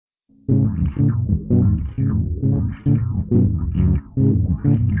Cheers.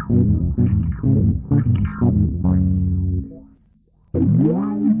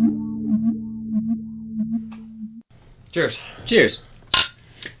 Cheers.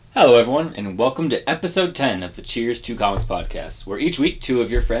 Hello everyone, and welcome to episode 10 of the Cheers 2 Comics podcast, where each week two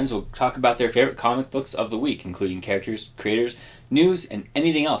of your friends will talk about their favorite comic books of the week, including characters, creators, news, and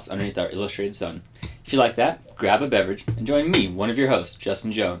anything else underneath our illustrated sun. If you like that, grab a beverage and join me, one of your hosts,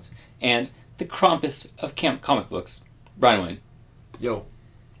 Justin Jones, and the Krampus of comic books, Brian Wayne. Yo.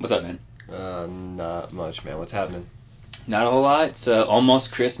 What's up, man? Not much, man. What's happening? Not a whole lot. It's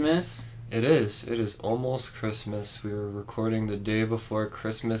almost Christmas. It is. It is almost Christmas. We were recording the day before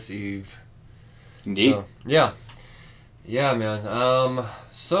Christmas Eve. Indeed. So, yeah. Yeah, man.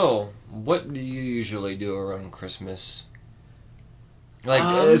 So, what do you usually do around Christmas? Like,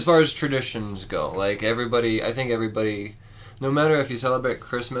 as far as traditions go. Like, I think everybody, no matter if you celebrate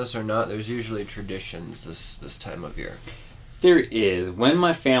Christmas or not, there's usually traditions this time of year. There is. When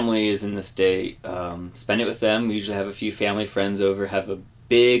my family is in the state, spend it with them. We usually have a few family friends over, have a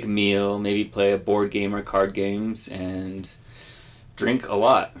big meal, maybe play a board game or card games, and drink a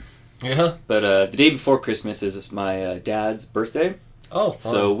lot. Yeah. But the day before Christmas is my dad's birthday. Oh,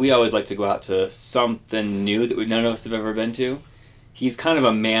 fun. So we always like to go out to something new that none of us have ever been to. He's kind of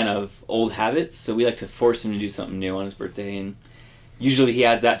a man of old habits, so we like to force him to do something new on his birthday, and usually he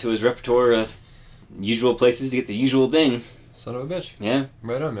adds that to his repertoire of usual places to get the usual thing. Son of a bitch. Yeah.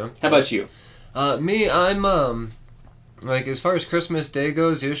 Right on, man. How about you? Me, I'm, like, as far as Christmas Day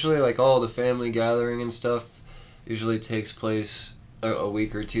goes, usually, like, all the family gathering and stuff usually takes place a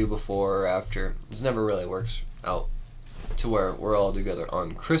week or two before or after. It never really works out to where we're all together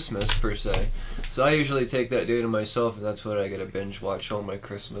on Christmas, per se. So I usually take that day to myself, and that's when I get to binge watch all my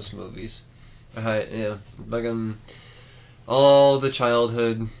Christmas movies. Fucking all the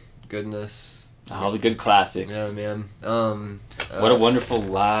childhood goodness. All the good classics. Yeah, man. What a Wonderful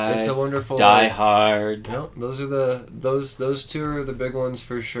Life. It's a Wonderful Die Life. Hard. Yeah, those two are the big ones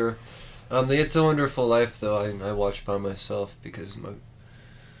for sure. The It's a Wonderful Life, though, I watch by myself because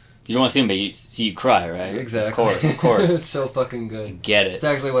you don't want to see anybody see you cry, right? Exactly. Of course. It's so fucking good. I get it. It's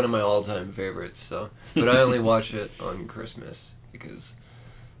actually one of my all-time favorites. So, but I only watch it on Christmas because.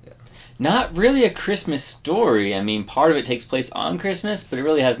 Not really a Christmas story. I mean, part of it takes place on Christmas, but it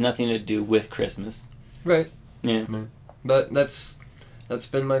really has nothing to do with Christmas. Right. Yeah. But that's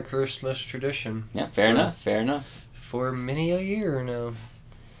been my Christmas tradition. Yeah, fair enough. For many a year now.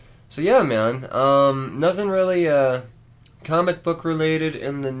 So yeah, man. Nothing really comic book related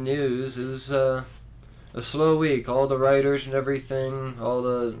in the news. It was a slow week. All the writers and everything.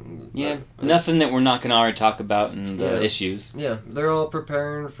 Nothing that we're not going to already talk about in the issues. Yeah, they're all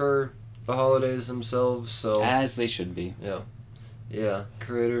preparing for the holidays themselves, so as they should be. Yeah,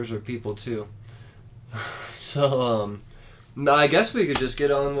 creators are people too. So I guess we could just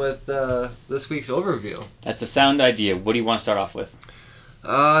get on with this week's overview. That's a sound idea. What do you want to start off with?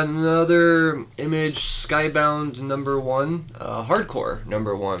 Another Image Skybound #1, Hardcore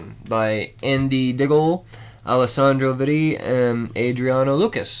 #1 by Andy Diggle, Alessandro Vitti, and Adriano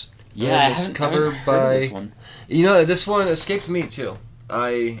Lucas. Yeah, I haven't heard of this one. You know, this one escaped me too.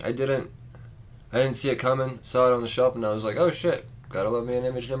 I didn't see it coming. Saw it on the shelf, and I was like, oh shit, gotta love me an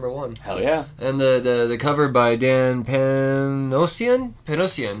Image #1. Hell yeah! And the cover by Dan Panosian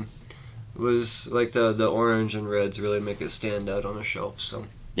was like the orange and reds really make it stand out on the shelf. So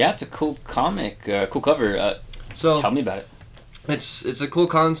yeah, it's a cool comic, cool cover. So tell me about it. It's a cool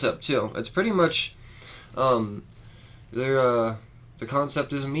concept too. It's pretty much the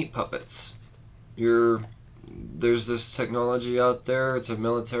concept is meat puppets. There's this technology out there. It's a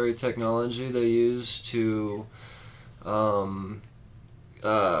military technology they use to,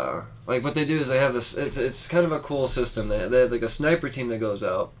 like what they do is they have this. It's kind of a cool system. They have like a sniper team that goes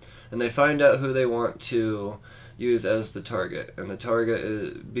out and they find out who they want to use as the target, and the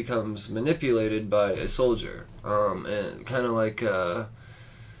target becomes manipulated by a soldier. And kind of like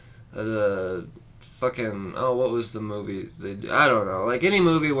the fucking, what was the movie? I don't know. Like any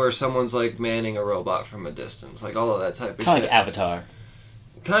movie where someone's like manning a robot from a distance, like all of that type of shit. Kind of like Avatar.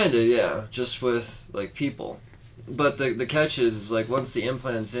 Kinda, yeah. Just with like people. But the catch is like once the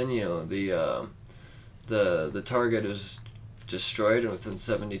implant's in you, the target is destroyed within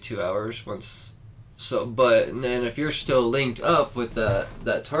 72 hours. But then if you're still linked up with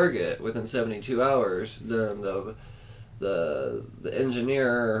that target within 72 hours, then the engineer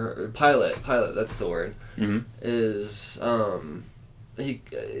or pilot, that's the word, is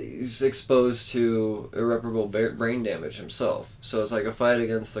he's exposed to irreparable brain damage himself. So it's like a fight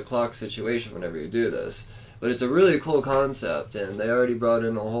against the clock situation whenever you do this, But it's a really cool concept, and they already brought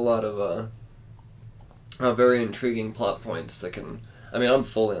in a whole lot of very intriguing plot points that can... I mean, I'm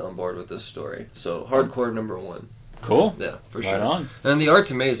fully on board with this story. So, hardcore number 1. Cool. Yeah, for sure. Right on. And the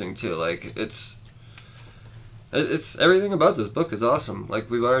art's amazing, too. Like, it's everything about this book is awesome. Like,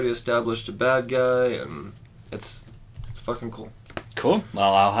 we've already established a bad guy, and it's fucking cool. Cool.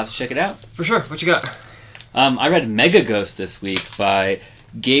 Well, I'll have to check it out. For sure. What you got? I read Mega Ghost this week by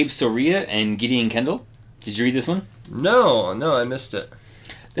Gabe Soria and Gideon Kendall. Did you read this one? No, I missed it.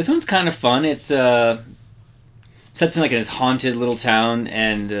 This one's kind of fun. It's sets in like this haunted little town,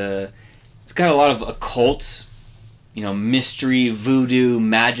 and it's got a lot of occult, mystery, voodoo,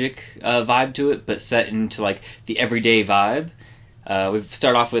 magic vibe to it, but set into like the everyday vibe. We've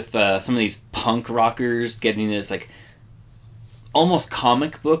started off with some of these punk rockers getting this like almost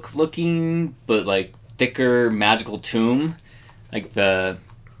comic book looking, but like thicker magical tomb, like the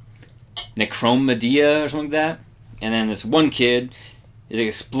Necromedia or something like that. And then this one kid is like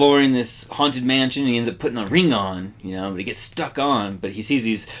exploring this haunted mansion, and he ends up putting a ring on, but he gets stuck on. But he sees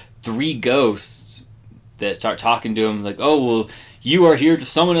these 3 ghosts that start talking to him, like, "Oh, well, you are here to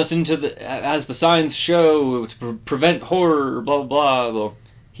summon us into as the signs show to prevent horror, blah blah blah." Well,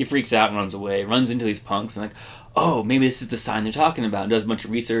 he freaks out and runs away, runs into these punks, and like, "Oh, maybe this is the sign they're talking about." Does a bunch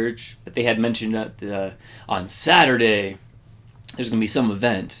of research, but they had mentioned that on Saturday there's gonna be some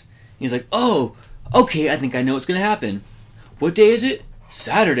event. He's like, "Oh, okay, I think I know what's gonna happen. What day is it?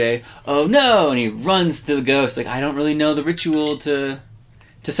 Saturday. Oh no!" And he runs to the ghost, like, "I don't really know the ritual to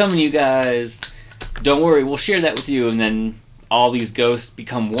summon you guys. Don't worry, we'll share that with you." And then all these ghosts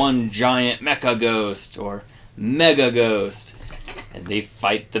become one giant mecha ghost or mega ghost, and they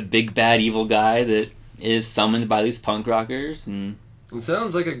fight the big bad evil guy that is summoned by these punk rockers. And it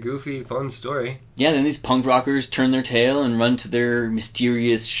sounds like a goofy, fun story. yeah, then these punk rockers turn their tail and run to their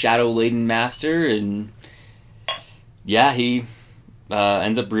mysterious shadow-laden master, and yeah, he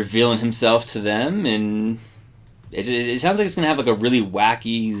ends up revealing himself to them, and it sounds like it's going to have like a really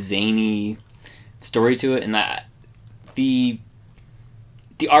wacky, zany story to it, and the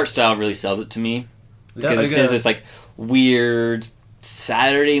art style really sells it to me. Because it says it's like weird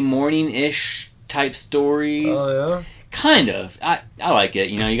Saturday morning-ish type story. Oh, yeah? Kind of. I like it.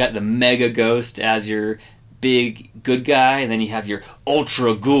 You got the Mega Ghost as your big good guy, and then you have your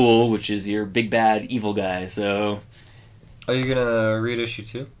Ultra Ghoul, which is your big bad evil guy. So, are you gonna read issue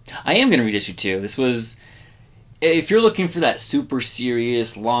 2? I am gonna read issue 2. This was, if you're looking for that super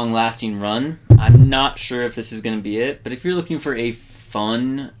serious, long-lasting run, I'm not sure if this is gonna be it. But if you're looking for a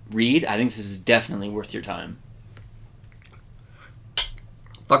fun read, I think this is definitely worth your time.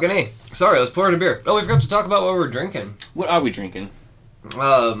 Fucking A. Sorry, let's pour in a beer. Oh, we forgot to talk about what we're drinking. What are we drinking?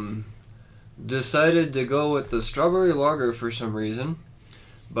 Decided to go with the strawberry lager for some reason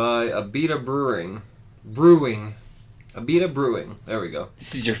by Abita Brewing. Abita Brewing. There we go.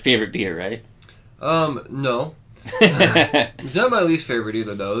 This is your favorite beer, right? No. It's not my least favorite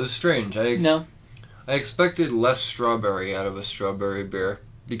either, though. It was strange. No. I expected less strawberry out of a strawberry beer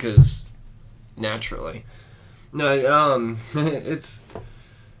because naturally. No,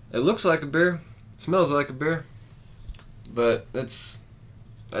 it looks like a beer, smells like a beer, but it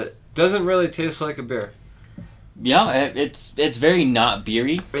doesn't really taste like a beer. Yeah, it's very not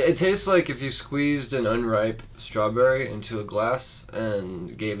beery. It tastes like if you squeezed an unripe strawberry into a glass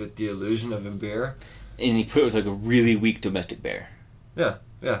and gave it the illusion of a beer. And you put it with like a really weak domestic beer. Yeah,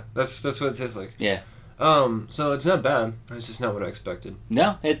 that's what it tastes like. Yeah. So it's not bad. It's just not what I expected.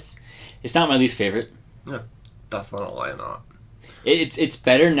 No, it's not my least favorite. Yeah, definitely not. It's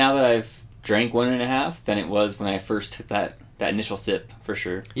better now that I've drank 1.5 than it was when I first took that initial sip, for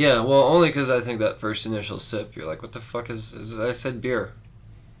sure. Yeah, well, only because I think that first initial sip, you're like, what the fuck is I said beer.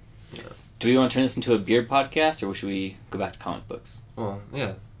 Yeah. Do we want to turn this into a beer podcast, or should we go back to comic books? Well,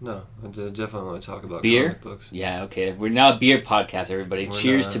 yeah, no, I definitely want to talk about beer? comic books. Yeah, okay. We're now a beer podcast, everybody.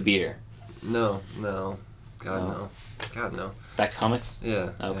 Cheers to beer. No. God, no. Back to comics?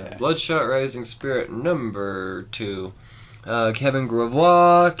 Yeah. Okay. Yeah. Bloodshot Rising Spirit number 2. Kevin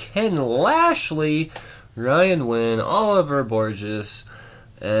Gravois, Ken Lashley, Ryan Wynn, Oliver Borges,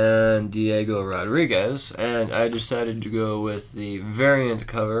 and Diego Rodriguez. And I decided to go with the variant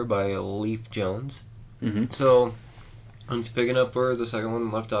cover by Leaf Jones. Mm-hmm. So I'm just picking up where the second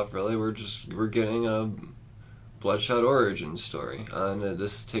one left off. Really, we're getting a Bloodshot origin story, and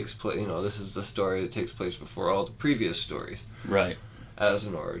this takes place. This is the story that takes place before all the previous stories. Right. As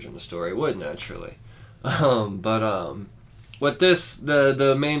an origin story would naturally, what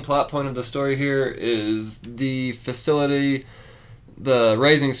the main plot point of the story here is the facility, the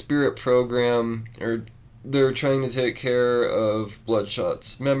Rising Spirit program, or they're trying to take care of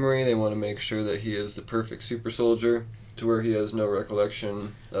Bloodshot's memory. They want to make sure that he is the perfect super soldier, to where he has no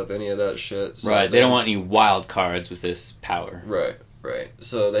recollection of any of that shit. So right. They don't want any wild cards with this power. Right. Right.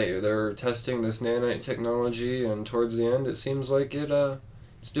 So they're testing this nanite technology, and towards the end, it seems like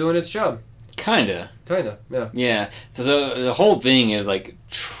it's doing its job. Kinda, yeah. Yeah. So the whole thing is like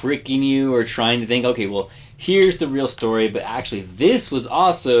tricking you or trying to think, okay, well, here's the real story, but actually this was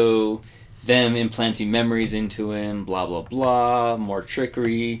also them implanting memories into him, blah, blah, blah, more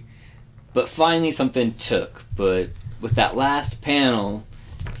trickery. But finally something took. But with that last panel,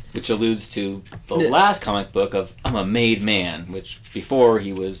 which alludes to the last comic book of I'm a made man, which before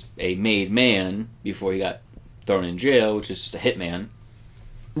he was a made man, before he got thrown in jail, which is just a hitman.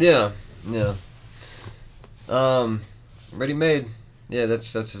 Yeah. Ready made. Yeah,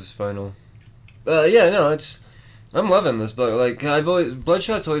 that's his final. Yeah, no, I'm loving this book. Like,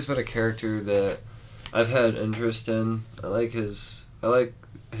 Bloodshot's always been a character that I've had interest in. I like his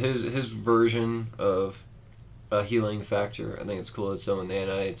version of a healing factor. I think it's cool. It's own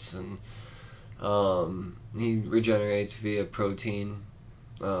nanites, and he regenerates via protein.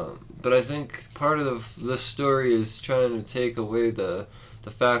 But I think part of this story is trying to take away the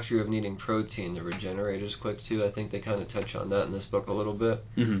factor of needing protein to regenerate as quick too. I think they kind of touch on that in this book a little bit.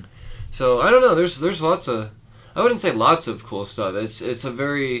 Mm-hmm. So I don't know. There's lots of, I wouldn't say lots of cool stuff. It's a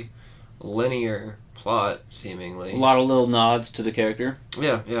very linear plot seemingly. A lot of little nods to the character.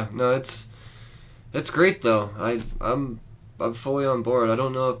 Yeah. No, it's great though. I'm fully on board. I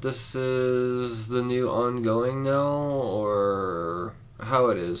don't know if this is the new ongoing now or how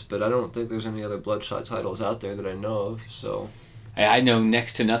it is, but I don't think there's any other Bloodshot titles out there that I know of. So. I know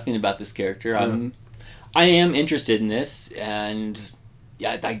next to nothing about this character. I am interested in this, and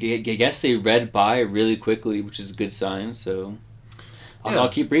yeah, I guess they read by really quickly, which is a good sign. So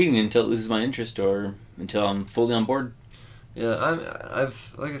I'll keep reading until it loses my interest or until I'm fully on board. Yeah, I've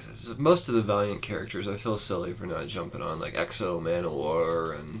like I said, most of the Valiant characters I feel silly for not jumping on, like Exo, Man of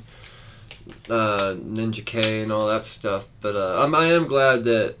War, and Ninja K and all that stuff. But I am glad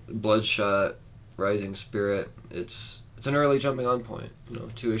that Bloodshot, Rising Spirit, it's an early jumping on point.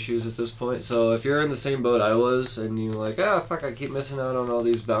 2 issues at this point. So if you're in the same boat I was, and you're like, fuck, I keep missing out on all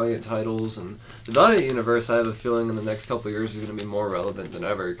these Valiant titles, and the Valiant universe, I have a feeling in the next couple of years is going to be more relevant than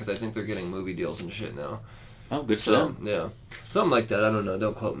ever, because I think they're getting movie deals and shit now. Oh, good for them. Yeah. Something like that. I don't know.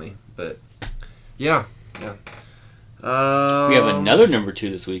 Don't quote me. But, yeah. We have another number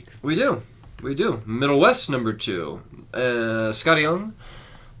 2 this week. We do. Middlewest number 2. Scotty Young,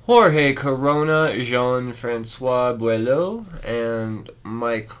 Jorge Corona, Jean-Francois Boileau, and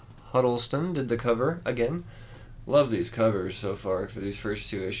Mike Huddleston did the cover again. Love these covers so far for these first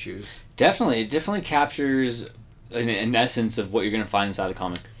 2 issues. Definitely. It definitely captures an essence of what you're going to find inside a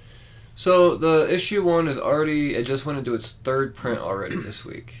comic. So the issue 1 is already, it just went into its 3rd print already this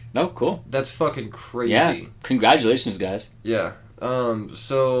week. Oh, cool. That's fucking crazy. Yeah. Congratulations, guys. Yeah. And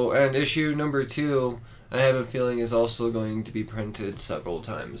issue number 2, I have a feeling is also going to be printed several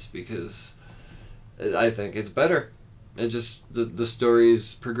times because I think it's better. It just, the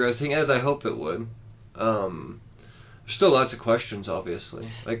story's progressing as I hope it would. There's still lots of questions, obviously.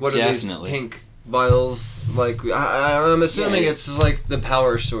 Like, what are these pink vials? Like, I'm assuming it's like the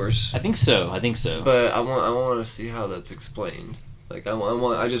power source. I think so. But I want to see how that's explained. Like, I want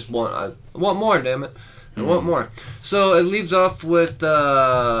more, damn it. I want more. So it leaves off with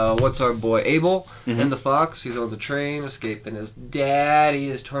what's our boy Abel and the fox. He's on the train escaping his daddy,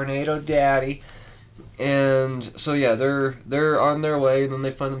 his tornado daddy. And so yeah, they're on their way, and then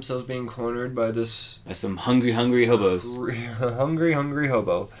they find themselves being cornered by some hungry hobos. hungry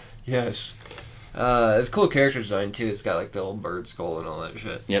hobo. Yes. It's cool character design too. It's got like the old bird skull and all that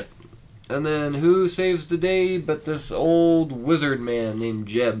shit. Yep. And then who saves the day but this old wizard man named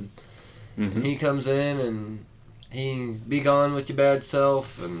Jeb. And he comes in and he be gone with your bad self,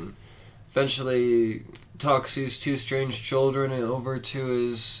 and eventually talks these 2 strange children over to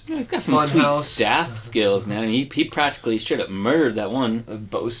his he's got some sweet staff skills, man. He practically straight up murdered that one. A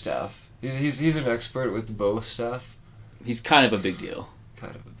bow staff. He's an expert with the bow staff. He's kind of a big deal.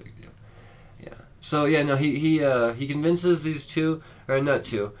 Yeah. So yeah, no, he convinces these 2, or not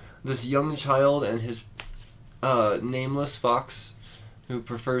 2, this young child and his nameless fox, who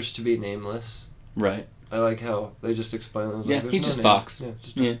prefers to be nameless. Right. I like how they just explain it. Yeah, he's just fox. Yeah,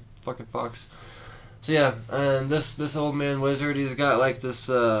 just a fucking fox. So yeah, and this old man wizard, he's got like this,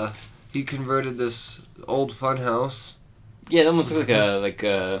 he converted this old fun house. Yeah, it almost looked like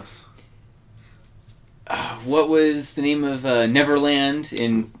what was the name of Neverland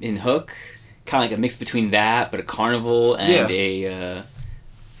in Hook? Kind of like a mix between that, but a carnival and a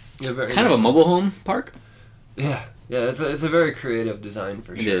kind of a mobile home park. Yeah, it's a very creative design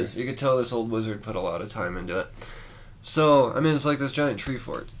for sure. It is. You could tell this old wizard put a lot of time into it. So, I mean, it's like this giant tree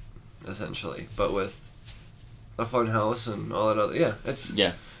fort, essentially, but with a fun house and all that other. Yeah, it's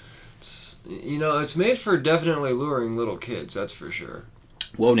you know, it's made for definitely luring little kids. That's for sure.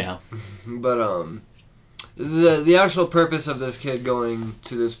 Whoa, now. But the actual purpose of this kid going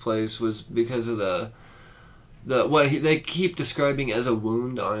to this place was because of they keep describing as a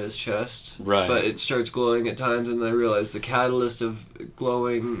wound on his chest. Right. But it starts glowing at times, and they realize the catalyst of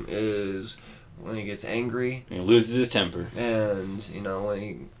glowing is when he gets angry. He loses his temper. And, you know,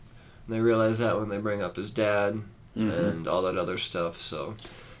 they realize that when they bring up his dad and all that other stuff. So,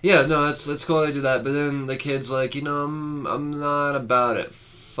 yeah, no, that's cool they do that. But then the kid's like, you know, I'm not about it.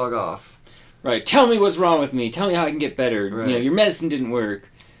 Fuck off. Right. Tell me what's wrong with me. Tell me how I can get better. Right. You know, your medicine didn't work.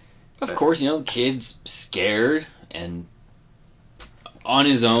 Of course, you know, the kid's scared and on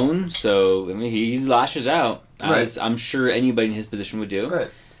his own, so, I mean, he lashes out, as I'm sure anybody in his position would do. Right.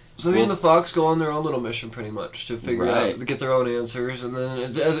 So he and the fox go on their own little mission, pretty much, to figure out, to get their own answers, and then,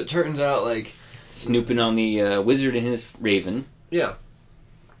 as it turns out, like... Snooping on the wizard and his raven. Yeah.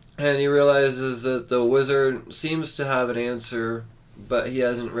 And he realizes that the wizard seems to have an answer, but he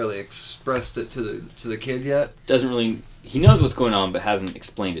hasn't really expressed it to the kid yet. Doesn't really... He knows what's going on, but hasn't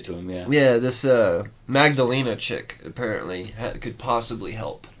explained it to him, yeah. Yeah, this Magdalena chick, apparently, could possibly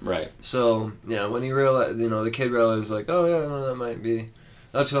help. Right. So, yeah, when he realized, you know, the kid realized, like, oh, yeah, no, that might be...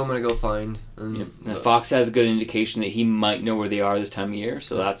 That's who I'm going to go find. And, yep. And the fox has a good indication that he might know where they are this time of year,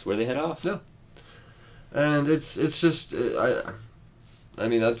 so that's where they head off. Yeah. And it's just... I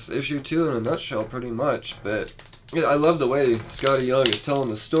mean, that's issue 2 in a nutshell, pretty much, but... Yeah, I love the way Scotty Young is telling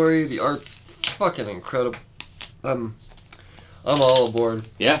the story. The art's fucking incredible. I'm all aboard.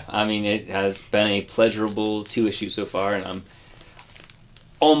 Yeah, I mean, it has been a pleasurable 2 issues so far, and I'm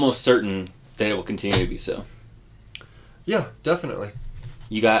almost certain that it will continue to be so. Yeah, definitely.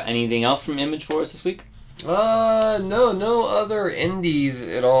 You got anything else from Image for us this week? No other indies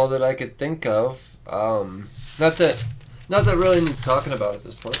at all that I could think of. Not that really needs talking about at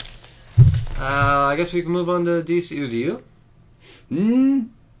this point. I guess we can move on to DC. Do you?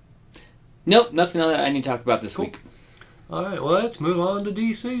 Nope, nothing that I need to talk about this week. Alright, well, let's move on to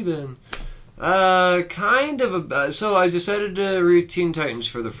DC then. So I decided to read Teen Titans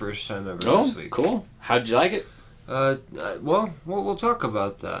for the first time ever this week. Oh, cool. How'd you like it? Well, we'll talk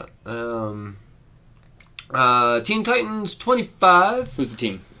about that. Teen Titans 25. Who's the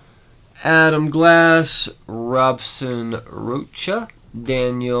team? Adam Glass, Robson Rocha,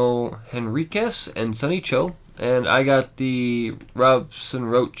 Daniel Henriquez, and Sonny Cho. And I got the Robson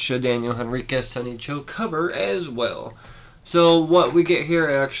Rocha, Daniel Henriquez, Sonny Cho cover as well. So what we get here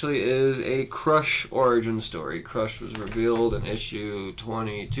actually is a Crush origin story. Crush was revealed in issue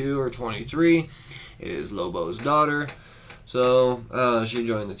 22 or 23. It is Lobo's daughter. So she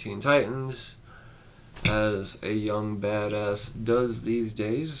joined the Teen Titans, as a young badass does these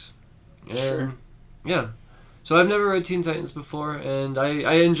days. And, sure. Yeah. So I've never read Teen Titans before, and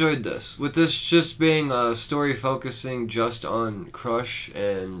I enjoyed this. With this just being a story focusing just on Crush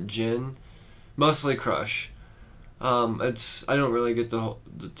and Jin, mostly Crush. I don't really get the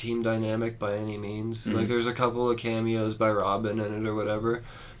team dynamic by any means. Like, there's a couple of cameos by Robin in it or whatever,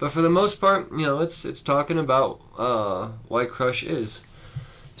 but for the most part, you know, it's talking about why Crush is.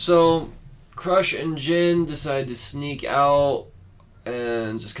 So Crush and Jin decide to sneak out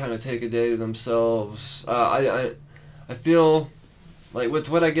and just kind of take a day to themselves. I feel like with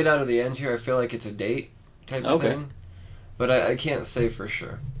what I get out of the end here, I feel like it's a date type of thing, but I can't say for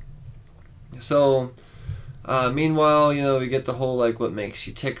sure. So meanwhile, you know, we get the whole like what makes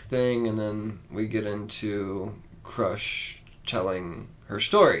you tick thing, and then we get into Crush telling her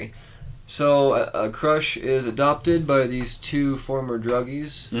story. So Crush is adopted by these 2 former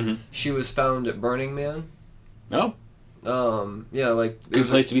druggies. She was found at Burning Man. Oh. Yeah, like... Good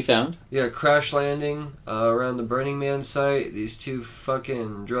place to be found. Yeah, crash landing around the Burning Man site. These 2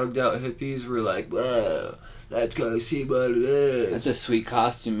 fucking drugged out hippies were like, whoa, let's go see what it is. That's a sweet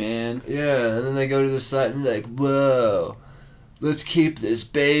costume, man. Yeah, and then they go to the site and like, whoa, let's keep this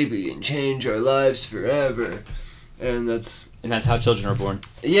baby and change our lives forever. And that's how children are born.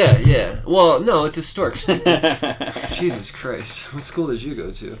 Yeah. Well, no, it's a stork. Jesus Christ. What school did you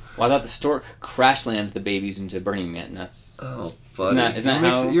go to? Well, I thought the stork crash landed the babies into Burning Man. That's... Oh, buddy. Isn't that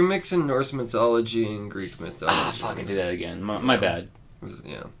how... You're mixing Norse mythology and Greek mythology. Ah, fucking do that again. My bad.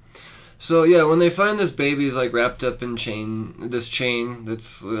 Yeah. So, yeah, when they find this baby's, like, wrapped up in this chain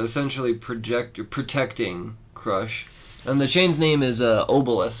that's essentially protecting Crush. And the chain's name is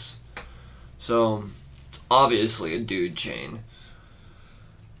Obelus. So... obviously a dude chain.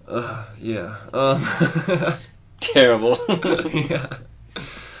 Yeah. Terrible. Yeah.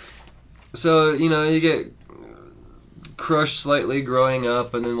 So, you know, you get crushed slightly growing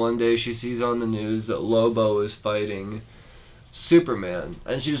up, and then one day she sees on the news that Lobo is fighting Superman.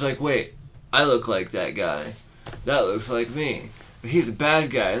 And she's like, wait, I look like that guy. That looks like me. But he's a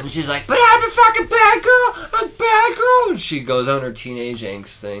bad guy. And she's like, but I'm a fucking bad girl! I'm a bad girl! And she goes on her teenage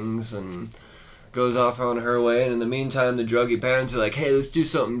angst things and goes off on her way. And in the meantime, the druggy parents are like, hey, let's do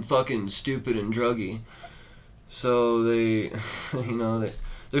something fucking stupid and druggy. So they, you know,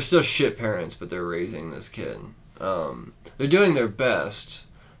 they're still shit parents, but they're raising this kid. They're doing their best.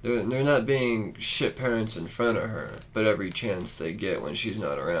 They're not being shit parents in front of her, but every chance they get when she's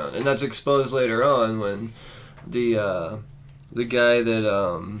not around. And that's exposed later on when the guy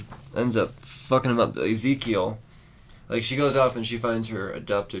that ends up fucking him up, Ezekiel, like she goes off and she finds her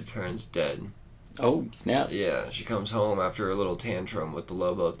adopted parents dead. Oh, snap. Yeah, she comes home after a little tantrum with the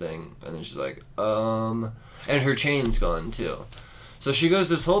Lobo thing, and then she's like, and her chain's gone too. So she goes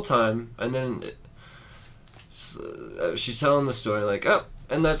this whole time, and then she's telling the story like, oh,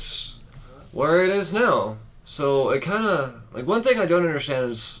 and that's where it is now. So it kind of, like, one thing I don't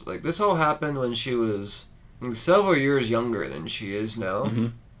understand is, like, this all happened when she was like, several years younger than she is now. Mm-hmm.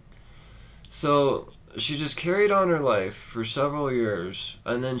 So she just carried on her life for several years,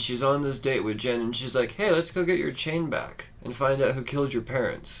 and then she's on this date with Jen, and she's like, hey, let's go get your chain back and find out who killed your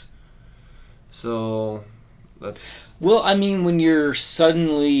parents. So that's... Well, I mean, when you're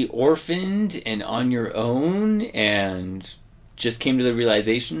suddenly orphaned and on your own and just came to the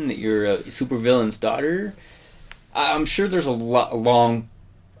realization that you're a supervillain's daughter, I'm sure there's a long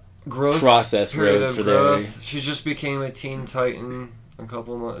growth process road for growth. there. She just became a Teen Titan a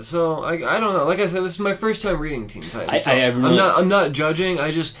couple months. So I don't know. Like I said, this is my first time reading Teen Titans. So I'm not judging.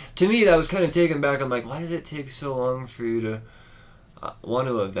 To me that was kind of taken back. I'm like, why did it take so long for you to want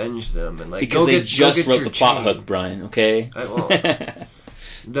to avenge them and like because they just wrote the plot hook, Brian. Okay.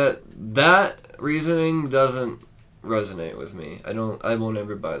 That reasoning doesn't resonate with me. I won't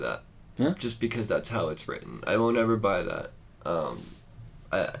ever buy that. Huh? Just because that's how it's written. I won't ever buy that.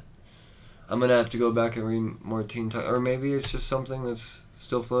 I'm gonna have to go back and read more Teen Titans, or maybe it's just something that's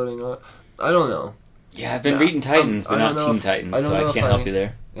still floating on. I don't know. Yeah, I've been reading Titans, but not Teen Titans, so I can't help you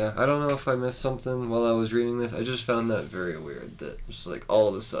there. Yeah, I don't know if I missed something while I was reading this. I just found that very weird, that just like all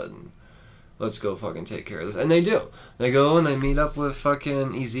of a sudden, let's go fucking take care of this. And they do. They go and they meet up with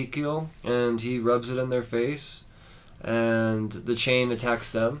fucking Ezekiel, and he rubs it in their face, and the chain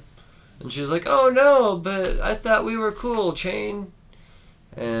attacks them. And she's like, oh no, but I thought we were cool, chain.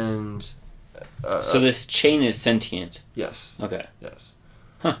 And... so this chain is sentient? Yes. Okay. Yes.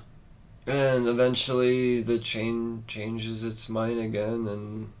 Huh. And eventually the chain changes its mind again,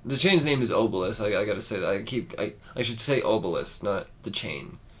 and the chain's name is Obelisk. I gotta say that. I should say Obelisk, not the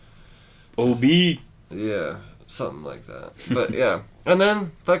chain. OB. Yeah, something like that. But yeah. And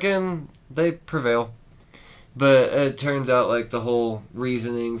then fucking they prevail. But it turns out like the whole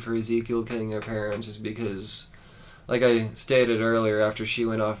reasoning for Ezekiel killing their parents is because, like I stated earlier, after she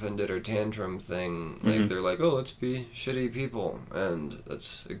went off and did her tantrum thing, like they're like, oh, let's be shitty people, and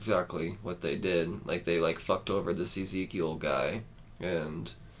that's exactly what they did. Like they like fucked over this Ezekiel guy, and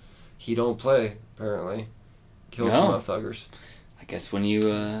he don't play apparently. Killed some motherfuckers. I guess when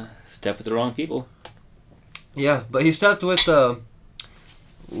you step with the wrong people. Yeah, but he stepped with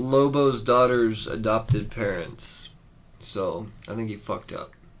Lobo's daughter's adopted parents, so I think he fucked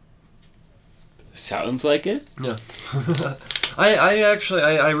up. Sounds like it. Yeah.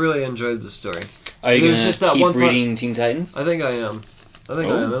 I really enjoyed the story. Are you going to keep reading Teen Titans? I think I am. I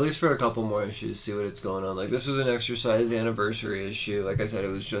am, at least for a couple more issues, see what it's going on. Like, this was an Exercise anniversary issue. Like I said, it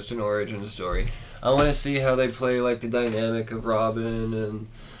was just an origin story. I want to see how they play, like, the dynamic of Robin, and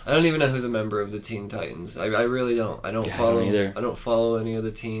I don't even know who's a member of the Teen Titans. I really don't. I don't follow either. I don't follow any of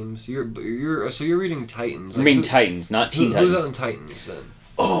the teams. So you're reading Titans. I'm reading Titans, not Teen Titans. Who's on Titans, then?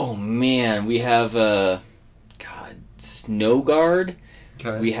 Oh, man. We have, Snow Guard.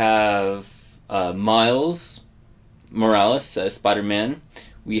 Okay. We have, Miles Morales, Spider-Man.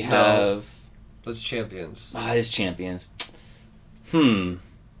 We have... That's Champions. Ah, it is Champions. God,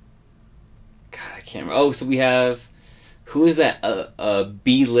 I can't remember. Oh, so we have... Who is that?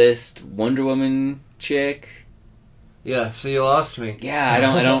 B-list Wonder Woman chick? Yeah, so you lost me. Yeah, I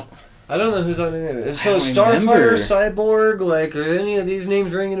don't... I don't know who's on any of it. So Starfire, Cyborg, like, are any of these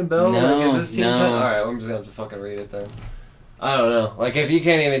names ringing a bell? No, like, is this Teen Titans? Alright, I'm just gonna have to fucking read it then. I don't know. Like, if you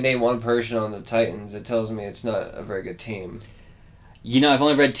can't even name one person on the Titans, it tells me it's not a very good team. You know, I've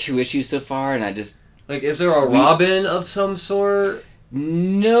only read 2 issues so far, and I just... Like, is there a Robin of some sort?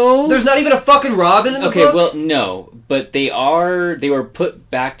 No. There's not even a fucking Robin in the book? Okay, well, no. But they were put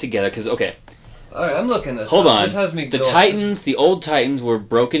back together, because, okay, Alright, I'm looking this Hold up. on. This has me The going. Titans, the old Titans, were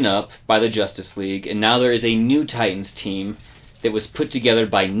broken up by the Justice League, and now there is a new Titans team that was put together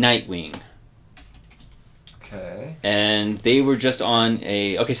by Nightwing. Okay. And they were just on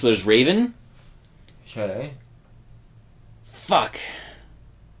a... Okay, so there's Raven. Okay. Fuck.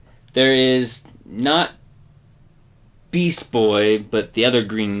 There is not Beast Boy, but the other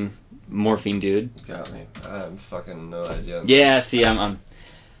green morphine dude. Got me. I have fucking no idea. Yeah, see, I'm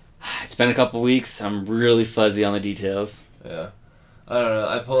it's been a couple weeks. I'm really fuzzy on the details. Yeah. I don't know.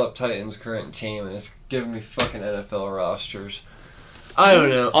 I pull up Titans' current team, and it's giving me fucking NFL rosters. I don't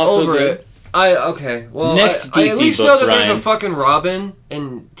know. Also Over good. it. Okay. Well, Next I DC at least book, know that Brian. there's a fucking Robin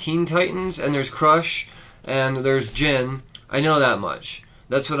in Teen Titans, and there's Crush, and there's Jin. I know that much.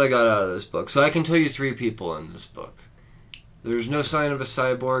 That's what I got out of this book. So I can tell you 3 people in this book. There's no sign of a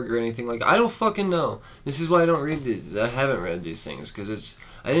cyborg or anything like that. I don't fucking know. This is why I don't read these. I haven't read these things, because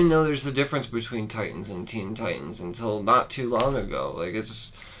I didn't know there's a difference between Titans and Teen Titans until not too long ago. Like,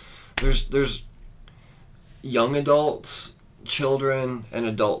 there's young adults, children, and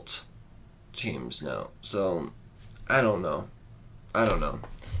adult teams now. So, I don't know.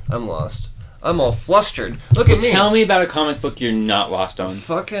 I'm lost. I'm all flustered. Look at me. Tell me about a comic book you're not lost on.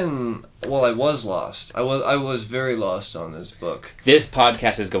 Well, I was lost. I was very lost on this book. This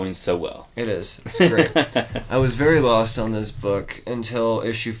podcast is going so well. It is. It's great. I was very lost on this book until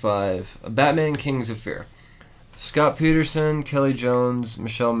issue 5, Batman Kings of Fear. Scott Peterson, Kelly Jones,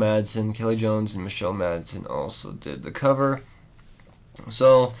 Michelle Madsen. Kelly Jones and Michelle Madsen also did the cover.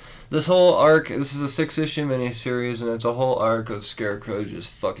 So, this whole arc, this is a 6-issue miniseries, and it's a whole arc of Scarecrow just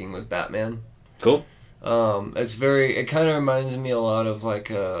fucking with Batman. Cool. It kind of reminds me a lot of like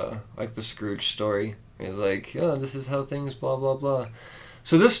the Scrooge story. It's like, oh, this is how things blah blah blah.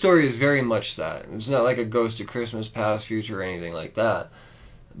 So this story is very much that. It's not like a Ghost of Christmas Past, Future, or anything like that.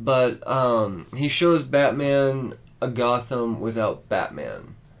 But he shows Batman a Gotham without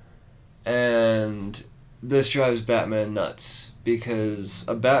Batman, and this drives Batman nuts because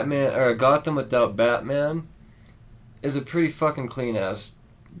a Gotham without Batman is a pretty fucking clean ass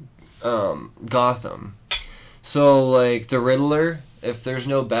Gotham. So, like, the Riddler, if there's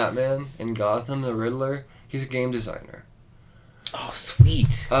no Batman in Gotham, the Riddler, he's a game designer. Oh, sweet.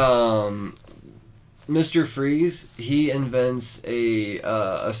 Mr. Freeze, he invents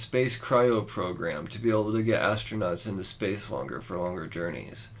a space cryo program to be able to get astronauts into space for longer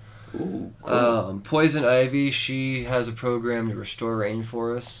journeys. Ooh, cool. Poison Ivy, she has a program to restore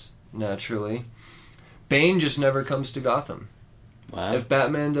rainforests, naturally. Bane just never comes to Gotham. Wow. If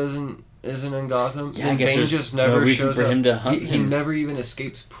Batman isn't in Gotham, yeah, then Bane just never shows for up. Him to hunt he never even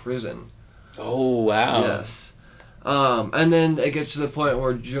escapes prison. Oh, wow. Yes. And then it gets to the point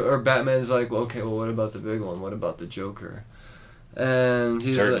where Batman's like, well, okay, well, what about the big one? What about the Joker? And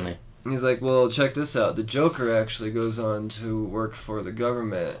he's Certainly. like, well, check this out. The Joker actually goes on to work for the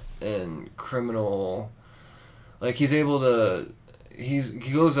government in criminal... Like, he's able to... He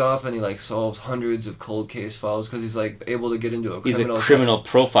goes off and he like solves hundreds of cold case files because he's like able to get into a criminal... He's a criminal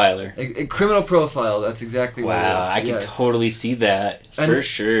profiler. A criminal profile, that's exactly what it is. Wow, I can totally see that, for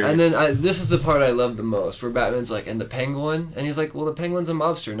sure. And then this is the part I love the most, where Batman's like, and the Penguin? And he's like, well, the Penguin's a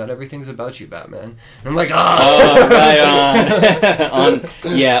mobster, not everything's about you, Batman. And I'm like, oh, right on.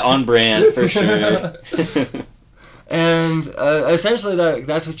 on brand, for sure. And essentially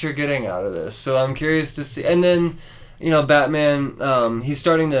that's what you're getting out of this. So I'm curious to see. And then, you know, Batman, he's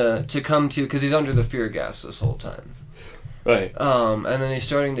starting to come to, because he's under the fear gas this whole time. Right. And then he's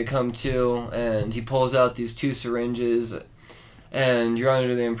starting to come to, and he pulls out these 2 syringes, and you're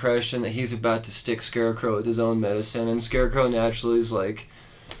under the impression that he's about to stick Scarecrow with his own medicine, and Scarecrow naturally is like,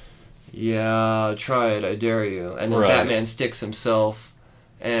 yeah, try it, I dare you. And then Batman sticks himself,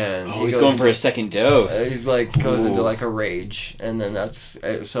 and he's going for a second dose. He's like, goes into like a rage, and then that's,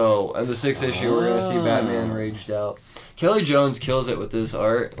 so in the 6th issue we're going to see Batman raged out. Kelly Jones kills it with this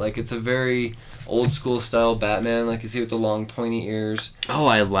art. Like, it's a very old school style Batman, like you see with the long pointy ears. Oh,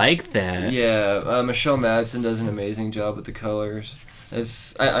 I like that. Yeah, Michelle Madsen does an amazing job with the colors.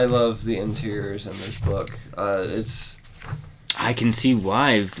 I love the interiors in this book. I can see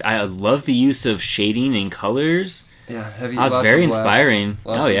why. I love the use of shading and colors. Yeah, it's very inspiring.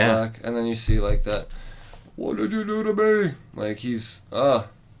 Lots of black. And then you see like that, what did you do to me? Like he's,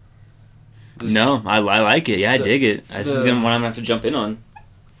 no, I like it. Yeah, I dig it. This is what I'm going to have to jump in on.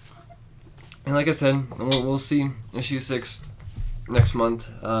 And like I said, we'll see issue 6 next month,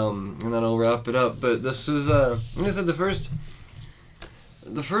 and then I'll wrap it up. But this is, like I said, the first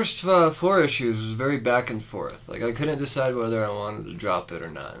The first 4 issues was very back and forth. Like, I couldn't decide whether I wanted to drop it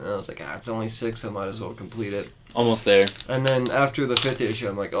or not. And I was like, it's only 6, I might as well complete it. Almost there. And then after the 5th issue,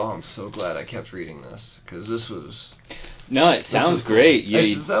 I'm like, I'm so glad I kept reading this. Because this was... No, it sounds great.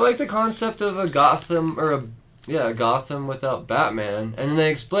 I like the concept of a Gotham, or a Gotham without Batman. And then they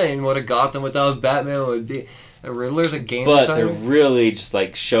explain what a Gotham without Batman would be. A Riddler's a game But designer. they're really just,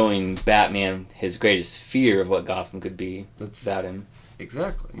 like, showing Batman his greatest fear of what Gotham could be without him.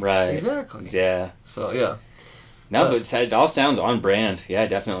 Exactly. Right. Exactly. Yeah. So, yeah. No, but it all sounds on brand. Yeah,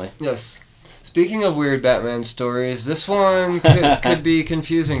 definitely. Yes. Speaking of weird Batman stories, this one could be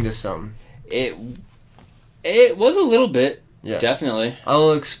confusing to some. It was a little bit. Yeah. Definitely.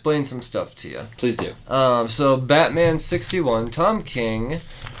 I'll explain some stuff to you. Please do. So, Batman 61, Tom King,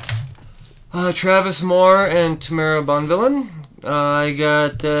 Travis Moore, and Tamara Bonvillain. I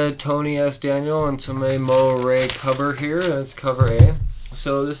got Tony S. Daniel and Tomei Mo Ray cover here. That's cover A.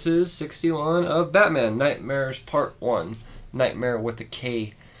 So this is 61 of Batman, Nightmares Part 1. Nightmare with a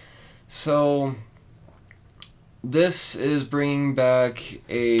K. So, this is bringing back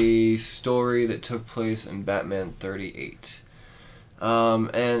a story that took place in Batman 38.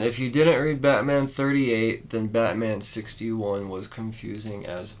 And if you didn't read Batman 38, then Batman 61 was confusing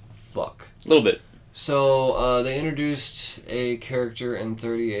as fuck. A little bit. So, they introduced a character in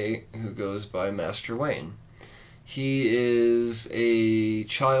 38 who goes by Master Wayne. He is a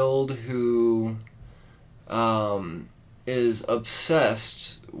child who is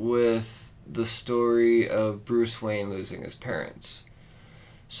obsessed with the story of Bruce Wayne losing his parents.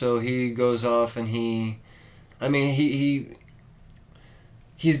 So he goes off and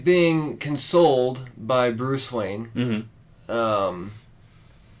he's being consoled by Bruce Wayne. Mm-hmm.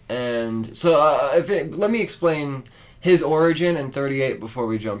 And so let me explain his origin in 38 before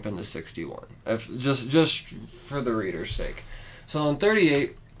we jump into 61. Just for the reader's sake. So in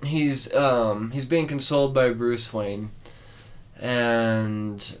 38, he's being consoled by Bruce Wayne,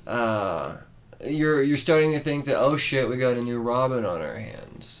 and you're starting to think that, oh shit, we got a new Robin on our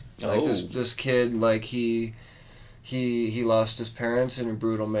hands. Like this kid, like he lost his parents in a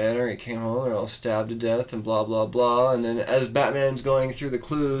brutal manner. He came home and all stabbed to death and blah blah blah. And then as Batman's going through the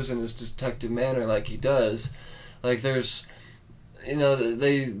clues in his detective manner, like he does, like there's,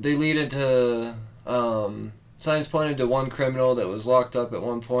 they lead into signs pointed to one criminal that was locked up at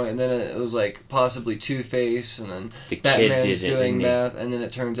one point, and then it was like possibly Two-Face, and then Batman's doing math, and then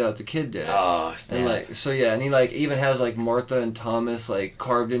it turns out the kid did it. Oh, snap. And and he even has like Martha and Thomas like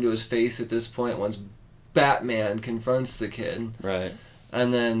carved into his face at this point once Batman confronts the kid. Right.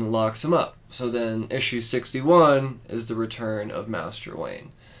 And then locks him up. So then issue 61 is the return of Master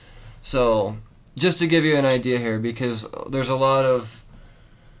Wayne. So, just to give you an idea here, because there's a lot of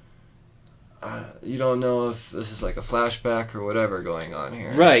you don't know if this is like a flashback or whatever going on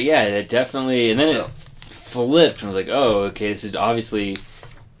here. Right, yeah, it definitely, and then it flipped, and I was like, oh, okay, this is obviously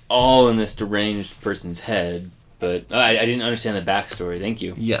all in this deranged person's head, but I didn't understand the backstory. Thank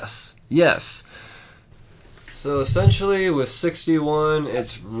you. Yes. Yes. So essentially with 61,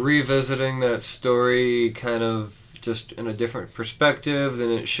 it's revisiting that story kind of just in a different perspective. Then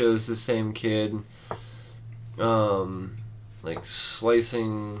it shows the same kid like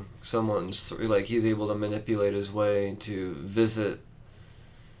slicing someone's like he's able to manipulate his way to visit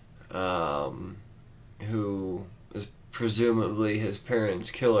who is presumably his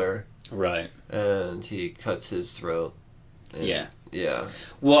parents' killer. Right. And he cuts his throat. Yeah. Yeah.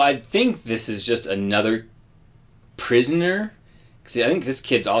 Well, I think this is just another prisoner. See, I think this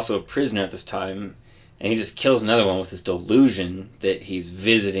kid's also a prisoner at this time, and he just kills another one with this delusion that he's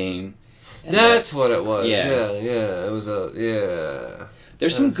visiting. That's what it was. Yeah. Yeah. It was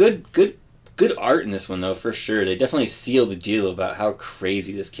There's some good art in this one, though, for sure. They definitely seal the deal about how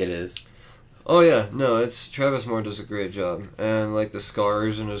crazy this kid is. Oh yeah, no, it's Travis Moore does a great job, and like the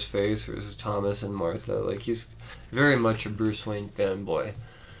scars in his face versus Thomas and Martha, like he's very much a Bruce Wayne fanboy.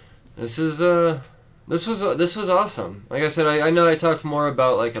 This was awesome. Like I said, I know I talked more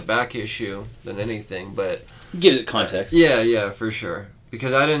about like a back issue than anything, but give it context. Yeah, for sure.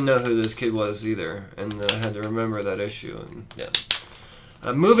 Because I didn't know who this kid was either, and I had to remember that issue. And yeah.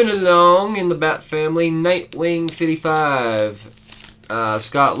 Moving along in the Bat family, Nightwing 55.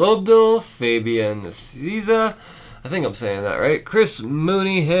 Scott Lobdell, Fabian Nicieza, I think I'm saying that right. Chris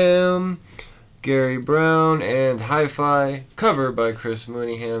Mooneyham, Gary Brown, and Hi-Fi, cover by Chris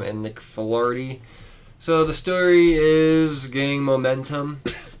Mooneyham and Nick Filardi. So the story is gaining momentum.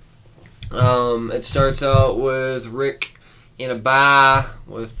 It starts out with Rick in a bar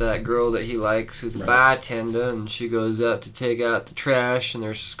with that girl that he likes who's a bartender, and she goes out to take out the trash, and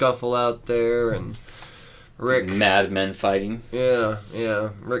there's a scuffle out there, and Rick. Mad men fighting. Yeah.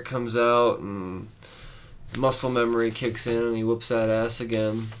 Rick comes out and muscle memory kicks in and he whoops that ass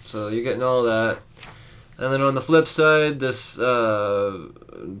again. So you're getting all that. And then on the flip side, this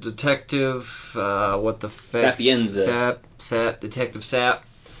detective, what the fuck? Sapienza. Detective Sap.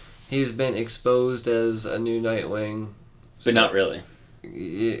 He's been exposed as a new Nightwing. But not really.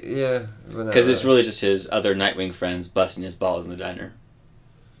 Yeah. Because it's really just his other Nightwing friends busting his balls in the diner.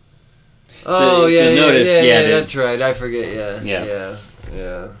 Oh, so yeah, that's right. I forget, yeah.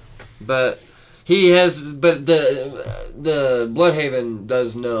 But the Bloodhaven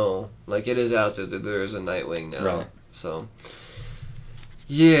does know, like, it is out there that there is a Nightwing now. Right. So,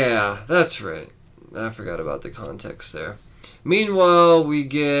 yeah, that's right. I forgot about the context there. Meanwhile, we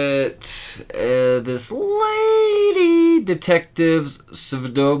get this lady detectives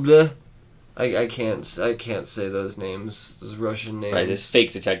Svdobda. I can't say those names. Those Russian names. Right, this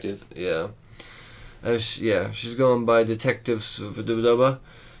fake detective. Yeah. She's going by Detective Svdobda,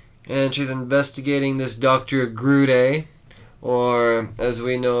 and she's investigating this Dr. Grude, or as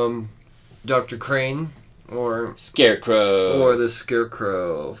we know him, Dr. Crane, or Scarecrow, or the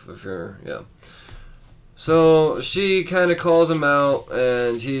Scarecrow. So she kind of calls him out,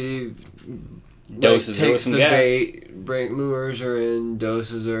 and he takes the bait, lures her in,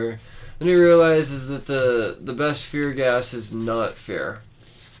 doses her. And he realizes that the best fear gas is not fear.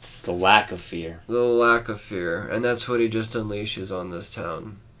 The lack of fear. The lack of fear. And that's what he just unleashes on this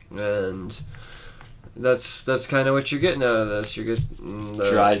town. And that's kind of what you're getting out of this. You're getting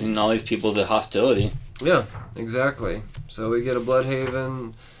driving all these people to hostility. Yeah, exactly. So we get a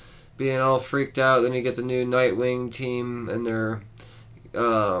Bloodhaven being all freaked out. Then you get the new Nightwing team and their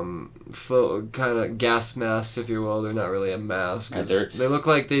kind of gas masks, if you will. They're not really a mask. They look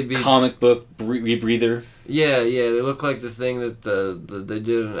like they'd be comic book rebreather. Yeah. They look like the thing that they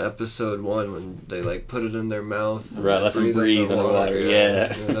did in episode 1 when they like put it in their mouth. Right, let them breathe underwater.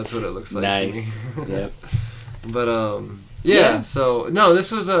 Yeah, that's what it looks like. Nice. To me. Yep. But yeah. So no, this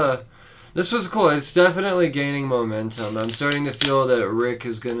was cool. It's definitely gaining momentum. I'm starting to feel that Rick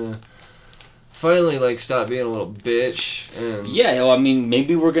is gonna finally like stop being a little bitch. And yeah, well, I mean,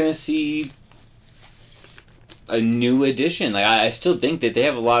 maybe we're gonna see a new edition. Like, I still think that they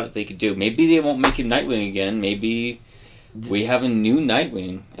have a lot that they could do. Maybe they won't make him Nightwing again. Maybe we have a new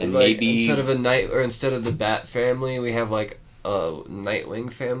Nightwing, and like, maybe instead of the Bat family, we have like a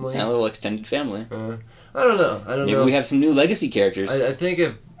Nightwing family. Yeah, a little extended family. I don't know. Maybe we have some new legacy characters. I think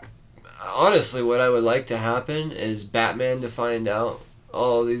honestly, what I would like to happen is Batman to find out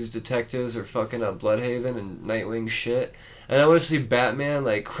all these detectives are fucking up Bloodhaven and Nightwing shit. And I want to see Batman,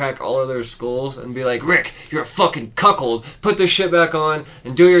 like, crack all of their skulls and be like, Rick, you're a fucking cuckold. Put this shit back on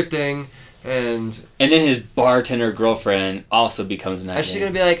and do your thing. And then his bartender girlfriend also becomes Nightwing. And she's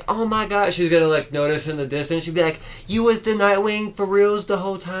going to be like, oh my god. She's going to, like, notice in the distance. She'll be like, you was the Nightwing for reals the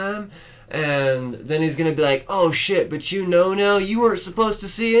whole time? And then he's going to be like, oh shit, but you know now? You weren't supposed to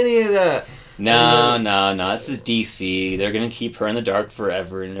see any of that. No, this is DC. They're going to keep her in the dark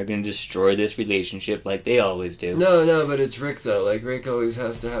forever, and they're going to destroy this relationship like they always do. No, but it's Rick, though. Like, Rick always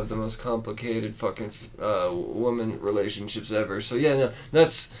has to have the most complicated fucking woman relationships ever. So, yeah, no,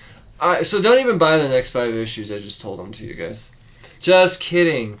 that's... so don't even buy the next 5 issues. I just told them to you guys. Just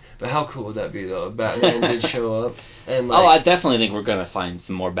kidding. But how cool would that be, though, if Batman did show up? And like, I definitely think we're going to find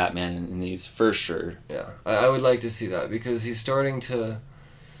some more Batman in these, for sure. Yeah, I would like to see that, because he's starting to...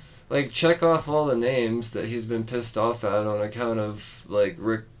 like, check off all the names that he's been pissed off at on account of, like,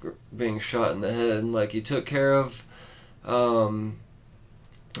 Rick being shot in the head. Like, he took care of,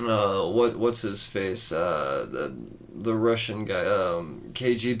 what's his face, the Russian guy,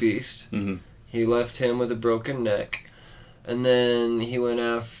 KG Beast. Mm-hmm. He left him with a broken neck. And then he went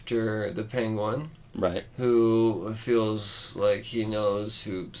after the Penguin. Right. Who feels like he knows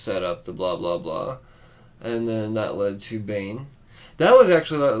who set up the blah, blah, blah. And then that led to Bane. That was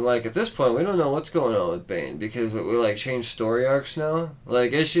actually, like, at this point, we don't know what's going on with Bane, because we, like, changed story arcs now.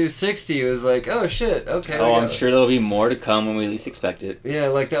 Like, issue 60 was like, oh, shit, okay. Oh, I'm sure there'll be more to come when we least expect it. Yeah,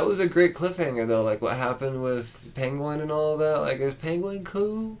 like, that was a great cliffhanger, though, like, what happened with Penguin and all that. Like, is Penguin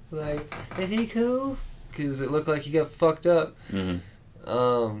cool? Like, is he cool? Because it looked like he got fucked up.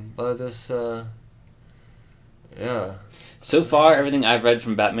 Mm-hmm. By this, yeah. So far, everything I've read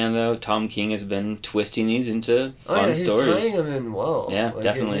from Batman, though, Tom King has been twisting these into fun stories. He's tying them in well. Yeah, like,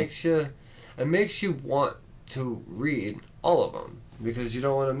 definitely. It makes you want to read all of them, because you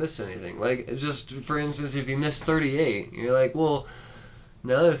don't want to miss anything. Like, just for instance, if you miss 38, you're like, well,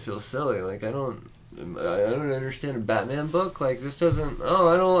 now I feel silly. Like, I don't understand a Batman book. Like, this doesn't.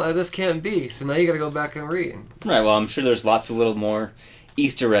 This can't be. So now you got to go back and read. Right. Well, I'm sure there's lots of little more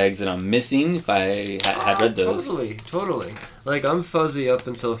Easter eggs that I'm missing if I had read those. Totally. Like, I'm fuzzy up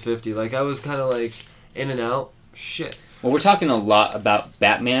until 50. Like, I was kind of like in and out. Shit. Well, we're talking a lot about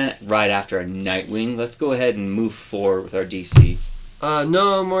Batman right after a Nightwing. Let's go ahead and move forward with our DC.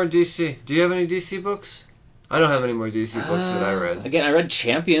 No more DC. Do you have any DC books? I don't have any more DC books that I read. Again, I read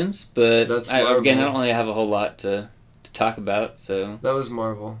Champions, but I don't really have a whole lot to talk about. So that was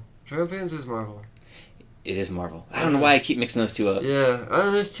Marvel. Champions is Marvel. It is Marvel. I don't know why I keep mixing those two up. Yeah, I don't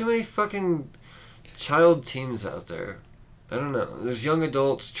know, there's too many fucking child teams out there. I don't know. There's young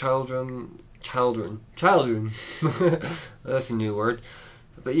adults, children. That's a new word.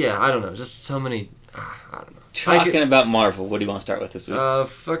 But yeah, I don't know. Just so many. I don't know. Talking about Marvel, what do you want to start with this week?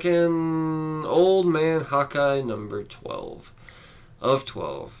 Fucking Old Man Hawkeye number 12 of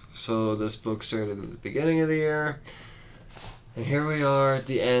 12. So this book started at the beginning of the year, and here we are at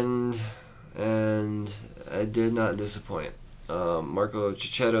the end, and it did not disappoint. Marco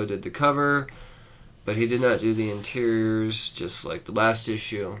Cicchetto did the cover, but he did not do the interiors, just like the last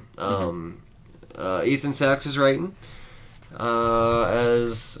issue. Ethan Sachs is writing,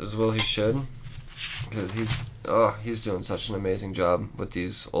 as well he should, because he's doing such an amazing job with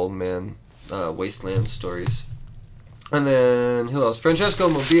these old man wasteland stories. And then who else? Francesco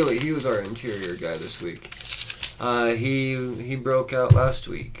Mobili. He was our interior guy this week. He broke out last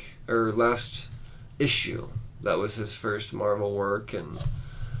issue. That was his first Marvel work and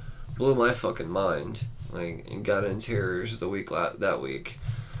blew my fucking mind. Like, and got interiors that week.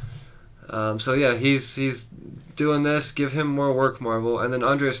 So yeah, he's doing this. Give him more work, Marvel. And then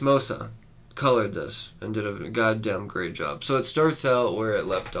Andres Mosa colored this and did a goddamn great job. So it starts out where it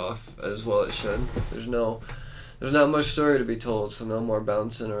left off, as well it should. There's not much story to be told, so no more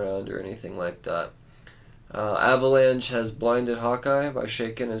bouncing around or anything like that. Avalanche has blinded Hawkeye by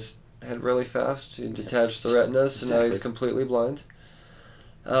shaking his head really fast. He detached the retinas, so now he's completely blind.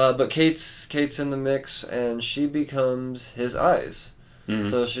 But Kate's in the mix, and she becomes his eyes.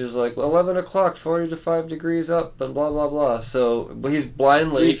 So she's like, 11 o'clock, 45 degrees up, and blah, blah, blah. So he's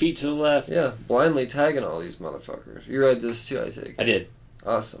blindly... 3 feet to the left. Yeah, blindly tagging all these motherfuckers. You read this too, I take it. I did.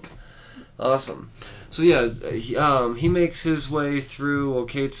 Awesome. So yeah, he makes his way through, while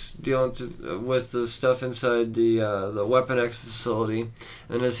Kate's dealing with the stuff inside the Weapon X facility.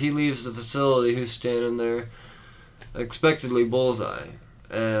 And as he leaves the facility, who's standing there? Expectedly Bullseye.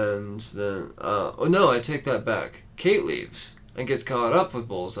 And then, no, I take that back. Kate leaves and gets caught up with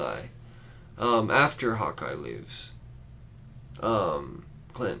Bullseye after Hawkeye leaves.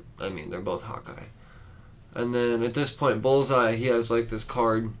 Clint, they're both Hawkeye. And then at this point, Bullseye, he has like this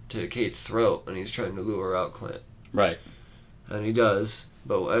card to Kate's throat, and he's trying to lure out Clint. Right. And he does,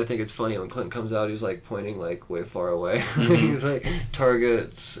 but I think it's funny when Clint comes out, he's like pointing like way far away. He's like,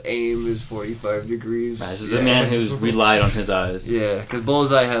 target's aim is 45 degrees. This is a man who's relied on his eyes. Yeah, because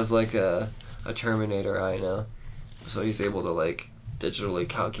Bullseye has like a Terminator eye now. So he's able to like digitally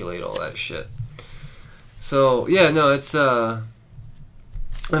calculate all that shit. So yeah, no, it's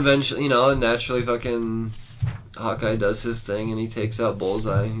eventually, naturally fucking Hawkeye does his thing and he takes out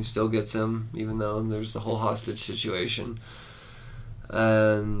Bullseye. He still gets him, even though there's the whole hostage situation.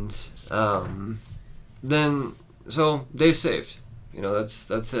 And then so day's saved.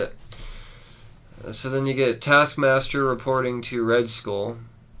 That's it. So then you get Taskmaster reporting to Red Skull,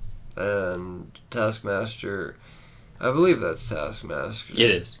 and Taskmaster, I believe that's Taskmaster. It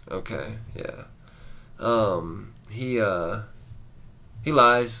is. Okay, yeah. He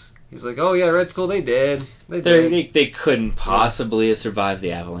lies. He's like, oh yeah, Red Skull, they did. They couldn't possibly have survived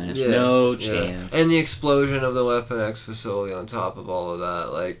the avalanche. Yeah, no chance. And the explosion of the Weapon X facility on top of all of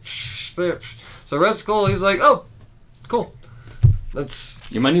that, like, so Red Skull, he's like, oh, cool.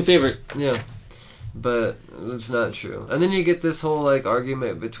 You're my new favorite. Yeah. But it's not true. And then you get this whole like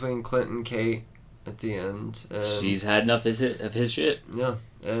argument between Clint and Kate at the end. And she's had enough of his shit. Yeah.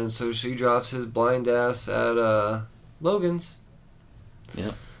 And so she drops his blind ass at Logan's.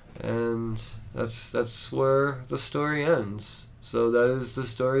 Yeah. And that's where the story ends. So that is the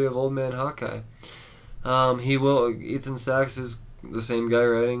story of Old Man Hawkeye. Ethan Sachs is the same guy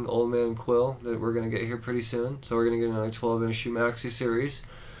writing Old Man Quill that we're going to get here pretty soon. So we're going to get another 12-issue maxi series.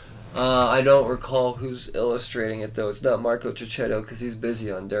 I don't recall who's illustrating it though. It's not Marco Cicchetto because he's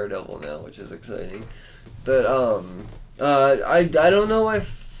busy on Daredevil now, which is exciting. But I don't know why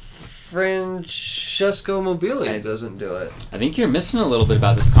Francesco Mobili doesn't do it. I think you're missing a little bit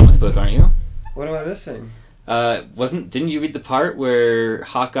about this comic book, aren't you? What am I missing? Didn't you read the part where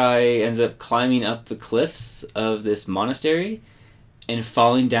Hawkeye ends up climbing up the cliffs of this monastery and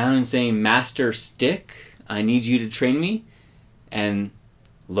falling down and saying, "Master Stick, I need you to train me"? And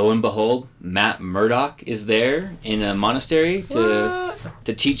lo and behold, Matt Murdock is there in a monastery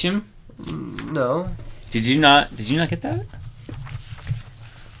to teach him. No. Did you not get that?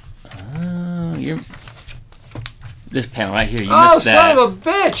 Oh, you're this panel right here. You missed that. Oh, son of a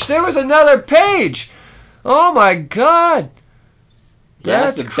bitch! There was another page. Oh my God.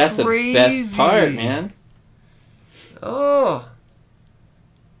 That's the best part, man. Oh.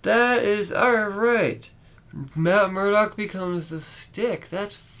 That is alright. Matt Murdock becomes the Stick.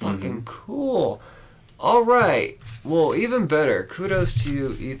 That's fucking cool. Alright. Well, even better. Kudos to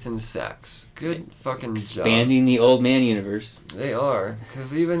you, Ethan Sachs. Good fucking job. Expanding the Old Man universe. They are.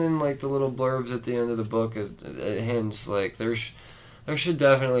 Because even in like the little blurbs at the end of the book, it hints like there should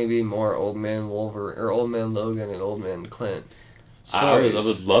definitely be more Old Man Wolverine, or Old Man Logan and Old Man Clint. I would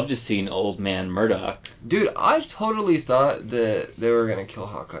love to see an Old Man Murdock. Dude, I totally thought that they were going to kill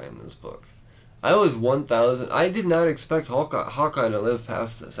Hawkeye in this book. I was 1,000. I did not expect Hawkeye to live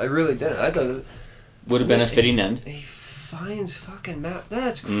past this. I really didn't. I thought it would have been a fitting end. He finds fucking Matt.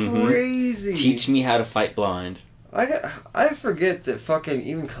 That's crazy. Teach me how to fight blind. I forget that fucking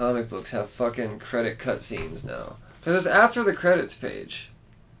even comic books have fucking credit cutscenes now. Because it's after the credits page.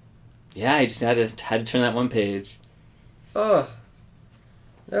 Yeah, I just had to turn that one page. Oh.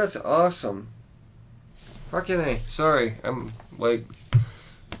 That's awesome. Fucking A. Sorry, I'm like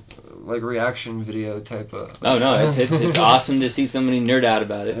reaction video type of... Oh no, it's awesome to see somebody nerd out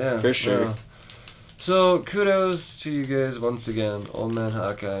about it, yeah, for sure. Yeah. So, kudos to you guys once again, Old Man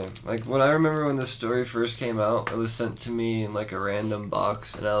Hawkeye. Like, when I remember when this story first came out, it was sent to me in like a random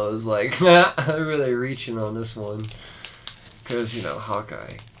box, and I was like, I'm really reaching on this one. Because, you know,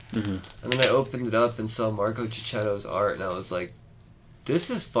 Hawkeye. And then I opened it up and saw Marco Cicchetto's art, and I was like,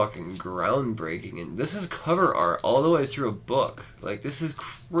 this is fucking groundbreaking, and this is cover art all the way through a book. Like, this is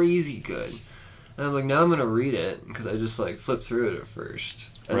crazy good. And I'm like, now I'm gonna read it, because I just like flipped through it at first.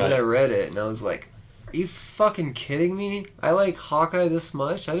 And then I read it, and I was like, are you fucking kidding me? I like Hawkeye this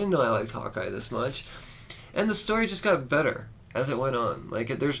much? I didn't know I liked Hawkeye this much. And the story just got better as it went on.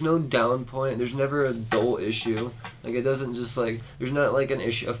 Like, there's no down point, there's never a dull issue. Like, it doesn't just like, there's not like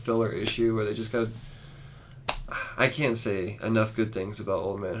a filler issue where they just got... I can't say enough good things about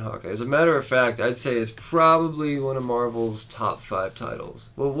Old Man Hawkeye. As a matter of fact, I'd say it's probably one of Marvel's top 5 titles.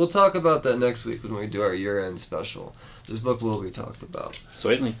 Well, we'll talk about that next week when we do our year-end special. This book will be talked about.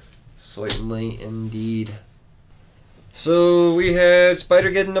 Certainly. Certainly, indeed. So, we had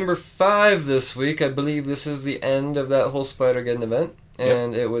Spider-Geddon number 5 this week. I believe this is the end of that whole Spider-Geddon event.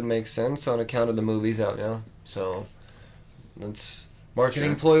 And it would make sense on account of the movies out now. So, that's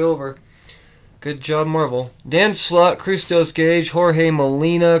marketing ploy over. Good job, Marvel. Dan Slott, Christos Gage, Jorge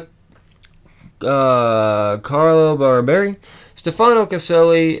Molina, Carlo Barberi, Stefano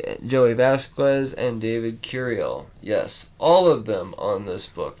Caselli, Joey Vasquez, and David Curiel. Yes, all of them on this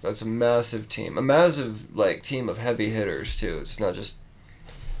book. That's a massive team. A massive, like, team of heavy hitters, too. It's not just,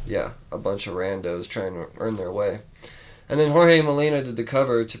 a bunch of randos trying to earn their way. And then Jorge Molina did the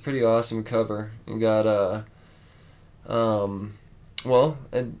cover. It's a pretty awesome cover. You got, well,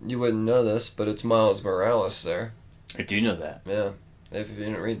 and you wouldn't know this, but it's Miles Morales there. I do know that. Yeah. If you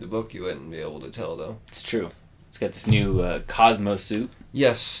didn't read the book, you wouldn't be able to tell, though. It's true. It's got this new Cosmo suit.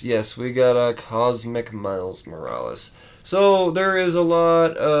 Yes, we got a Cosmic Miles Morales. So, there is a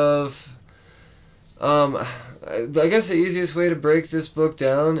lot of... I guess the easiest way to break this book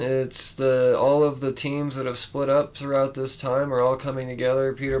down, it's all of the teams that have split up throughout this time are all coming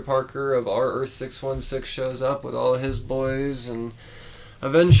together. Peter Parker of Our Earth 616 shows up with all his boys, and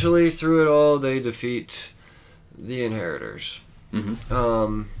eventually, through it all, they defeat the Inheritors.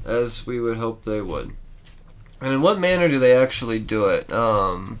 As we would hope they would. And in what manner do they actually do it?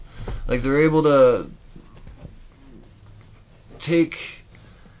 Like, they're able to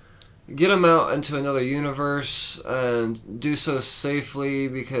get them out into another universe and do so safely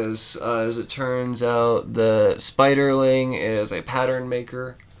because, as it turns out, the Spiderling is a pattern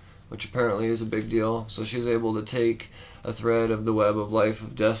maker, which apparently is a big deal. So she's able to take a thread of the web of life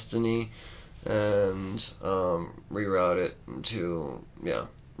of destiny and reroute it to,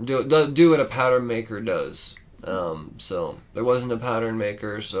 do what a pattern maker does. So there wasn't a pattern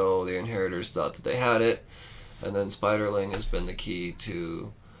maker, so the Inheritors thought that they had it, and then Spiderling has been the key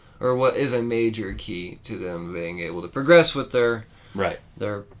to... or what is a major key to them being able to progress with their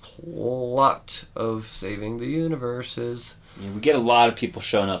plot of saving the universes. Yeah, we get a lot of people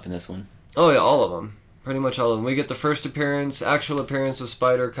showing up in this one. Oh yeah, all of them. Pretty much all of them. We get the first actual appearance of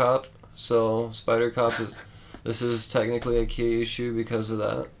Spider-Cop. So Spider-Cop this is technically a key issue because of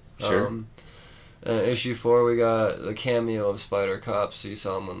that. Sure. Issue 4, we got the cameo of Spider-Cop. So you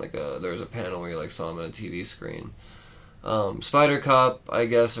saw him on there was a panel where you saw him on a TV screen. Spider-Cop, I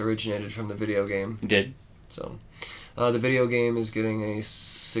guess, originated from the video game. It did. So, the video game is getting a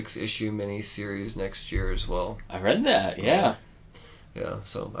 6-issue mini-series next year as well. I read that, yeah. Yeah,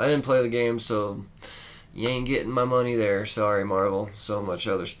 so I didn't play the game, so you ain't getting my money there. Sorry, Marvel. So much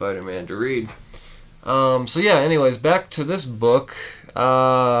other Spider-Man to read. So yeah, anyways, back to this book. There's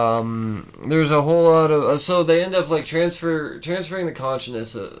a whole lot of... so they end up like transferring the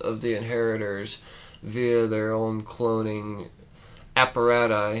consciousness of the inheritors via their own cloning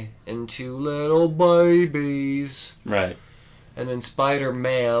apparatus into little babies. Right. And then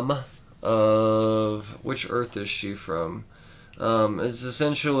Spider-Man, of... which Earth is she from? It's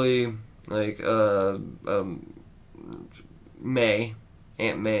essentially like May.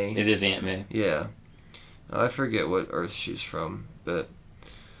 Aunt May. It is Aunt May. Yeah. I forget what Earth she's from, but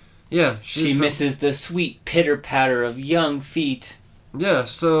yeah, she misses the sweet pitter-patter of young feet. Yeah,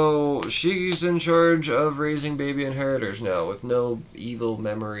 so she's in charge of raising baby inheritors now with no evil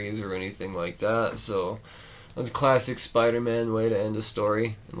memories or anything like that. So that's a classic Spider-Man way to end a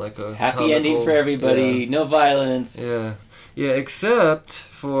story, like a happy comical ending for everybody. Yeah. No violence. Yeah, yeah, except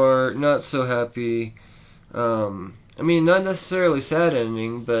for not so happy. I mean, not necessarily sad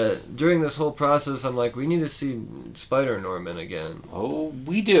ending, but during this whole process, I'm like, we need to see Spider-Norman again. Oh,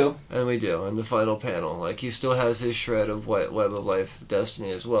 we do. And we do, in the final panel. Like, he still has his shred of Web of Life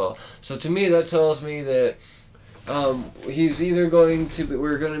Destiny as well. So to me, that tells me that he's either going to be,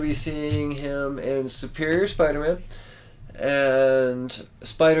 we're going to be seeing him in Superior Spider-Man, and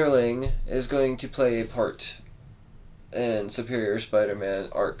Spiderling is going to play a part in Superior Spider-Man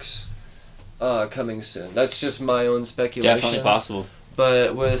arcs. Coming soon. That's just my own speculation. Definitely possible.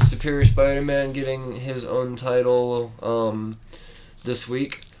 But with Superior Spider-Man getting his own title this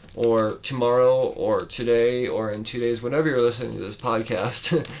week, or tomorrow, or today, or in 2 days, whenever you're listening to this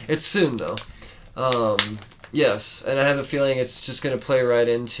podcast, it's soon though. Yes, and I have a feeling it's just going to play right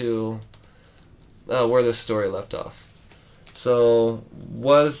into where this story left off. So,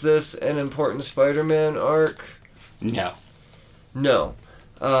 was this an important Spider-Man arc? No. No.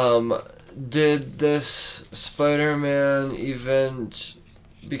 Did this Spider-Man event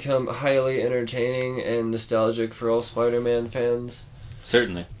become highly entertaining and nostalgic for all Spider-Man fans?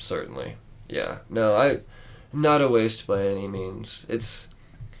 Certainly. Certainly. Yeah. No, not a waste by any means. It's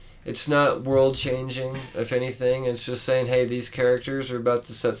not world-changing, if anything. It's just saying, hey, these characters are about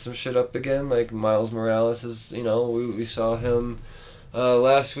to set some shit up again. Like Miles Morales is, you know, we saw him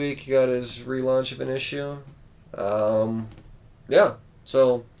last week. He got his relaunch of an issue. Yeah.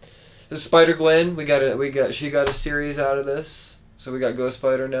 So... the Spider-Gwen, she got a series out of this, so we got Ghost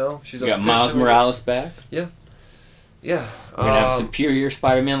Spider now. We got Miles Morales back. Yeah, yeah. We're gonna have Superior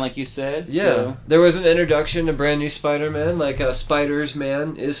Spider-Man, like you said. Yeah, so. There was an introduction to brand new Spider-Man, like Spider's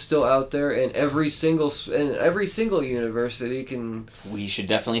Man is still out there in every single university can. We should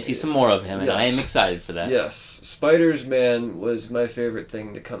definitely see some more of him, and yes. I am excited for that. Yes, Spider's Man was my favorite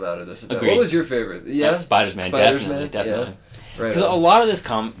thing to come out of this event. Agreed. What was your favorite? Yeah, Spider's Man, definitely. Yeah. Right. Because a lot of this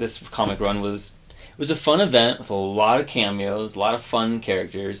comic run was a fun event with a lot of cameos, a lot of fun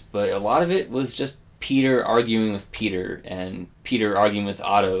characters, but a lot of it was just Peter arguing with Peter, and Peter arguing with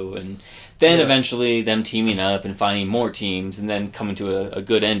Otto, and then eventually them teaming up and finding more teams, and then coming to a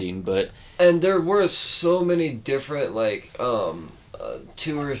good ending. And there were so many different, like,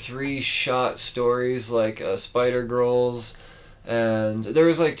 2 or 3 shot stories, like Spider-Girls. And there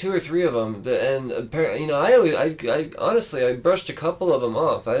was like 2 or 3 of them, and apparently, you know, I honestly, I brushed a couple of them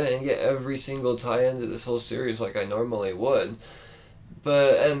off. I didn't get every single tie-in to this whole series like I normally would.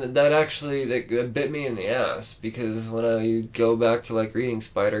 And that actually that bit me in the ass, because when I go back to like reading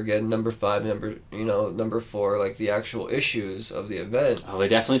Spider-Gwen number 5, number 4, like the actual issues of the event. Oh, they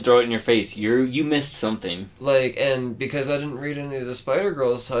definitely throw it in your face. You missed something. Like, and because I didn't read any of the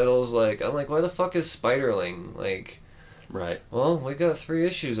Spider-Girls titles, like I'm like, why the fuck is Spiderling? Like. Right. Well, we got 3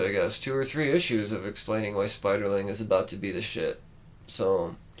 issues, I guess. 2 or 3 issues of explaining why Spiderling is about to be the shit.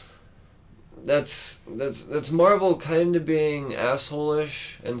 So that's Marvel kind of being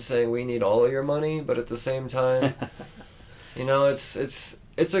asshole-ish and saying we need all of your money, but at the same time, you know,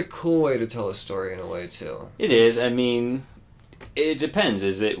 it's a cool way to tell a story in a way too. It is. I mean, it depends.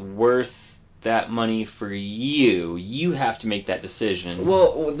 Is it worth that money for you? You have to make that decision.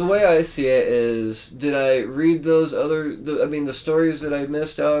 Well, the way I see it is, did I read those the stories that I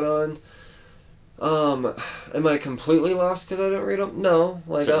missed out on? Am I completely lost because I didn't read them? No.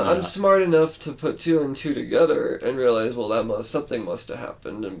 Like, I'm smart enough to put 2 and 2 together and realize, well, something must have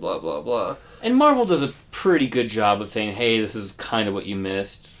happened and blah, blah, blah. And Marvel does a pretty good job of saying, hey, this is kind of what you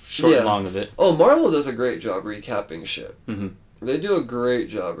missed, short and long of it. Oh, Marvel does a great job recapping shit. Mm-hmm. They do a great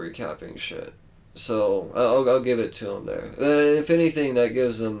job recapping shit. So I'll give it to him there. If anything, that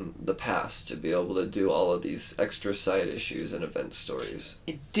gives him the pass to be able to do all of these extra side issues and event stories.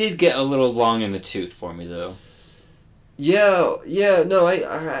 It did get a little long in the tooth for me, though. Yeah, no,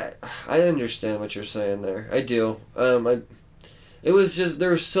 I understand what you're saying there. I do. It was just,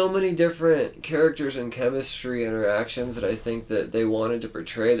 there were so many different characters and chemistry interactions that I think that they wanted to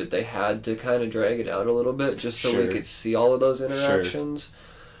portray that they had to kind of drag it out a little bit just so we could see all of those interactions.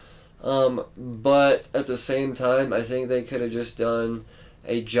 But at the same time, I think they could have just done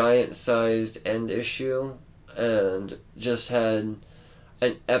a giant-sized end issue and just had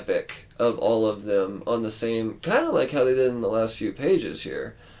an epic of all of them on the same, kind of like how they did in the last few pages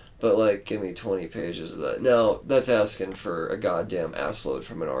here. But, like, give me 20 pages of that. Now, that's asking for a goddamn assload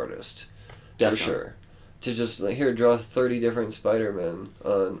from an artist. Definitely. For sure. To just, like, here, draw 30 different Spider-Men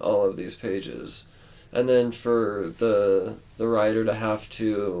on all of these pages. And then for the writer to have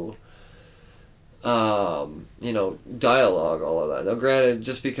to, dialogue all of that. Now, granted,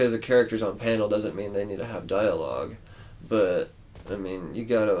 just because a character's on panel doesn't mean they need to have dialogue. But, I mean, you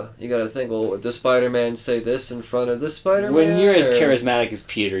gotta think, well, would this Spider-Man say this in front of this Spider-Man? When you're as charismatic as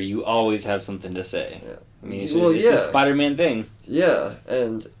Peter, you always have something to say. Yeah. I mean, it's a Spider-Man thing. Yeah,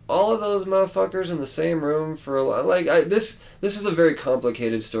 and all of those motherfuckers in the same room for a lot. Like, this is a very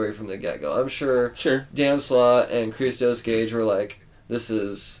complicated story from the get-go. I'm sure Dan Slott and Christos Gage were like,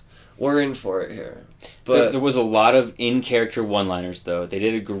 we're in for it here. But there was a lot of in-character one-liners, though. They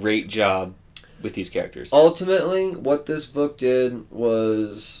did a great job with these characters. Ultimately, what this book did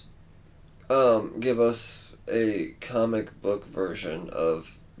was give us a comic book version of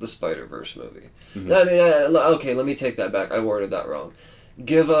the Spider-Verse movie. Mm-hmm. I mean, okay, let me take that back. I worded that wrong.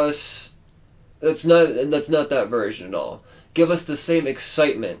 Give us... That's not that version at all. Give us the same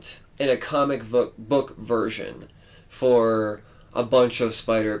excitement in a comic book version for a bunch of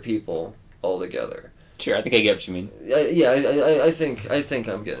Spider people all together. Sure, I think I get what you mean. I think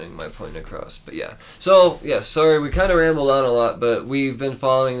I'm getting my point across, but yeah. So, yeah, sorry, we kind of rambled on a lot, but we've been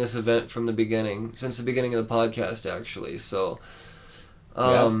following this event from the beginning, since the beginning of the podcast, actually, so...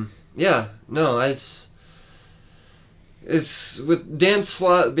 It's with Dan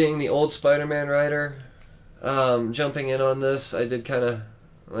Slott being the old Spider-Man writer, jumping in on this, I did kind of,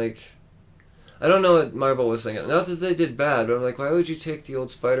 like... I don't know what Marvel was thinking. Not that they did bad, but I'm like, why would you take the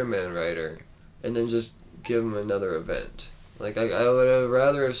old Spider-Man writer and then just give him another event? Like, I would have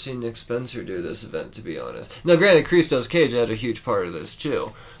rather have seen Nick Spencer do this event, to be honest. Now, granted, Christos Gage had a huge part of this, too.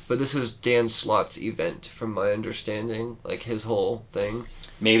 But this is Dan Slott's event, from my understanding. Like, his whole thing.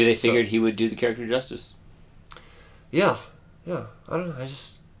 Maybe they figured he would do the character justice. Yeah. I don't know.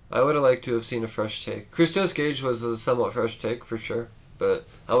 I would have liked to have seen a fresh take. Christos Gage was a somewhat fresh take, for sure. But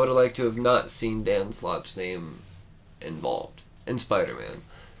I would have liked to have not seen Dan Slott's name involved in Spider-Man.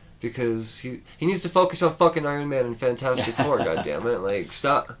 Because he needs to focus on fucking Iron Man and Fantastic Four, goddammit. Like,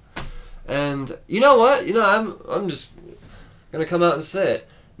 stop. And, you know what? I'm just gonna come out and say it.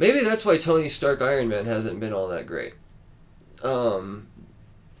 Maybe that's why Tony Stark Iron Man hasn't been all that great.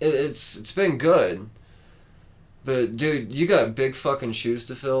 It's been good. But, dude, you got big fucking shoes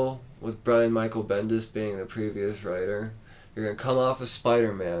to fill with Brian Michael Bendis being the previous writer. You're gonna come off of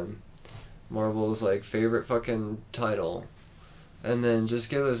Spider-Man, Marvel's, like, favorite fucking title, and then just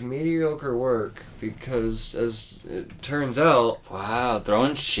give us mediocre work, because, as it turns out... Wow,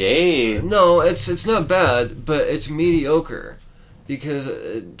 throwing shade. No, it's not bad, but it's mediocre, because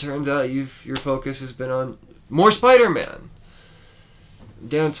it turns out your focus has been on more Spider-Man.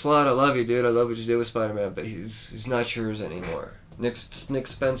 Dan Slott, I love you, dude. I love what you did with Spider-Man, but he's not yours anymore. Nick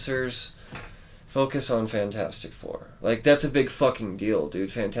Spencer's focus on Fantastic Four. Like, that's a big fucking deal, dude.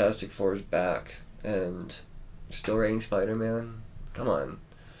 Fantastic Four is back, and you're still writing Spider-Man? Come on.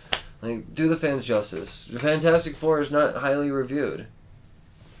 Like, do the fans justice. The Fantastic Four is not highly reviewed.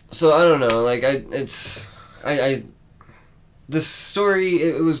 So, I don't know, like, this story,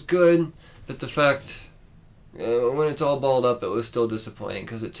 it was good, but the fact... when it's all balled up, it was still disappointing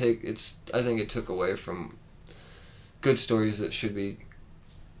because I think it took away from good stories that should be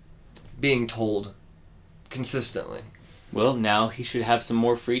being told consistently. Well, now he should have some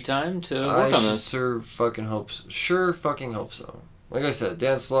more free time to work on this. Sure fucking hope so. Like I said,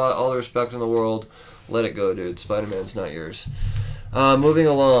 Dan Slott, all the respect in the world. Let it go, dude. Spider-Man's not yours. Moving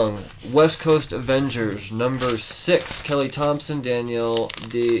along, West Coast Avengers number 6. Kelly Thompson, Danielle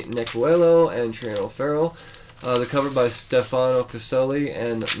Di Nicuelo, and Triano Farrell. The cover by Stefano Caselli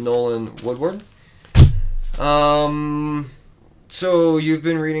and Nolan Woodward. So you've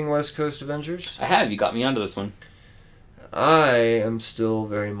been reading West Coast Avengers? I have. You got me onto this one. I am still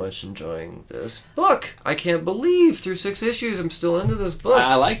very much enjoying this book. I can't believe through 6 issues I'm still into this book.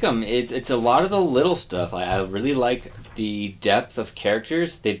 I like them. It's a lot of the little stuff. I really like the depth of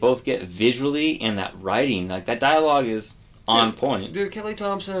characters they both get visually, and that writing. Like, that dialogue is on point. Dude, Kelly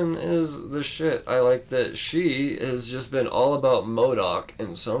Thompson is the shit. I like that she has just been all about MODOK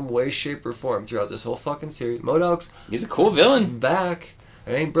in some way, shape, or form throughout this whole fucking series. MODOK's He's a cool villain. back.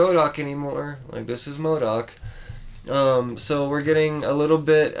 It ain't Brodok anymore. Like, this is MODOK. So we're getting a little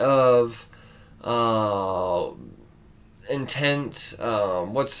bit of intent,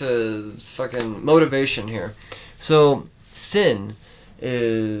 what's his fucking motivation here. So Sin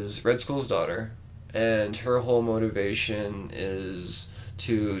is Red Skull's daughter, and her whole motivation is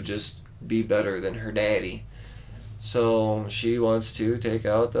to just be better than her daddy. So she wants to take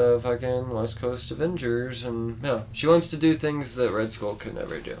out the fucking West Coast Avengers, and yeah, she wants to do things that Red Skull could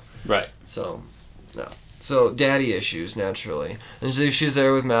never do. Right. So, no. So, daddy issues, naturally. And she's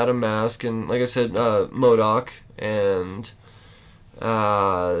there with Madame Mask, and like I said, MODOK, and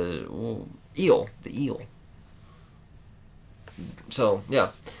Eel, the Eel. So,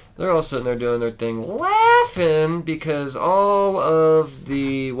 yeah. They're all sitting there doing their thing, laughing, because all of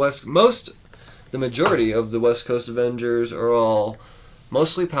the majority of the West Coast Avengers are all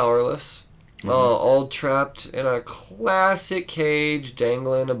mostly powerless, all trapped in a classic cage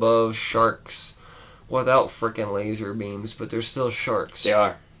dangling above sharks without frickin' laser beams, but they're still sharks. They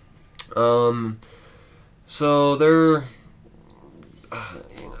are. So they're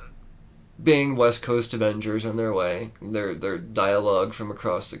being West Coast Avengers on their way. Their dialogue from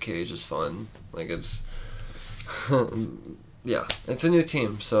across the cage is fun. Like, it's yeah, it's a new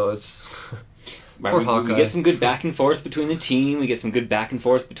team, so it's right, we get some good back and forth between the team. We get some good back and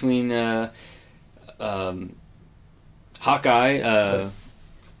forth between Hawkeye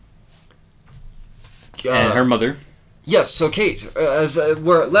and her mother. Yes, so Kate, as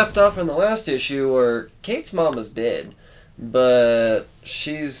we're left off in the last issue, where Kate's mama's dead, but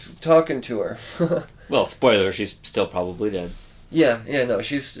she's talking to her. Well, spoiler, she's still probably dead. Yeah, no,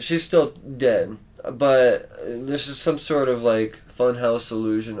 she's still dead, but this is some sort of like funhouse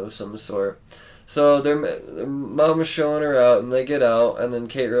illusion of some sort. So their mom is showing her out, and they get out, and then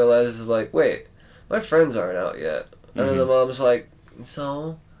Kate realizes, like, wait, my friends aren't out yet. And then the mom's like,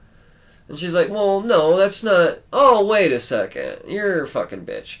 so? And she's like, well, no, that's not... Oh, wait a second. You're a fucking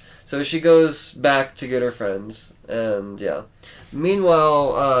bitch. So she goes back to get her friends, and yeah.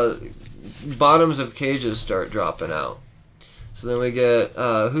 Meanwhile, bottoms of cages start dropping out. So then we get,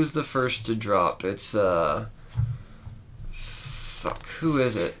 who's the first to drop? It's, fuck, who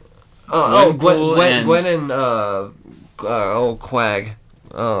is it? Gwen and, Quag.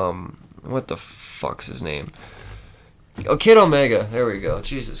 What the fuck's his name? Oh, Kid Omega. There we go.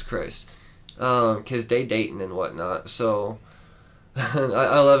 Jesus Christ. 'Cause they dating and whatnot. So,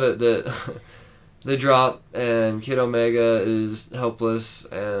 I love it that they drop and Kid Omega is helpless,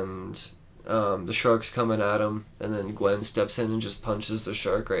 and the shark's coming at him, and then Gwen steps in and just punches the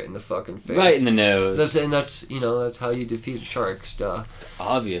shark right in the fucking face. Right in the nose. That's how you defeat sharks, duh.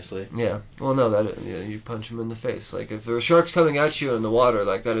 Obviously. Yeah. Well, no, you punch him in the face. Like, if there are sharks coming at you in the water,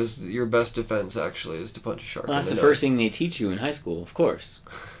 like, that is your best defense, actually, is to punch a shark in the nose. That's the first thing they teach you in high school, of course.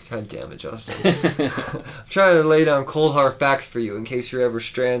 God damn it, Justin. I'm trying to lay down cold hard facts for you in case you're ever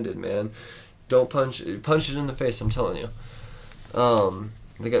stranded, man. Don't punch it in the face, I'm telling you.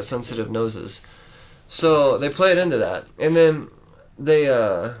 They got sensitive noses. So they play it into that. And then they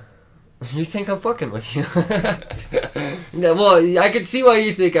you think I'm fucking with you. No, well, I could see why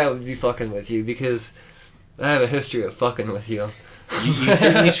you think I would be fucking with you, because I have a history of fucking with you. You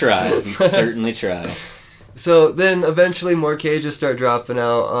certainly try. You certainly try. So then eventually more cages start dropping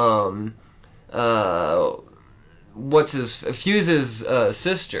out. Fuse's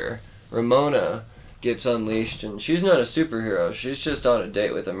sister, Ramona, gets unleashed, and she's not a superhero. She's just on a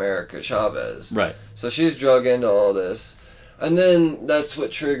date with America Chavez. Right. So she's drug into all this. And then that's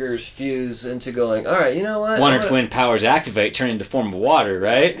what triggers Fuse into going, alright, you know what? One or twin powers activate, turn into form of water,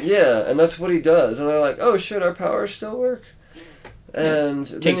 right? Yeah, and that's what he does. And they're like, oh shit, our powers still work? And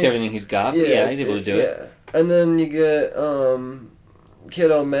takes everything he's got. Yeah, he's able to do it. And then you get Kid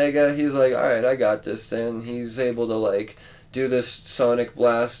Omega. He's like, all right, I got this. Then he's able to like do this sonic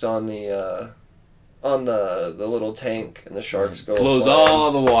blast on the little tank, and the sharks go. Blows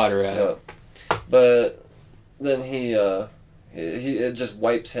all the water out. Yeah. But then it just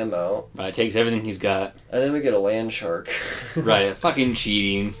wipes him out. Right, takes everything he's got. And then we get a land shark. Right, fucking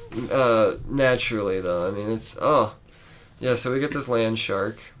cheating. Naturally though, I mean yeah. So we get this land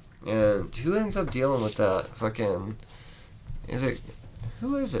shark. And who ends up dealing with that? Fucking... Is it...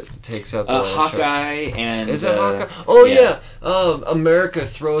 Who is it that takes out the land Hawkeye shark? and... Is it Hawkeye? Oh, yeah. America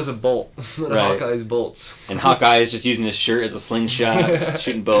throws a bolt. Right. Hawkeye's bolts. And Hawkeye is just using his shirt as a slingshot,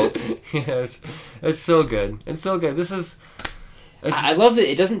 shooting bolts. Yeah, it's so good. It's so good. I love that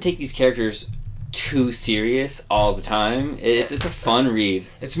it doesn't take these characters too serious all the time. It's a fun read.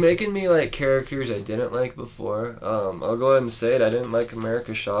 It's making me like characters I didn't like before. I'll go ahead and say it. I didn't like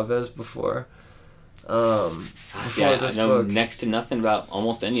America Chavez before. I know next to nothing about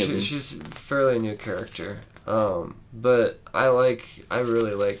almost any of them. She's a fairly new character. But I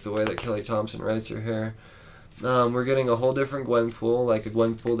really like the way that Kelly Thompson writes her here. We're getting a whole different Gwenpool, like a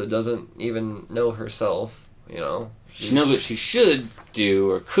Gwenpool that doesn't even know herself, you know. She knows what she should do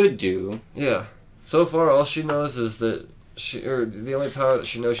or could do. Yeah. So far, all she knows is that the only power that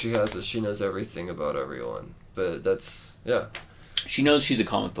she knows she has is she knows everything about everyone. But yeah. She knows she's a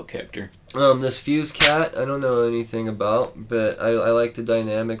comic book character. This Fuse Cat, I don't know anything about, but I like the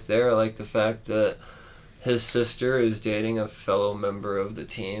dynamic there. I like the fact that his sister is dating a fellow member of the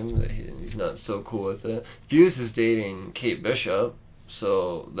team. That he's not so cool with it. Fuse is dating Kate Bishop,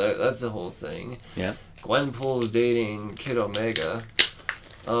 so that's the whole thing. Yeah. Gwenpool is dating Kid Omega.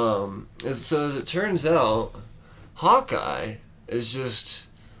 So as it turns out, Hawkeye is just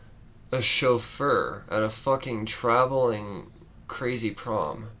a chauffeur at a fucking traveling crazy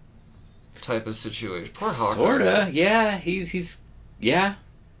prom type of situation. Poor Hawkeye. Sorta, yeah. He's yeah.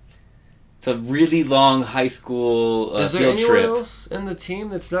 It's a really long high school field trip. Is there anyone else in the team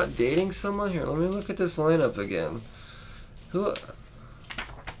that's not dating someone? Here, let me look at this lineup again. Who?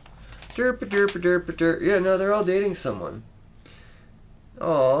 Derp. Yeah, no, they're all dating someone.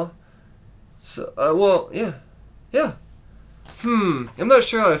 Aw. So, well, yeah. I'm not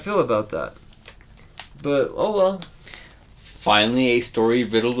sure how I feel about that. But, oh well. Finally, a story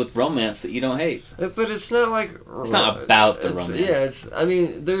riddled with romance that you don't hate. But it's not like... It's not about the romance. Yeah,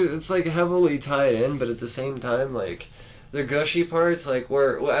 it's like heavily tied in, but at the same time, like, the gushy parts, like,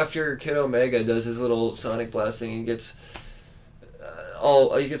 where after Kid Omega does his little sonic blasting, he gets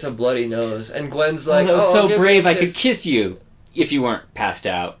a bloody nose, and Gwen's like, I was so brave I kiss. could kiss you if you weren't passed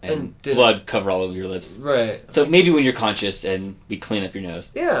out and blood cover all over your lips. Right. So maybe when you're conscious and we clean up your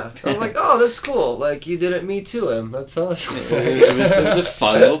nose. Yeah. I was like, oh, that's cool. Like, you didn't Me Too him. That's awesome. It was a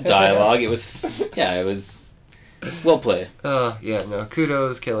fun little dialogue. It was well played.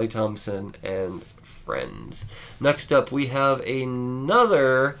 Kudos, Kelly Thompson and friends. Next up, we have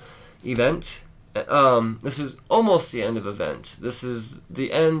another event. This is almost the end of event. This is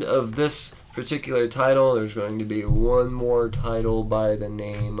the end of this particular title. There's going to be one more title by the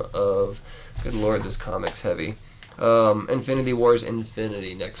name of, good lord, this comic's heavy, Infinity Wars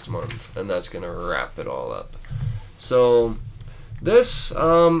Infinity next month, and that's going to wrap it all up. So this,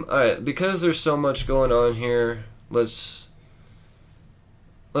 alright, because there's so much going on here, let's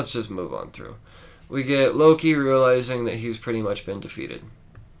just move on through. We get Loki realizing that he's pretty much been defeated,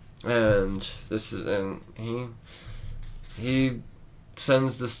 and he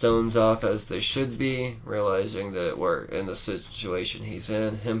sends the stones off as they should be, realizing that we're in the situation he's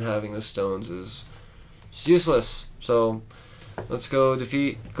in. Him having the stones is useless. So let's go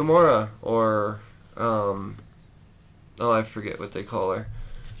defeat Gamora, or I forget what they call her,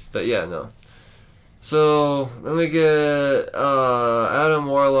 but yeah, no. So then we get Adam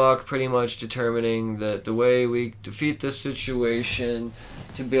Warlock pretty much determining that the way we defeat this situation,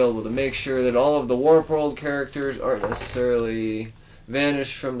 to be able to make sure that all of the Warp World characters aren't necessarily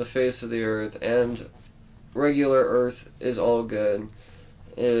vanished from the face of the earth and regular Earth is all good,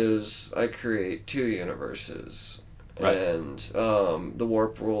 is I create two universes. Right. And the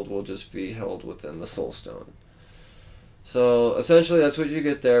Warp World will just be held within the Soul Stone. So essentially that's what you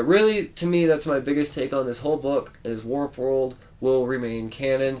get there. Really, to me, that's my biggest take on this whole book, is Warp World will remain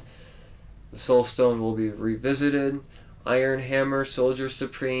canon. The Soul Stone will be revisited. Iron Hammer, Soldier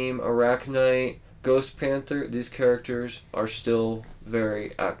Supreme, Arachnite, Ghost Panther, these characters are still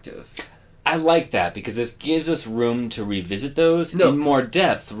very active. I like that, because this gives us room to revisit those in more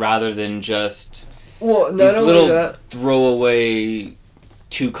depth, rather than just little throwaway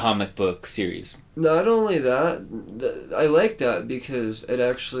 2 comic book series. Not only that, I like that because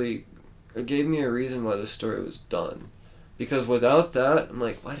it gave me a reason why the story was done. Because without that, I'm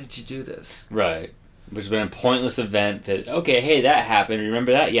like, why did you do this? Right. Which has been a pointless event that, okay, hey, that happened,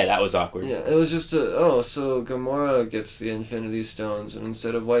 remember that? Yeah, that was awkward. Yeah, it was just so Gamora gets the Infinity Stones, and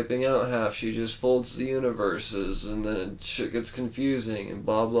instead of wiping out half, she just folds the universes, and then shit gets confusing, and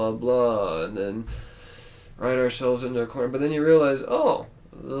blah, blah, blah, and then write ourselves into a corner. But then you realize, the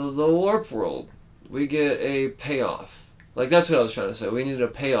Warp World, we get a payoff. Like, that's what I was trying to say. We needed a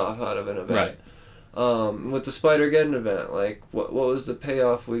payoff out of an event. Right. With the Spider-Geddon event, like, what was the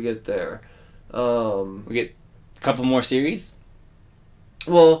payoff we get there? We get a couple more series?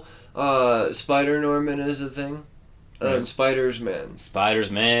 Well, Spider-Norman is a thing. Spider's-Man.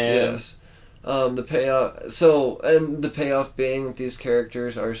 Spider's-Man. Yes. The payoff being that these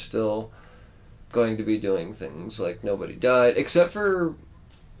characters are still going to be doing things like nobody died, except for,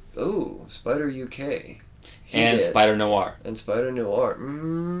 Spider UK. And Spider Noir. And Spider Noir.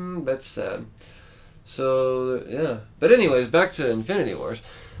 That's sad. So, yeah. But anyways, back to Infinity Wars.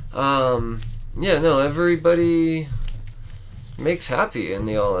 Everybody makes happy in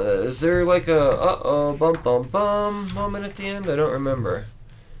the all. Is there like a bum bum bum moment at the end? I don't remember.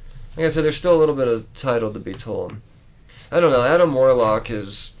 Like I said, there's still a little bit of title to be told. I don't know. Adam Warlock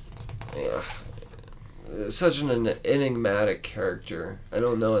is such an enigmatic character. I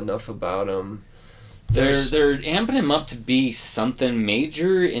don't know enough about him. They're amping him up to be something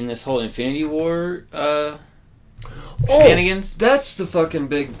major in this whole Infinity War shenanigans. That's the fucking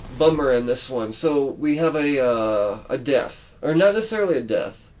big bummer in this one. So we have a death, or not necessarily a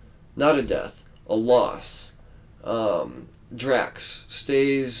death, a loss. Drax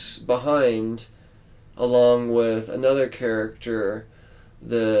stays behind along with another character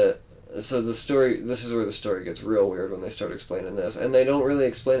so the story, this is where the story gets real weird when they start explaining this, and they don't really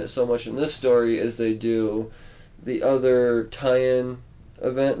explain it so much in this story as they do the other tie-in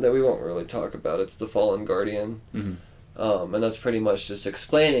event that we won't really talk about. It's the Fallen Guardian. And that's pretty much just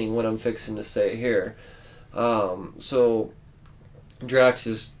explaining what I'm fixing to say here. So Drax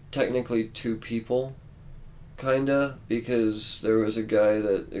is technically two people, kinda, because there was a guy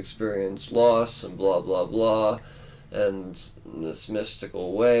that experienced loss and blah blah blah, and in this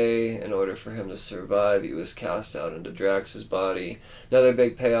mystical way, in order for him to survive, he was cast out into Drax's body. Another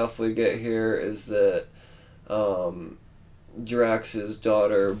big payoff we get here is that Drax's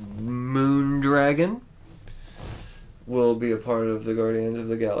daughter, Moondragon, will be a part of the Guardians of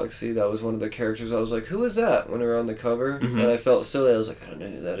the Galaxy. That was one of the characters I was like, who is that, when we were on the cover? And I felt silly. I was like, I don't know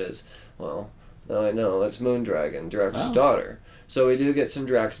who that is. Well, now I know. That's Moondragon, Drax's daughter. So we do get some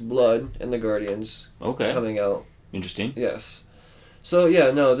Drax blood in the Guardians coming out. Interesting. Yes. So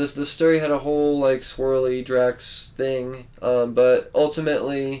yeah, no, this story had a whole like swirly Drax thing, but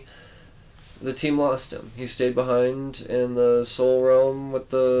ultimately the team lost him. He stayed behind in the Soul Realm with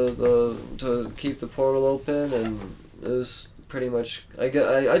to keep the portal open, and it was pretty much, I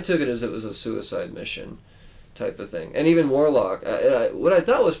took it as it was a suicide mission type of thing. And even Warlock, what I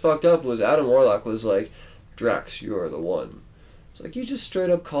thought was fucked up was Adam Warlock was like, Drax, you're the one. It's like, you just straight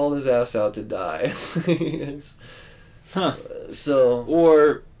up called his ass out to die.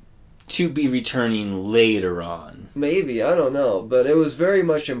 Or to be returning later on. Maybe, I don't know. But it was very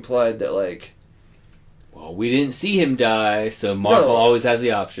much implied that, like... Well, we didn't see him die, so Marvel always has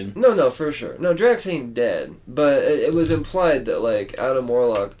the option. No, for sure. No, Drax ain't dead. But it was implied that, like, Adam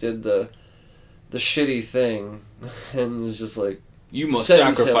Warlock did the shitty thing, and was just like... You must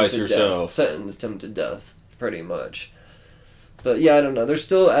sacrifice yourself. Sentenced him to death, pretty much. But yeah, I don't know. There's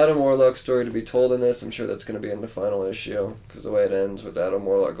still Adam Warlock's story to be told in this. I'm sure that's going to be in the final issue, because the way it ends with Adam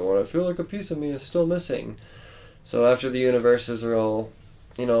Warlock going, I feel like a piece of me is still missing. So after the universes are all,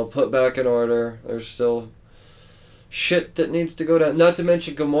 put back in order, there's still shit that needs to go down. Not to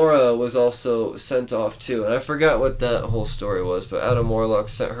mention Gamora was also sent off too, and I forgot what that whole story was, but Adam Warlock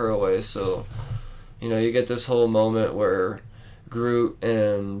sent her away, so, you get this whole moment where Groot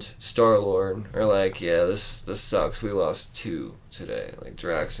and Star-Lord are like, yeah, this sucks. We lost two today, like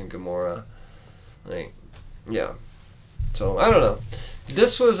Drax and Gamora. Like, yeah. So I don't know.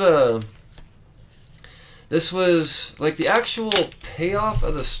 This was like the actual payoff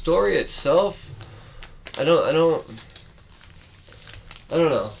of the story itself. I don't know.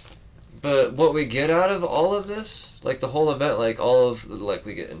 But what we get out of all of this, like the whole event, like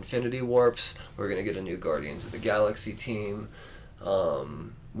we get Infinity Warps. We're gonna get a new Guardians of the Galaxy team.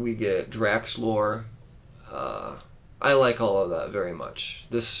 We get Drax lore. I like all of that very much.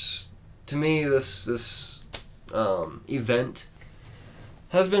 To me, this event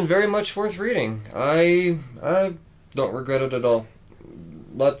has been very much worth reading. I don't regret it at all.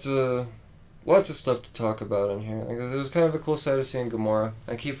 Lots of stuff to talk about in here. It was kind of a cool sight of seeing Gamora.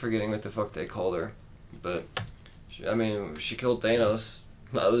 I keep forgetting what the fuck they called her, but she killed Thanos.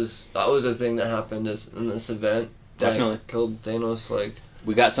 That was a thing that happened in this event. Definitely. Killed Thanos,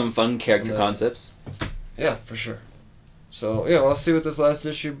 We got some fun character concepts. Yeah, for sure. So, yeah, I'll see what this last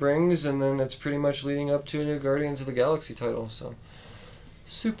issue brings, and then it's pretty much leading up to a new Guardians of the Galaxy title, so...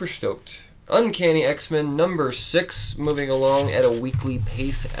 Super stoked. Uncanny X-Men number 6, moving along at a weekly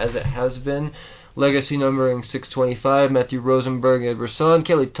pace as it has been. Legacy numbering 625, Matthew Rosenberg, Ed Brisson,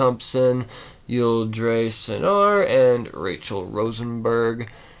 Kelly Thompson, Yildre Senar, and Rachel Rosenberg.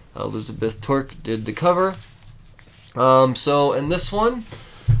 Elizabeth Torque did the cover. So in this one,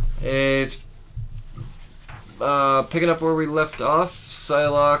 it's picking up where we left off.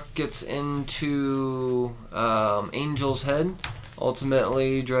 Psylocke gets into Angel's head,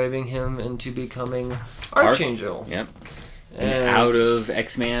 ultimately driving him into becoming Archangel. Yep. And out of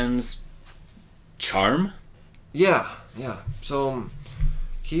X-Man's charm? Yeah. So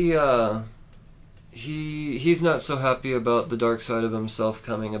he's not so happy about the dark side of himself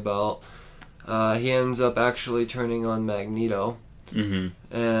coming about. He ends up actually turning on Magneto.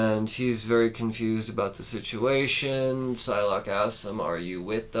 Mm-hmm. And he's very confused about the situation. Psylocke asks him, "Are you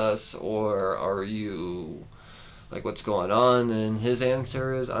with us, or are you, like, what's going on?" And his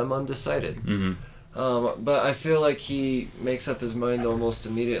answer is, "I'm undecided." Mm-hmm. But I feel like he makes up his mind almost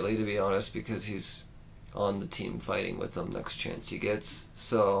immediately, to be honest, because he's on the team fighting with them next chance he gets.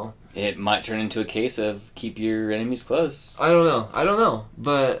 So it might turn into a case of keep your enemies close. I don't know.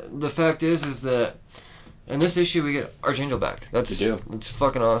 But the fact is that in this issue we get Archangel back. That's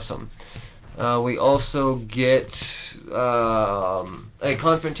fucking awesome. We also get a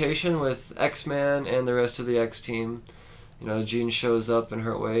confrontation with X-Man and the rest of the X-Team. You know, Jean shows up in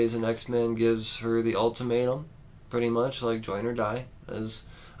her ways, and X-Men gives her the ultimatum, pretty much, like join or die, as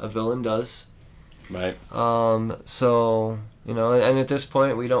a villain does. Right. So, you know, and at this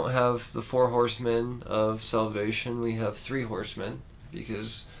point we don't have the 4 horsemen of salvation. We have 3 horsemen,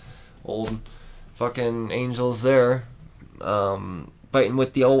 because old fucking Angel's there, fighting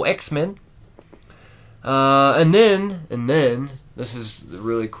with the old X-Men. And then, this is the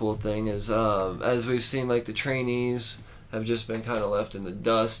really cool thing, is as we've seen, like, the trainees have just been kind of left in the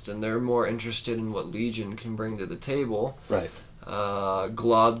dust, and they're more interested in what Legion can bring to the table. Right.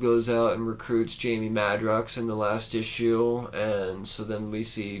 Glob goes out and recruits Jamie Madrox in the last issue, and so then we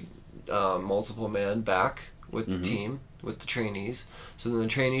see Multiple Man back with the team, with the trainees. So then the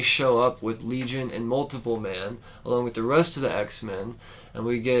trainees show up with Legion and Multiple Man, along with the rest of the X-Men, and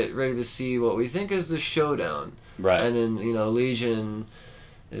we get ready to see what we think is the showdown. Right. And then, you know, Legion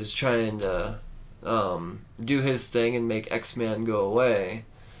is trying to do his thing and make X-Man go away,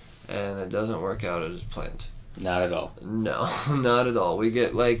 and it doesn't work out as planned. Not at all. No, not at all. We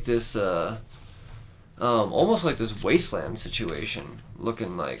get like this, almost like this wasteland situation,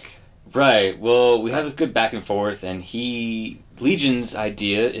 looking like. Right. Well, we have this good back and forth, and Legion's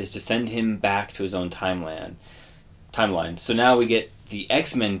idea is to send him back to his own timeline. So now we get the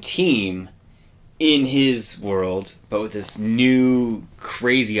X-Men team in his world, but with this new,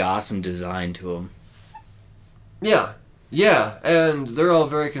 crazy, awesome design to him. Yeah, and they're all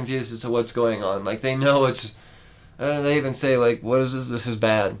very confused as to what's going on. Like, they know it's. They even say, like, "What is this? This is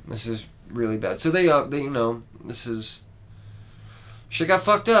bad. This is really bad." So they you know, this is. Shit got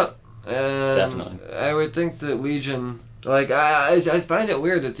fucked up. And definitely. I would think that Legion, like, I find it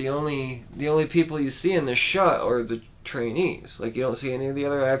weird that the only people you see in this shot are the trainees. Like, you don't see any of the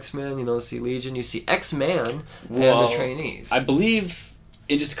other X-Men, you don't see Legion, you see X-Man and the trainees. I believe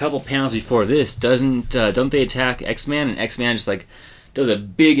in just a couple panels before this, don't they attack X-Man, and X-Man just, like, does a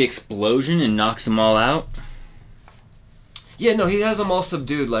big explosion and knocks them all out? Yeah, no, he has them all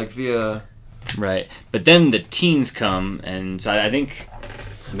subdued, like, via... Right. But then the teens come, and so I think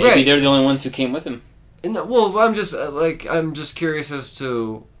maybe they're the only ones who came with him. Well, I'm just curious as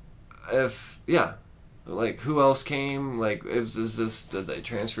to if, like, who else came? Like, did they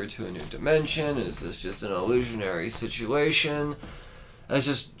transfer to a new dimension? Is this just an illusionary situation?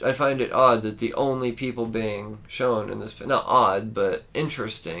 I find it odd that the only people being shown in this, not odd, but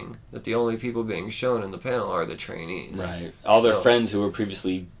interesting, that the only people being shown in the panel are the trainees. Right. All their friends who were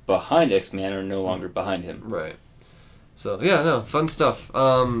previously behind X-Man are no longer behind him. Right. So, yeah, no, fun stuff.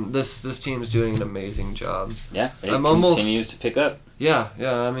 This team's doing an amazing job. Yeah, it continues to pick up. Yeah,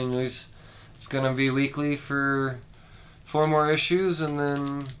 I mean, it's going to be weekly for 4 more issues, and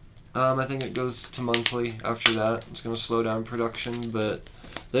then I think it goes to monthly after that. It's going to slow down production, but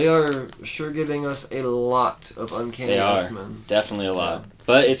they are sure giving us a lot of Uncanny X-Men. Definitely a lot. Yeah.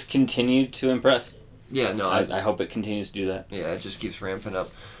 But it's continued to impress. Yeah, no. I hope it continues to do that. Yeah, it just keeps ramping up.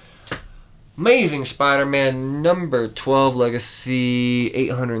 Amazing Spider-Man number 12, Legacy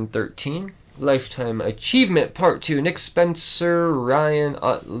 813. Lifetime Achievement Part 2. Nick Spencer, Ryan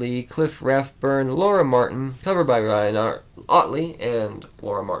Ottley, Cliff Rathburn, Laura Martin. Cover by Ryan Ottley and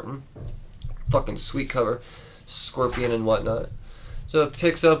Laura Martin. Fucking sweet cover. Scorpion and whatnot. So it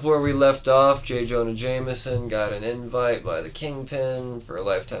picks up where we left off. J. Jonah Jameson got an invite by the Kingpin for a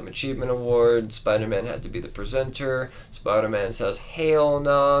Lifetime Achievement Award. Spider-Man had to be the presenter. Spider-Man says, "Hell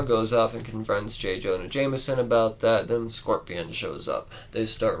nah," goes off and confronts J. Jonah Jameson about that. Then Scorpion shows up. They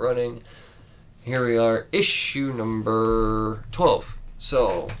start running. Here we are, issue number 12.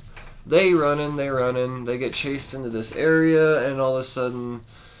 So, they get chased into this area, and all of a sudden,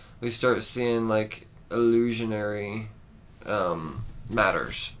 we start seeing, like, illusionary,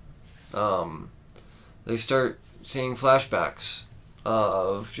 matters. They start seeing flashbacks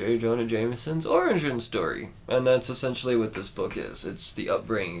of J. Jonah Jameson's origin story, and that's essentially what this book is. It's the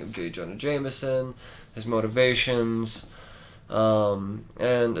upbringing of J. Jonah Jameson, his motivations,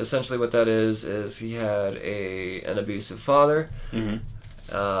 and essentially what that is he had an abusive father. He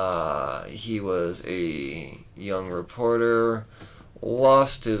was a young reporter,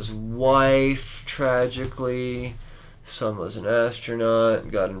 lost his wife tragically. Son was an astronaut,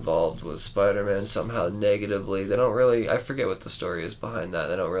 got involved with Spider-Man somehow negatively. They don't really, I forget what the story is behind that.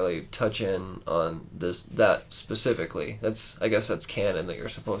 They don't really touch in on that specifically. I guess that's canon that you're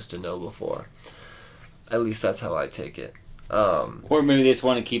supposed to know before. At least that's how I take it. Or maybe they just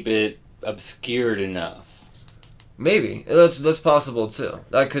want to keep it obscured enough. Maybe. That's possible too.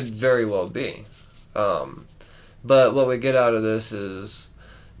 That could very well be. But what we get out of this is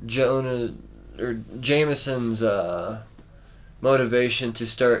Jameson's motivation to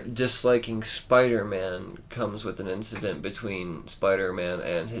start disliking Spider-Man comes with an incident between Spider-Man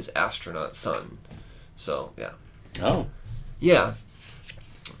and his astronaut son. So, yeah. Oh. Yeah.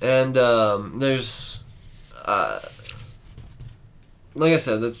 And there's like I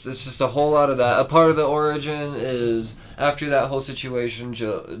said, it's just a whole lot of that. A part of the origin is after that whole situation,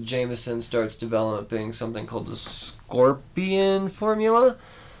 Jameson starts developing something called the Scorpion formula,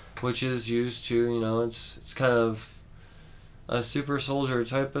 which is used to, it's kind of a super soldier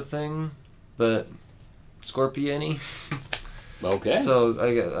type of thing, but scorpion-y. Okay. So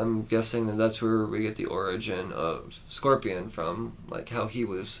I'm guessing that's where we get the origin of Scorpion from, like how he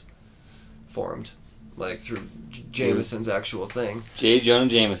was formed. Like through Jameson's actual thing. J. Jonah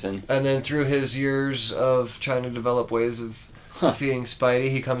Jameson. And then through his years of trying to develop ways of defeating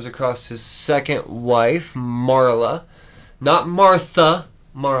Spidey, he comes across his second wife, Marla. Not Martha,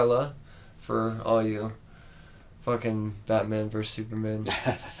 Marla. For all you fucking Batman vs. Superman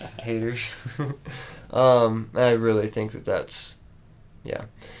haters. I really think that's... Yeah.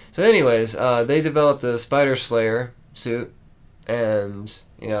 So anyways, they developed the Spider Slayer suit. And,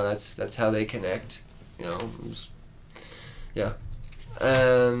 that's how they connect. Yeah.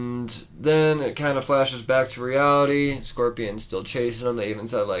 And then it kind of flashes back to reality. Scorpion's still chasing them. They even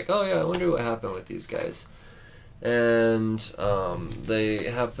said, like, oh yeah, I wonder what happened with these guys. And they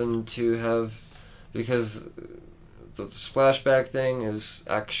happen to have, because the flashback thing is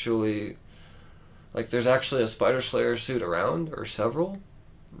actually, like, there's actually a Spider Slayer suit around, or several.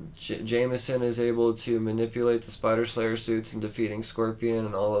 Jameson is able to manipulate the Spider Slayer suits in defeating Scorpion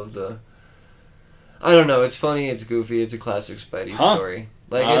and all of the... I don't know, it's funny, it's goofy, it's a classic Spidey story.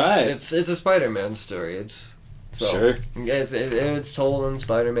 Like, it's a Spider-Man story. Sure. It's told in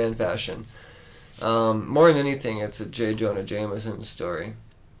Spider-Man fashion. More than anything, it's a J. Jonah Jameson story.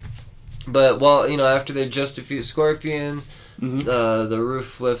 But, after they just defeat Scorpion, the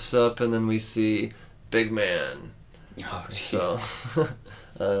roof lifts up and then we see Big Man. Oh, so,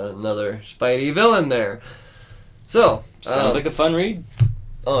 another Spidey villain there. So, sounds like a fun read.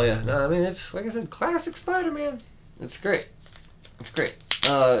 Oh yeah, no, I mean it's, like I said, classic Spider-Man. It's great. It's great.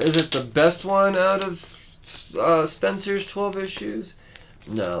 Is it the best one out of Spencer's 12 issues?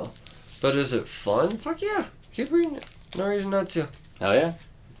 No. But is it fun? Fuck yeah. Keep reading it. No reason not to. Hell yeah.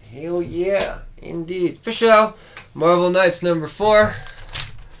 Hell yeah. Indeed. For sure. Marvel Knights number 4.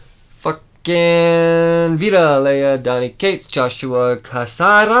 Fucking Vita, Leia, Donny Cates, Joshua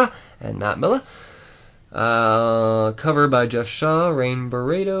Cassara, and Matt Miller. Cover by Jeff Shaw, Rain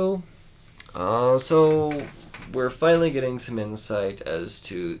Barreto. So we're finally getting some insight as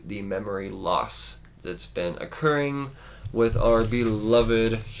to the memory loss that's been occurring with our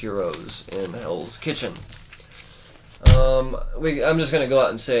beloved heroes in Hell's Kitchen. I'm just gonna go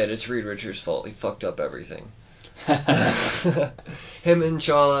out and say it. It's Reed Richards' fault. He fucked up everything. Him and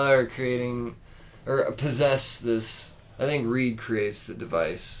Chala are creating, or possess this. I think Reed creates the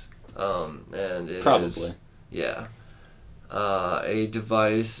device. And it probably. Yeah. A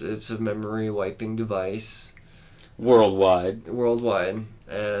device, it's a memory wiping device. Worldwide.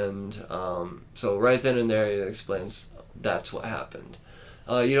 And, so right then and there it explains that's what happened.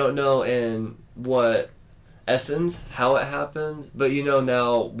 You don't know in what essence how it happened, but you know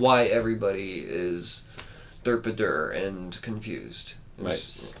now why everybody is derpader and confused. Right.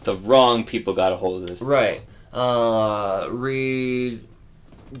 The wrong people got a hold of this. Right. Reed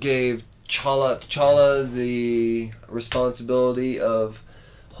gave T'Challa the responsibility of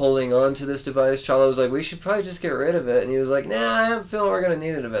holding on to this device. T'Challa was like, we should probably just get rid of it. And he was like, nah, I have a feeling we're going to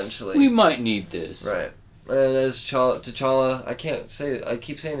need it eventually. We might need this. Right. And as T'Challa, I can't say it, I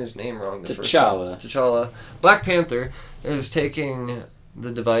keep saying his name wrong the first time. T'Challa. Black Panther is taking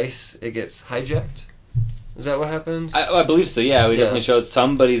the device. It gets hijacked. Is that what happens? I believe so, yeah. We definitely showed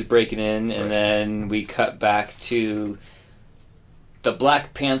somebody's breaking in, and then we cut back to the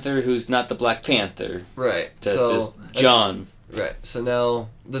Black Panther who's not the Black Panther. Right. So John. Right. So now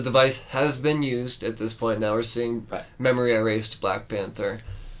the device has been used at this point. Now we're seeing memory erased Black Panther,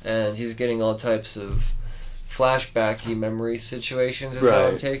 and he's getting all types of flashbacky memory situations is how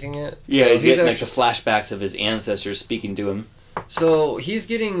I'm taking it. Yeah, so he's getting like the flashbacks of his ancestors speaking to him. So he's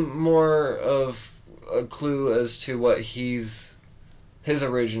getting more of a clue as to what his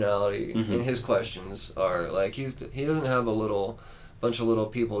originality and his questions are. Like he doesn't have a bunch of little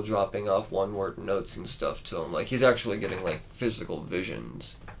people dropping off one-word notes and stuff to him. Like he's actually getting like physical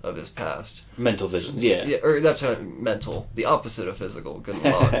visions of his past. Mental visions, yeah. Or that's not mental. The opposite of physical. Good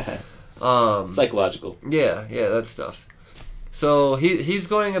lord. Psychological. Yeah, that stuff. So he's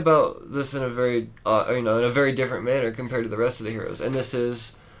going about this in a very in a very different manner compared to the rest of the heroes, and this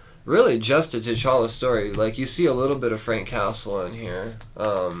is really just a T'Challa story. Like you see a little bit of Frank Castle in here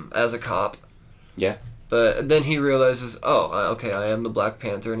as a cop. Yeah. But then he realizes, okay, I am the Black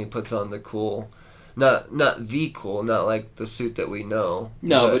Panther, and he puts on the cool, not like the suit that we know.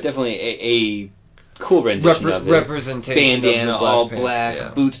 No, but definitely a cool rendition of it. Representation bandana, of the Black all Panther.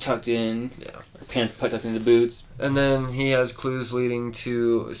 black, boots tucked in, pants tucked into the boots. And then he has clues leading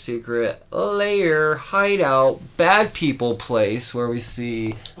to a secret lair, hideout, bad people place where we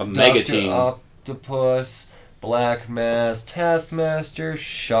see a mega team. Octopus, Black Mask, Taskmaster,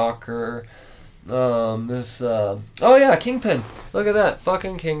 Shocker. Kingpin. Look at that,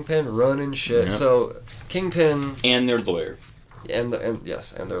 fucking Kingpin running shit. Yep. So Kingpin and their lawyer, and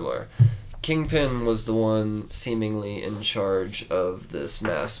their lawyer. Kingpin was the one seemingly in charge of this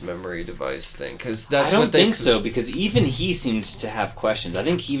mass memory device thing, because that's I don't think so, because even he seems to have questions. I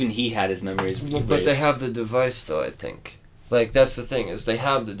think even he had his memories erased. But they have the device, though. I think, like that's the thing, is they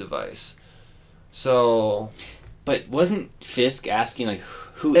have the device. So, but wasn't Fisk asking like?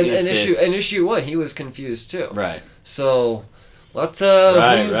 In issue 1, he was confused too. Right. So, what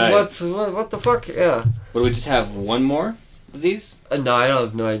the fuck? Yeah. Would we just have one more of these? No, I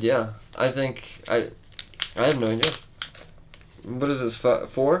have no idea. I think I have no idea. What is this?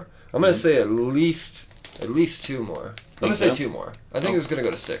 4? I'm gonna say at least 2 more. I'm gonna say 2 more. I think it's gonna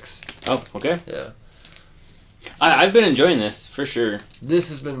go to 6. Oh, okay. Yeah. I've been enjoying this for sure. This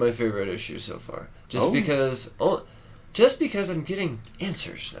has been my favorite issue so far, just because I'm getting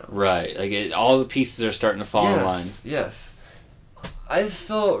answers now. Right, like all the pieces are starting to fall in line. Yes. I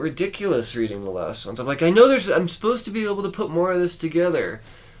felt ridiculous reading the last ones. I'm like, I know I'm supposed to be able to put more of this together.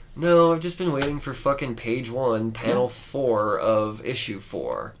 No, I've just been waiting for fucking page 1, panel 4 of issue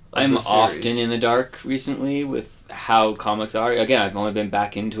 4. I'm often in the dark recently with how comics are. Again, I've only been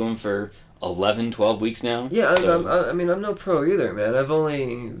back into them for 11, 12 weeks now. Yeah, I'm no pro either, man. I've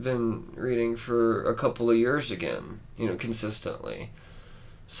only been reading for a couple of years again, consistently.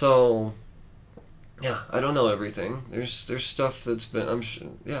 So, yeah, I don't know everything. There's stuff that's been,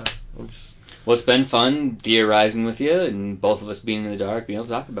 it's... Well, it's been fun theorizing with you, and both of us being in the dark, being able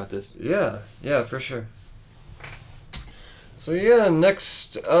to talk about this. Yeah, for sure. So,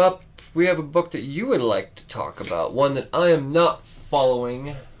 next up, we have a book that you would like to talk about, one that I am not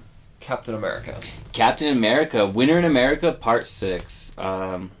following. Captain America. Captain America, Winter in America, Part 6.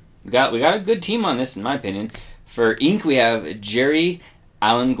 We got a good team on this, in my opinion. For ink, we have Jerry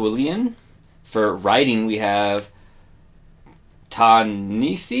Allen-Guillen. For writing, we have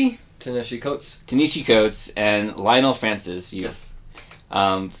Tanishi Coates and Lionel Francis. Yes.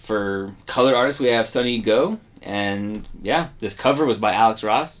 For color artists, we have Sonny Go. And this cover was by Alex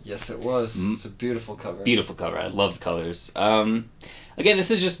Ross. Yes, it was. It's a beautiful cover. Beautiful cover. I love the colors. Again, this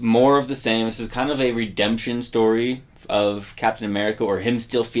is just more of the same. This is kind of a redemption story of Captain America, or him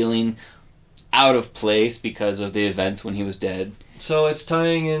still feeling out of place because of the events when he was dead. So it's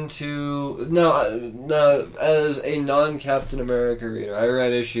tying into... Now, as a non-Captain America reader, I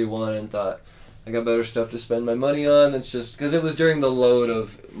read issue 1 and thought, I got better stuff to spend my money on. It's just... Because it was during the load of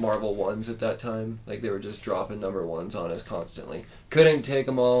Marvel 1s at that time. Like, they were just dropping number 1s on us constantly. Couldn't take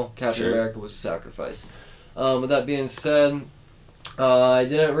them all. Captain America was a sacrifice. With that being said...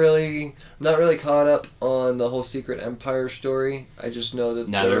 not really caught up on the whole Secret Empire story. I just know that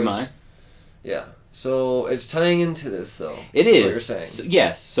neither am I. Yeah. So it's tying into this, though. It is. What you're saying. So,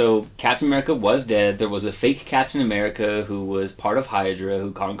 yes. So Captain America was dead. There was a fake Captain America who was part of Hydra,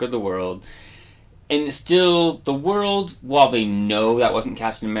 who conquered the world. And still, the world, while they know that wasn't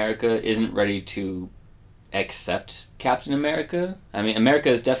Captain America, isn't ready to accept Captain America. I mean,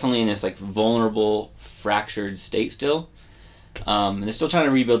 America is definitely in this like vulnerable, fractured state still. And they're still trying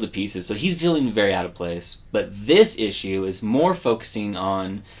to rebuild the pieces. So he's feeling very out of place. But this issue is more focusing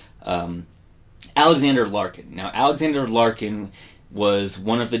on Alexander Larkin. Now, Alexander Larkin was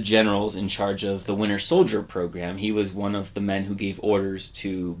one of the generals in charge of the Winter Soldier program. He was one of the men who gave orders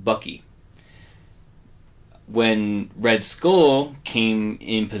to Bucky. When Red Skull came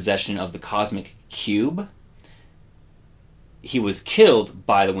in possession of the Cosmic Cube, he was killed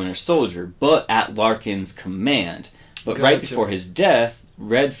by the Winter Soldier, but at Larkin's command. But right before his death,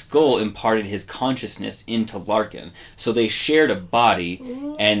 Red Skull imparted his consciousness into Larkin. So they shared a body,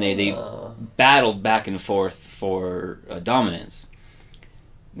 and they battled back and forth for dominance.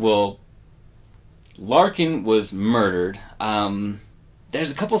 Well, Larkin was murdered.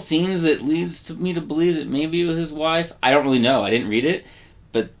 There's a couple scenes that leads me to believe that maybe it was his wife. I don't really know. I didn't read it,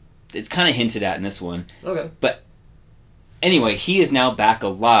 but it's kind of hinted at in this one. Okay. But anyway, he is now back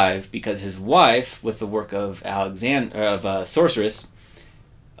alive because his wife, with the work of Sorceress,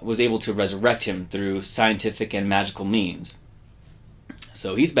 was able to resurrect him through scientific and magical means.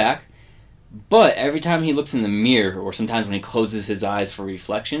 So he's back, but every time he looks in the mirror, or sometimes when he closes his eyes for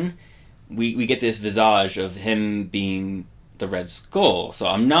reflection, we get this visage of him being the Red Skull. So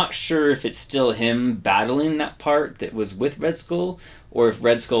I'm not sure if it's still him battling that part that was with Red Skull, or if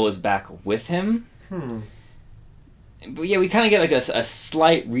Red Skull is back with him. But yeah, we kind of get like a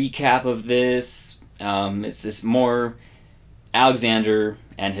slight recap of this. It's this more Alexander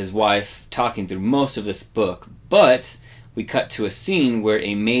and his wife talking through most of this book, but we cut to a scene where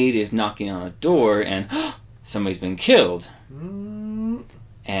a maid is knocking on a door and somebody's been killed.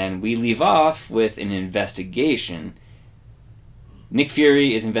 And we leave off with an investigation. Nick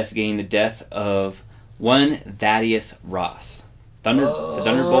Fury is investigating the death of one Thaddeus Ross. The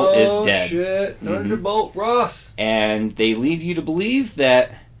Thunderbolt is dead. Shit. Thunderbolt Ross. And they lead you to believe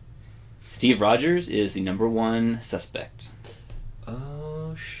that Steve Rogers is the #1 suspect.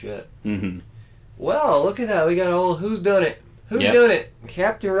 Oh, shit. Mm-hmm. Well, look at that. We got a whole who's done it. Who done it?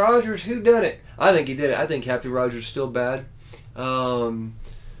 Captain Rogers, who done it? I think he did it. I think Captain Rogers is still bad.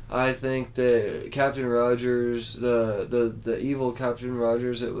 I think that Captain Rogers, the evil Captain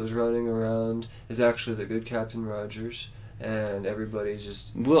Rogers that was running around, is actually the good Captain Rogers. And everybody's just...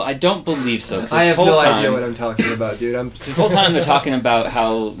 Well, I don't believe so. I have no idea what I'm talking about, dude. The whole time they're talking about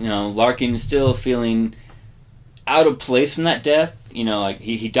how, Larkin is still feeling out of place from that death. Like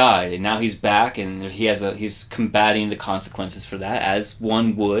he died, and now he's back, and he's combating the consequences for that, as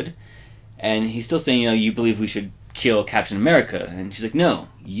one would. And he's still saying, you believe we should kill Captain America. And she's like, no,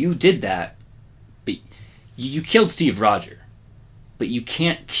 you did that. But you killed Steve Rogers. But you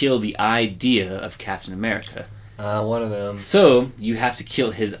can't kill the idea of Captain America. One of them. So you have to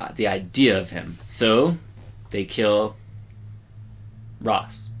kill the idea of him. So they kill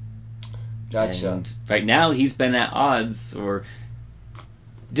Ross. Gotcha. And right now he's been at odds or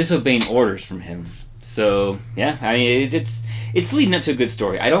disobeying orders from him. So yeah, I mean it's leading up to a good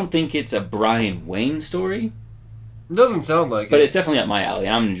story. I don't think it's a Brian Wayne story. It doesn't sound like it. But it's definitely up my alley.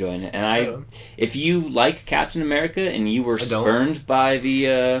 I'm enjoying it. And if you like Captain America and you were spurned by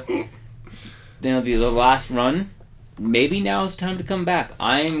the the last run, maybe now it's time to come back.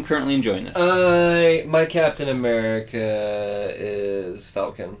 I'm currently enjoying this. My Captain America is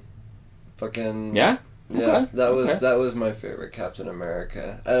Falcon. Fucking yeah. Yeah, that was my favorite Captain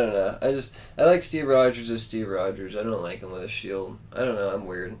America. I don't know. I like Steve Rogers as Steve Rogers. I don't like him with a shield. I don't know. I'm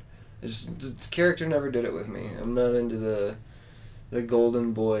weird. The character never did it with me. I'm not into the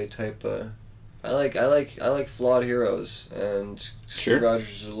golden boy type of. I like flawed heroes, and Steve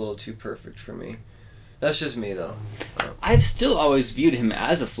Rogers is a little too perfect for me. That's just me, though. I've still always viewed him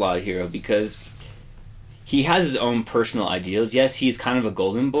as a flawed hero because he has his own personal ideals. Yes, he's kind of a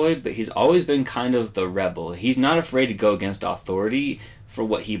golden boy, but he's always been kind of the rebel. He's not afraid to go against authority for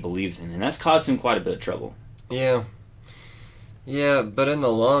what he believes in, and that's caused him quite a bit of trouble. Yeah. Yeah, but in the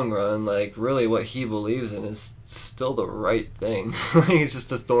long run, really what he believes in is still the right thing. It's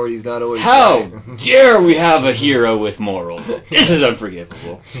just authority's not always How dare we have a hero with morals? This is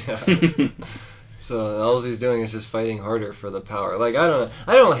unforgivable. Yeah. So all he's doing is just fighting harder for the power.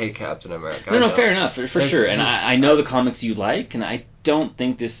 I don't hate Captain America. No, fair enough, for sure. And I know the comics you like, and I don't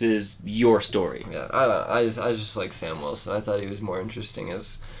think this is your story. Yeah, I just like Sam Wilson. I thought he was more interesting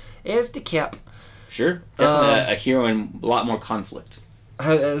as the Cap. Sure, definitely a hero and a lot more conflict.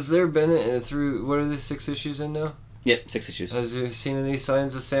 Has there been through, what are the 6 issues in now? Yep, 6 issues. Has you seen any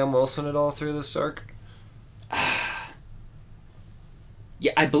signs of Sam Wilson at all through this arc?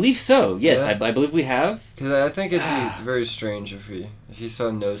 Yeah, I believe so. Yes, Yeah. I believe we have. Because I think it'd be very strange if you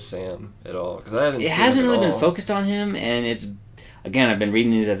saw no Sam at all. Because I haven't. It seen hasn't him at really all. been focused on him, and it's, again, I've been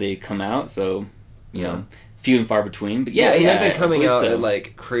reading these as they come out, so you know, few and far between. But yeah, and they've been coming out so. at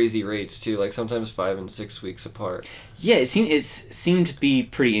like crazy rates too, like sometimes 5 and 6 weeks apart. Yeah, it seemed to be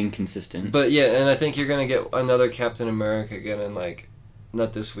pretty inconsistent. But yeah, and I think you're gonna get another Captain America again in like,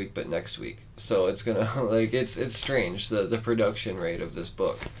 not this week but next week. So it's gonna like it's strange the production rate of this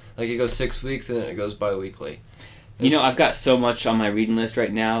book. Like it goes 6 weeks and then it goes bi-weekly. You know, I've got so much on my reading list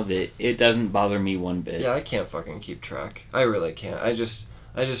right now that it doesn't bother me one bit. Yeah, I can't fucking keep track. I really can't. I just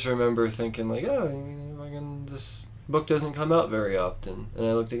remember thinking like, oh, fucking this book doesn't come out very often. And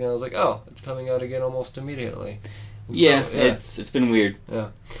I looked again, I was like, oh, it's coming out again almost immediately. Yeah, it's been weird.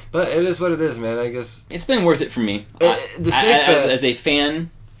 Yeah, but it is what it is, man. I guess it's been worth it for me. As a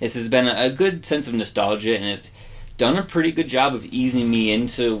fan, this has been a good sense of nostalgia, and it's done a pretty good job of easing me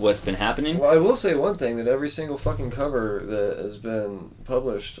into what's been happening. Well, I will say one thing, that every single fucking cover that has been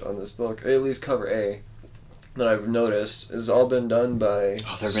published on this book, or at least cover A, that I've noticed, has all been done by.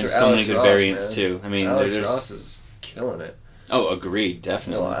 Oh, there have been so many good variants too. I mean, Alex Ross is killing it. Oh, agreed,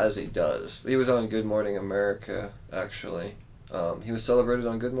 definitely. Well, as he does. He was on Good Morning America, actually. He was celebrated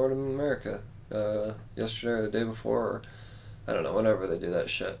on Good Morning America yesterday or the day before, or I don't know, whenever they do that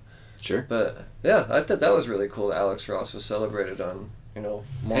shit. Sure. But yeah, I thought that was really cool that Alex Ross was celebrated on,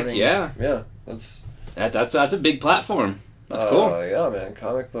 morning. Heck yeah. Yeah, that's a big platform. That's cool. Oh yeah, man,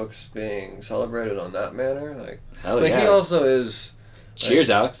 comic books being celebrated on that manner, like. Hell yeah. He also is. Cheers,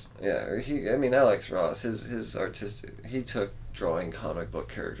 Alex. Yeah, Alex Ross, his artistic, he took drawing comic book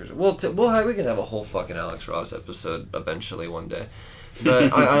characters. We can have a whole fucking Alex Ross episode eventually one day.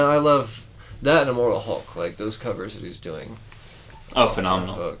 But I love that and Immortal Hulk, like those covers that he's doing. Oh,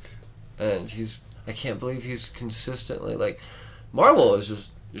 phenomenal. Book. And I can't believe he's consistently, like, Marvel is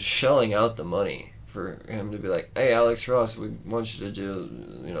just shelling out the money for him to be like, hey, Alex Ross, we want you to do,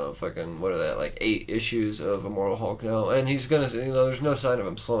 fucking, what are that, like 8 issues of Immortal Hulk now, and he's gonna, there's no sign of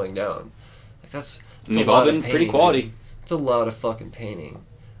him slowing down. Like, that's they've all been pretty quality. Dude. It's a lot of fucking painting.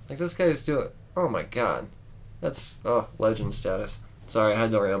 Like, this guy's doing, oh my god. That's, legend status. Sorry, I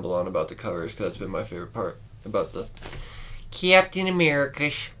had to ramble on about the covers, because that's been my favorite part, about the Captain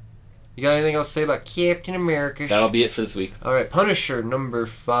America. You got anything else to say about Captain America? That'll be it for this week. Alright, Punisher, number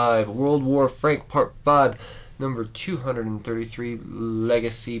 5. World War Frank, part 5. Number 233,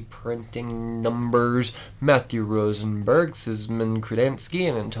 Legacy Printing Numbers. Matthew Rosenberg, Sisman Krudansky,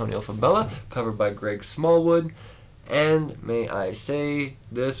 and Antonio Fabella. Covered by Greg Smallwood. And, may I say,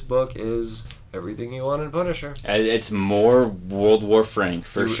 this book is everything you want in Punisher. It's more World War Frank,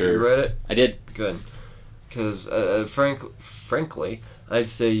 for sure. You read it? I did. Good. Because, frankly, I'd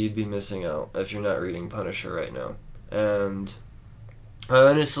say you'd be missing out if you're not reading Punisher right now. And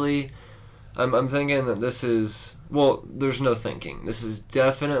honestly, I'm thinking that this is, well, there's no thinking. This is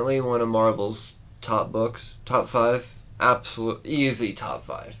definitely one of Marvel's top books, top 5, absolute easy top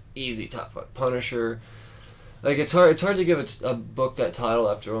 5, Punisher. Like it's hard to give a book that title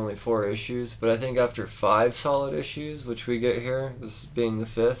after only 4 issues, but I think after 5 solid issues, which we get here, this being the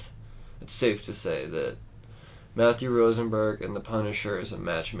 5th, it's safe to say that Matthew Rosenberg and the Punisher is a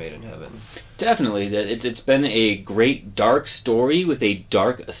match made in heaven. Definitely. It's been a great dark story with a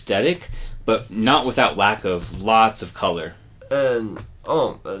dark aesthetic, but not without lack of lots of color. And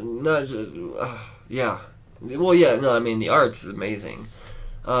not just, yeah. Well, yeah. No, I mean the art's amazing.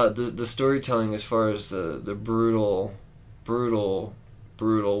 The storytelling as far as the brutal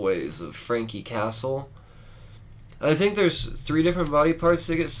ways of Frankie Castle. I think there's 3 different body parts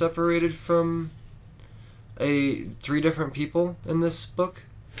that get separated from 3 different people in this book.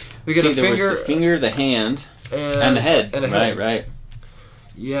 We get a finger, the finger, the hand, and the head. Right.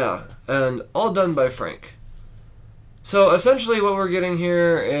 Yeah, and all done by Frank. So essentially, what we're getting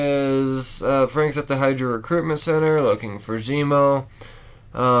here is Frank's at the Hydra Recruitment Center looking for Zemo.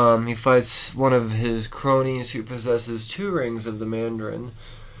 He fights one of his cronies who possesses 2 rings of the Mandarin.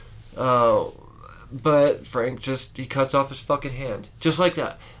 But Frank he cuts off his fucking hand. Just like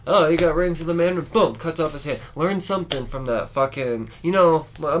that. Oh, he got rings of the Mandarin. Boom, cuts off his hand. Learn something from that fucking...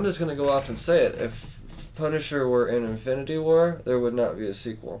 I'm just going to go off and say it. If Punisher were in Infinity War, there would not be a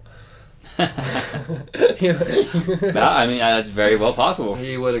sequel. No, I mean, that's very well possible.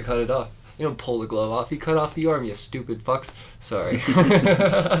 He would have cut it off. You don't pull the glove off. He cut off the arm, you stupid fucks. Sorry.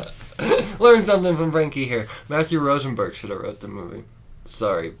 Learn something from Frankie here. Matthew Rosenberg should have wrote the movie.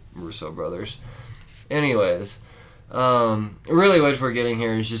 Sorry, Russo brothers. Anyways, Really what we're getting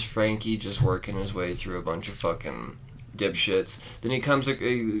here is just Frankie just working his way through a bunch of fucking dipshits. Then he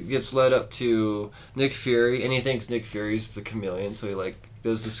gets led up to Nick Fury, and he thinks Nick Fury's the chameleon, so he like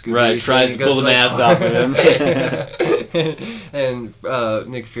does the Scooby. Right, tries to pull the mask off of him. And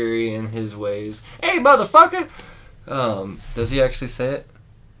Nick Fury in his ways, hey motherfucker! Does he actually say it?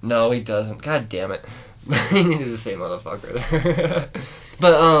 No, he doesn't. God damn it. He needed to say motherfucker there.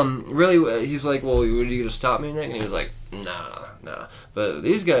 But really, he's like, well, are you gonna stop me, Nick? And he was like, nah. But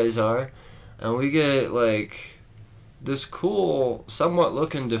these guys are, and we get like this cool, somewhat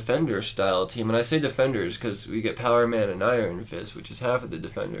looking Defender style team. And I say Defenders because we get Power Man and Iron Fist, which is half of the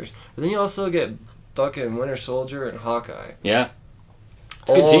Defenders. But then you also get fucking Winter Soldier and Hawkeye. Yeah.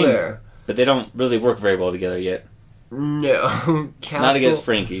 All team. There. But they don't really work very well together yet. No. Not against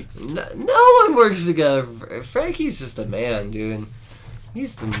Frankie. No one works together. Frankie's just a man, dude.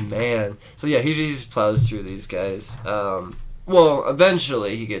 He's the man. So yeah, he just plows through these guys. Well,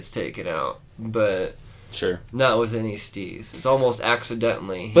 eventually he gets taken out, but sure, not with any steez. It's almost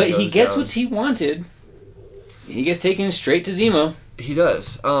accidentally. But he gets what he wanted. He gets taken straight to Zemo. He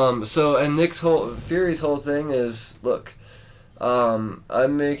does. So and Fury's whole thing is, look,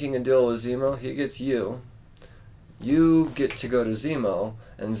 I'm making a deal with Zemo. He gets you. You get to go to Zemo,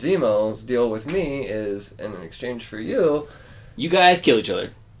 and Zemo's deal with me is, in exchange for you, you guys kill each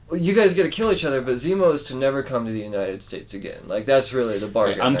other. You guys get to kill each other, but Zemo is to never come to the United States again. Like, that's really the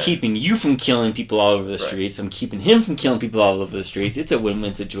bargain. Right, I'm keeping you from killing people all over the streets. I'm keeping him from killing people all over the streets. It's a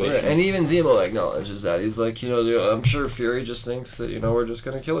win-win situation. Right. And even Zemo acknowledges that. He's like, I'm sure Fury just thinks that, we're just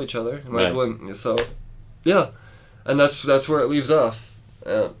going to kill each other. And so, yeah. And that's where it leaves off.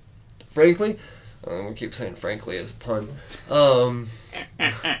 Frankly, we keep saying frankly as a pun.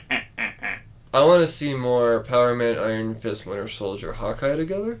 I want to see more Power Man, Iron Fist, Winter Soldier, Hawkeye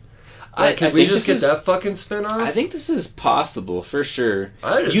together. Could we just get that fucking spin-off? I think this is possible for sure.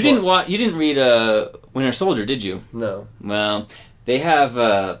 You didn't read Winter Soldier, did you? No. Well, they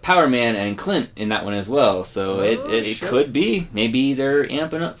have Power Man and Clint in that one as well, so it could be. Maybe they're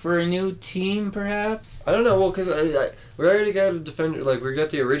amping up for a new team, perhaps. I don't know. Well, because we already got a Defender. Like, we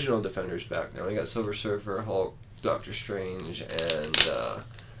got the original Defenders back now. We got Silver Surfer, Hulk, Doctor Strange, and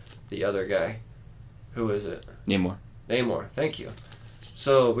the other guy. Who is it? Namor. Thank you.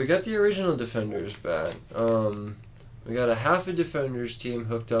 So we got the original Defenders back. We got a half a Defenders team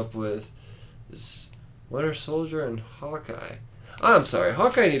hooked up with this Winter Soldier and Hawkeye. I'm sorry,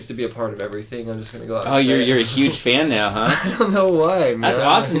 Hawkeye needs to be a part of everything. I'm just gonna go out. Oh, you're a huge fan now, huh? I don't know why, man. That's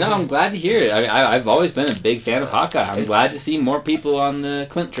awesome. No, I'm glad to hear it. I've always been a big fan of Hawkeye. I'm glad to see more people on the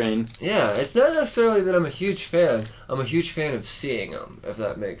Clint train. Yeah, it's not necessarily that I'm a huge fan. I'm a huge fan of seeing him, if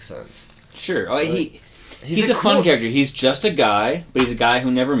that makes sense. Sure. He's a fun character. He's just a guy, but he's a guy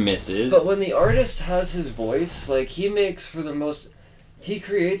who never misses. But when the artist has his voice, like, he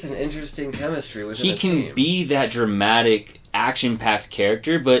creates an interesting chemistry within a team. He can be that dramatic, action-packed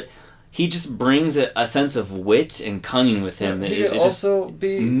character, but he just brings a sense of wit and cunning with him. He can also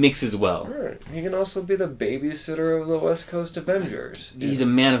mixes well. Right. He can also be the babysitter of the West Coast Avengers. He's a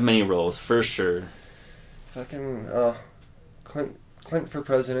man of many roles, for sure. Fucking, Clint for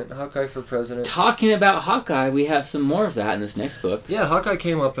president, Hawkeye for president. Talking about Hawkeye, we have some more of that in this next book. Yeah, Hawkeye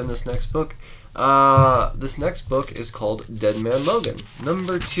came up in this next book. This next book is called Dead Man Logan,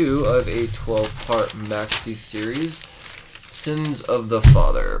 number 2 of a 12-part maxi series, Sins of the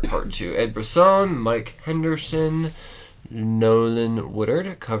Father, Part 2. Ed Brisson, Mike Henderson, Nolan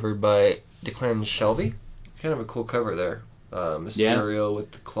Woodard, covered by Declan Shelby. It's kind of a cool cover there. Mysterio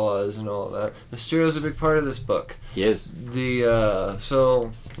with the claws and all that. Mysterio's a big part of this book. Yes.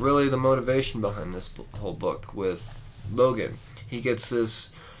 So really the motivation behind this whole book with Logan, he gets this.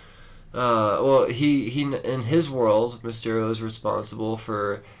 He in his world, Mysterio is responsible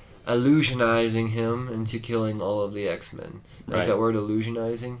for illusionizing him into killing all of the X-Men. Like that word,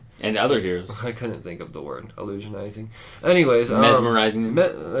 illusionizing. And other heroes. I couldn't think of the word, illusionizing. Anyways, mesmerizing.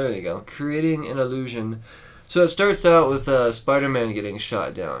 There you go. Creating an illusion. So it starts out with Spider-Man getting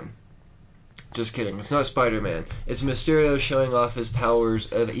shot down. Just kidding. It's not Spider-Man. It's Mysterio showing off his powers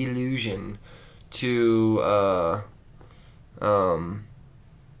of illusion to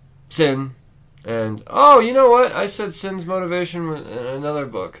Sin. And, you know what? I said Sin's motivation in another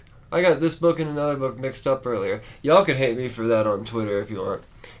book. I got this book and another book mixed up earlier. Y'all can hate me for that on Twitter if you want.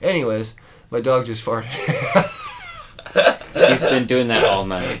 Anyways, my dog just farted. He's been doing that all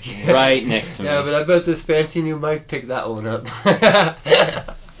night, right next to me. Yeah, but I bet this fancy new mic picked that one up.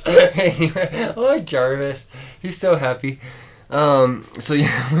 Oh, Jarvis. He's so happy. So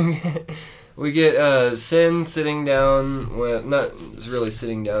yeah, we get Sin sitting down, well, not really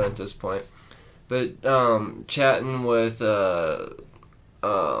sitting down at this point, but chatting with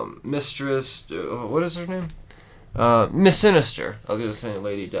Mistress, what is her name? Miss Sinister. I was gonna say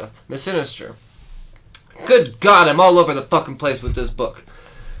Lady Death. Miss Sinister. Good God, I'm all over the fucking place with this book.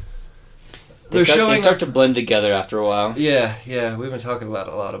 They start to blend together after a while. Yeah, we've been talking about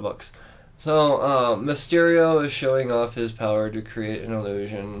a lot of books. So, Mysterio is showing off his power to create an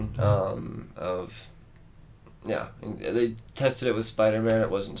illusion of... Yeah, they tested it with Spider-Man. It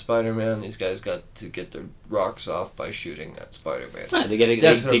wasn't Spider-Man. These guys got to get their rocks off by shooting at Spider-Man. Right, they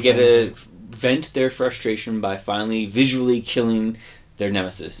get to vent their frustration by finally visually killing their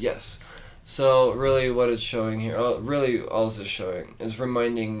nemesis. Yes. So, really what it's showing here, really all it's showing is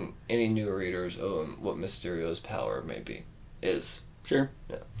reminding any new readers of what Mysterio's power maybe is. Sure.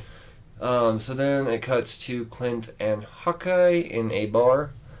 Yeah. So then it cuts to Clint and Hawkeye in a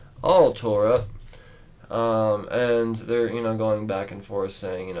bar, all tore up, and they're going back and forth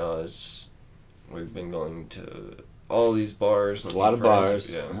saying we've been going to all these bars. A lot of bars.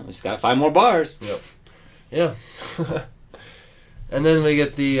 Yeah. We just got 5 more bars. Yep. Yeah. And then we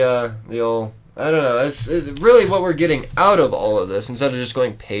get the old, I don't know. It's really what we're getting out of all of this instead of just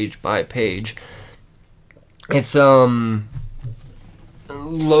going page by page. It's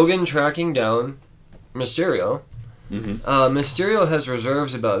Logan tracking down Mysterio. Mm-hmm. Mysterio has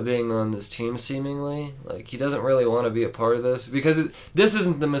reserves about being on this team, seemingly. Like, he doesn't really want to be a part of this, because this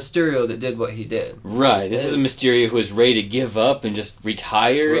isn't the Mysterio that did what he did. Right, this is a Mysterio who is ready to give up and just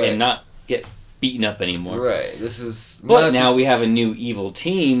retire Right. and not get beaten up anymore. Right, this is... But now we have a new evil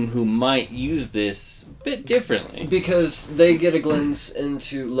team who might use this a bit differently. Because they get a glimpse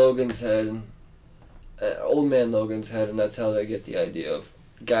into Logan's head, old man Logan's head, and that's how they get the idea of,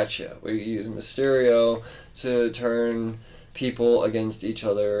 gotcha, we use Mysterio to turn people against each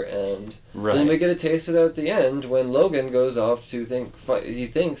other, and then we get a taste of that at the end when Logan goes off to he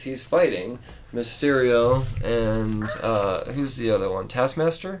thinks he's fighting Mysterio and who's the other one?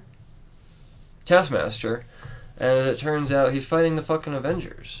 Taskmaster, and as it turns out he's fighting the fucking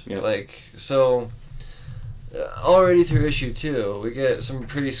Avengers. Yep. Like, so already through issue 2 we get some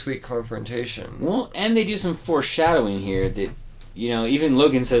pretty sweet confrontation. Well, and they do some foreshadowing here that, even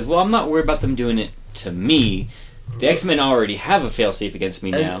Logan says, well, I'm not worried about them doing it to me. The X-Men already have a failsafe against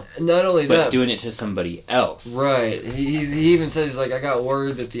me now. And not only but that, doing it to somebody else. Right. He even says, like, I got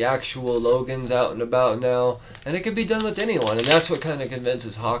word that the actual Logan's out and about now, and it could be done with anyone. And that's what kind of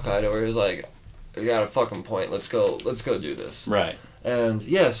convinces Hawkeye to where he's like, I got a fucking point. Let's go do this. Right. And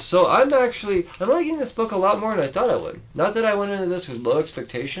yes, so I'm liking this book a lot more than I thought I would. Not that I went into this with low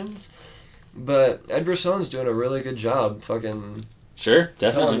expectations, but Ed Brisson's doing a really good job fucking sure,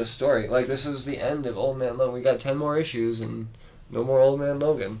 definitely telling the story. Like, this is the end of Old Man Logan. We got 10 more issues and no more Old Man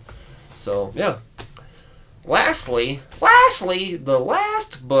Logan. So, yeah. Lastly, the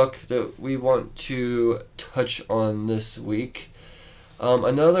last book that we want to touch on this week,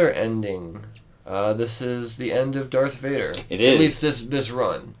 another ending. This is the end of Darth Vader. It is. At least this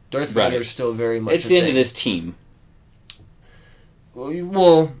run. Darth Vader's still very much It's the end of this team.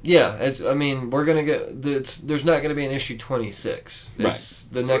 Well, yeah. We're gonna get. There's not gonna be an issue 26. Right.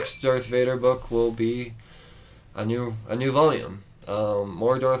 The next Darth Vader book will be a new volume.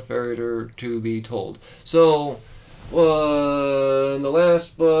 More Darth Vader to be told. So, in the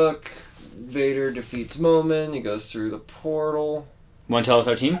last book, Vader defeats Momin. He goes through the portal. Want to tell us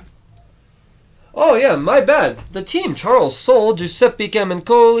our team? Oh yeah, my bad. The team: Charles Soule, Giuseppe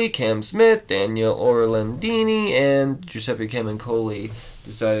Camuncoli, Cam Smith, Daniel Orlandini, and Giuseppe Camuncoli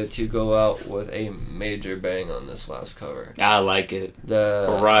decided to go out with a major bang on this last cover. I like it.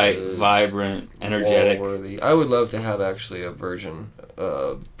 Bright, vibrant, energetic. Wall-worthy. I would love to have actually a version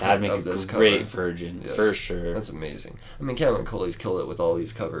That'd make of this a great cover. version, Yes. for sure. That's amazing. Camuncoli's killed it with all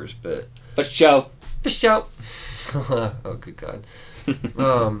these covers, but show. Oh, good God.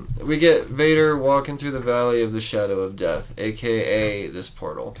 We get Vader walking through the Valley of the Shadow of Death, aka this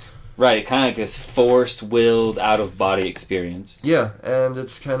portal. Right, kind of like this force-willed, out-of-body experience. Yeah, and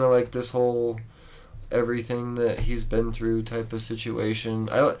it's kind of like this whole everything that he's been through type of situation.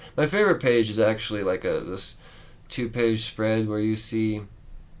 My favorite page is actually like this 2-page spread where you see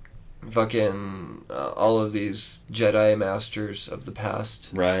fucking all of these Jedi Masters of the past.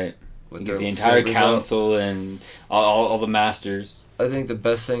 Right. With the entire council and all the masters. I think the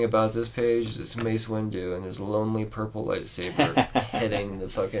best thing about this page is Mace Windu and his lonely purple lightsaber hitting the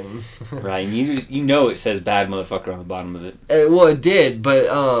fucking... Right, and you know it says bad motherfucker on the bottom of it. Well, it did, but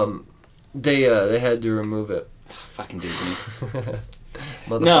they had to remove it. Fucking Disney.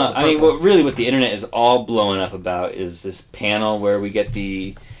 No, what the internet is all blowing up about is this panel where we get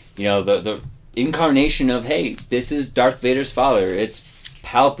the incarnation of, hey, this is Darth Vader's father. It's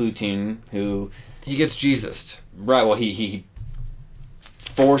Palpatine, who... He gets Jesus. Right, well, he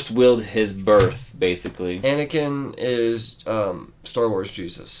force-willed his birth, basically. Anakin is Star Wars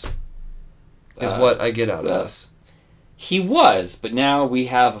Jesus. Is what I get out of this. He was, but now we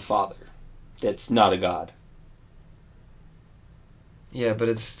have a father that's not a god. Yeah, but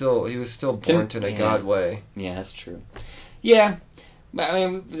he was still born in a god way. Yeah, that's true. Yeah, I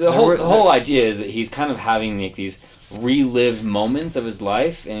mean, the whole idea is that he's kind of having like these relived moments of his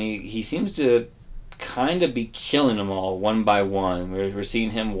life, and he seems to kind of be killing them all one by one. We're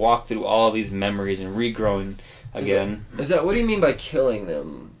seeing him walk through all these memories and regrowing again. Is that what do you mean by killing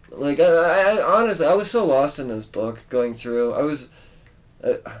them? Like, I honestly, I was so lost in this book going through. I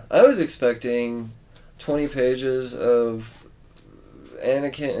was expecting 20 pages of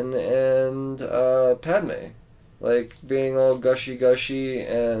Anakin and Padme, like being all gushy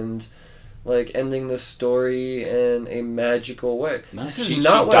and like ending the story in a magical way. No, this is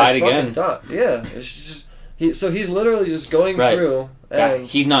not what I fucking thought. Yeah, it's just he's literally just going through. And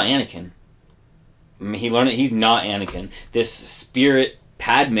he's not Anakin. I mean, he learned that he's not Anakin. This spirit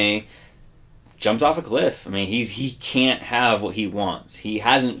Padme jumps off a cliff. I mean, he can't have what he wants. He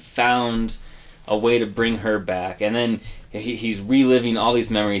hasn't found a way to bring her back, and then he's reliving all these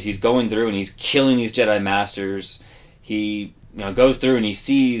memories. He's going through and he's killing these Jedi Masters. He goes through and he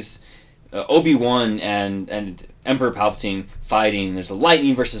sees Obi-Wan and Emperor Palpatine fighting. There's the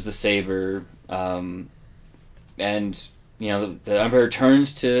lightning versus the saber, and the Emperor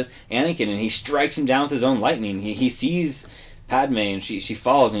turns to Anakin and he strikes him down with his own lightning. He sees Padme and she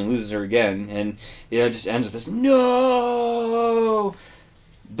falls and he loses her again, and it just ends with this no.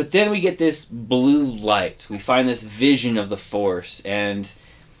 But then we get this blue light. We find this vision of the Force, and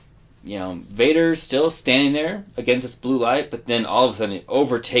Vader's still standing there against this blue light, but then all of a sudden it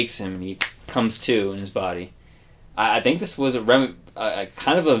overtakes him and he comes to in his body. I think this was a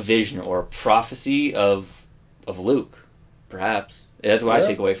kind of a vision or a prophecy of Luke, perhaps. That's what I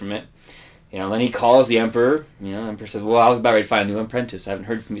take away from it. Then he calls the Emperor. The Emperor says, "Well, I was about ready to find a new apprentice. I haven't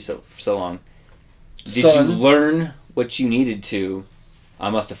heard from you for so long. Did you learn what you needed to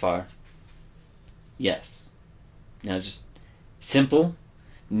on Mustafar?" Yes. Just simple,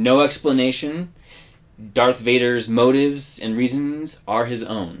 no explanation. Darth Vader's motives and reasons are his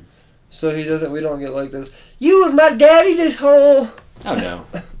own. So we don't get like this, "You was my daddy this whole..." Oh no.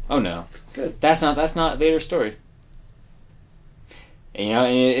 Oh no. Good. That's not Vader's story.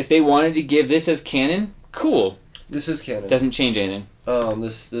 And if they wanted to give this as canon, cool. This is canon. Doesn't change anything.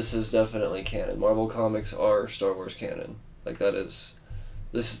 This is definitely canon. Marvel Comics are Star Wars canon. Like that is,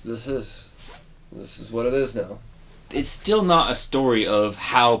 this is what it is now. It's still not a story of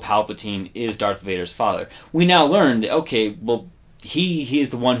how Palpatine is Darth Vader's father. We now learn that, okay, well, he is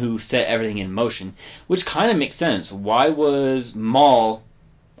the one who set everything in motion, which kind of makes sense. Why was Maul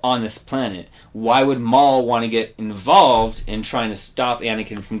on this planet? Why would Maul want to get involved in trying to stop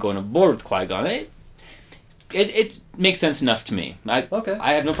Anakin from going aboard with Qui-Gon? It makes sense enough to me. Okay.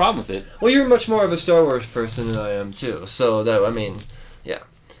 I have no problem with it. Well, you're much more of a Star Wars person than I am too. So that, I mean, yeah.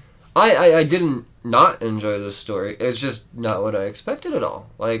 I didn't not enjoy this story. It's just not what I expected at all.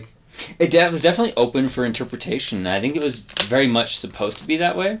 Like, it was definitely open for interpretation. I think it was very much supposed to be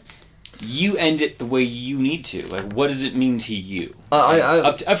that way. You end it the way you need to. Like, what does it mean to you?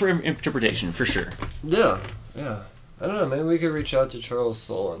 Up for interpretation, for sure. Yeah. I don't know. Maybe we could reach out to Charles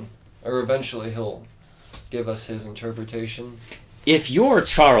Soule, or eventually he'll give us his interpretation. If you're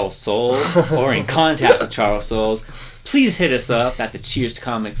Charles Soule, or in contact with Charles Soule, please hit us up at the Cheers to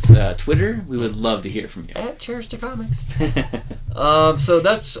Comics Twitter. We would love to hear from you. At Cheers to Comics. So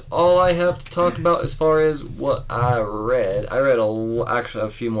that's all I have to talk about as far as what I read. I read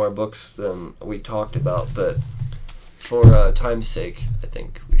actually a few more books than we talked about, but for time's sake, I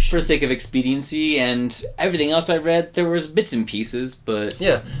think we should. For the sake of expediency and everything else I read, there was bits and pieces, but...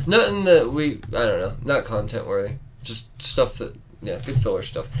 Yeah, nothing that I don't know, not content-worthy. Just stuff that, good filler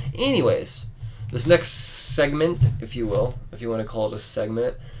stuff. Anyways, this next segment, if you will, if you want to call it a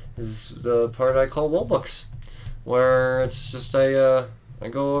segment, is the part I call Wall Books, where it's just I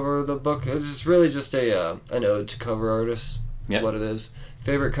go over the book. It's really just an ode to cover artists. That's what it is.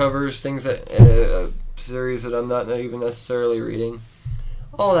 Favorite covers, things that series that I'm not even necessarily reading,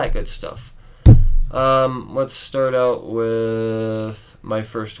 all that good stuff. Let's start out with my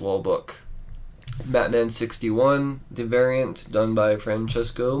first wall book. Batman 61, the variant done by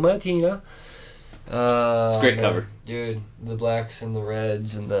Francesco Mattina. It's a great cover. Dude, the blacks and the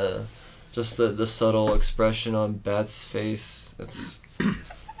reds and the subtle expression on Bat's face. It's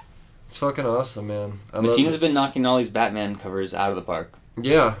fucking awesome, man. Mattina's been knocking all these Batman covers out of the park.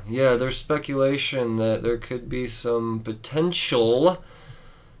 Yeah, there's speculation that there could be some potential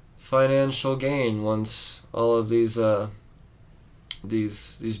financial gain once all of these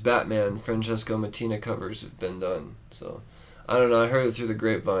Batman Francesco Mattina covers have been done. So I don't know. I heard it through the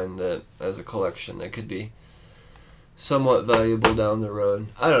grapevine that as a collection that could be somewhat valuable down the road.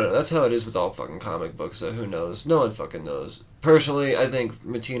 I don't know. That's how it is with all fucking comic books. So who knows? No one fucking knows. Personally, I think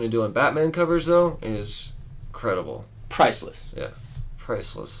Mattina doing Batman covers though is incredible. Priceless. Yeah,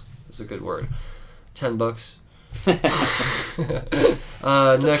 priceless is a good word. $10.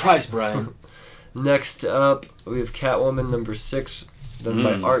 Next price, Brian. Next up, we have Catwoman number 6, done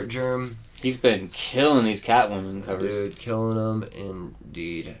by Art Germ. He's been killing these Catwoman covers. Dude, killing them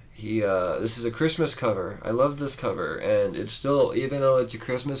indeed. This is a Christmas cover. I love this cover, and it's still, even though it's a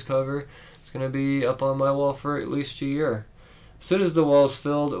Christmas cover, it's gonna be up on my wall for at least a year. As soon as the wall's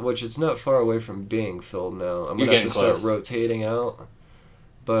filled, which it's not far away from being filled now, I'm gonna have to start rotating out.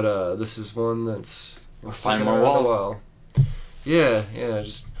 But this is one that's find more walls. Yeah,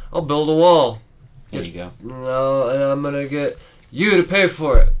 just I'll build a wall. There you go. No, and I'm gonna get you to pay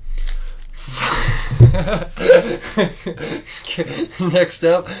for it. Next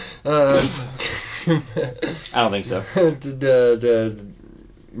up, I don't think so. the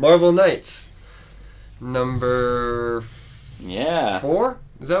Marvel Knights number 4.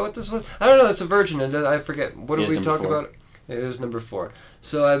 Is that what this was? I don't know. It's a virgin. I forget. What did we talk about? It is number 4.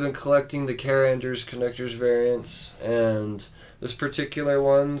 So I've been collecting the Caranders Connectors variants, and this particular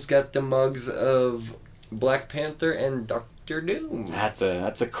one's got the mugs of Black Panther and Doctor Doom. That's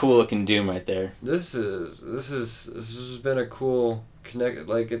a cool looking Doom right there. This has been a cool connect.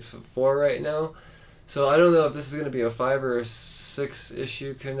 Like it's 4 right now, so I don't know if this is gonna be a 5 or a 6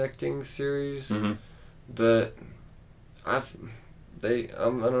 issue connecting series, but I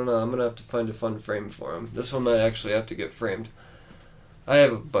don't know. I'm gonna have to find a fun frame for them. This one might actually have to get framed. I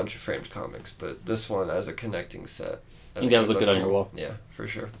have a bunch of framed comics, but this one as a connecting set. You gotta look it on your wall. Yeah, for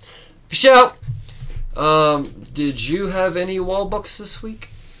sure. Shout! Did you have any wall books this week?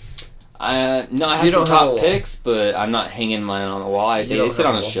 No, I have some top picks, but I'm not hanging mine on the wall. They sit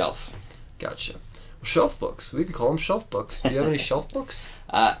on a shelf. Gotcha. Well, shelf books. We can call them shelf books. Do you have any shelf books?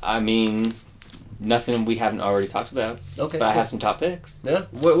 I mean, nothing we haven't already talked about. Okay. But I have some top picks. Yeah.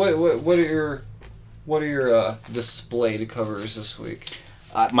 What are your displayed covers this week?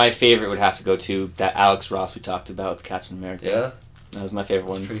 My favorite would have to go to that Alex Ross we talked about with Captain America. Yeah. That was my favorite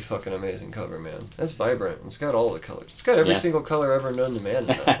one. It's a pretty fucking amazing cover, man. That's vibrant. It's got all the colors. It's got every single color ever known to man in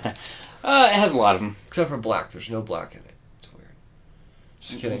it. It has a lot of them. Except for black. There's no black in it. It's weird.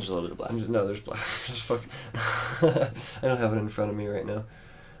 Just kidding. There's a little bit of black. No, there's black. Just fucking. I don't have it in front of me right now.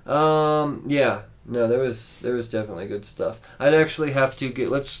 Yeah. No, there was definitely good stuff. I'd actually have to get.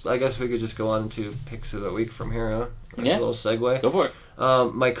 I guess we could just go on to picks of the week from here, huh? That's a little segue. Go for it.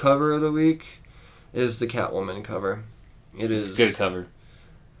 My cover of the week is the Catwoman cover. It's a good cover.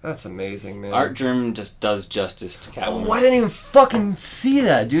 That's amazing, man. Art Germ just does justice to Catwoman. Oh, I didn't even fucking see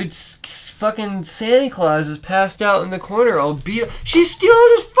that, dude. Fucking Santa Claus is passed out in the corner, all beat up. She's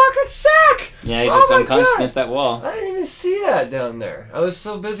stealing his fucking sack! Yeah, he's just unconscious against that wall. I didn't even see that down there. I was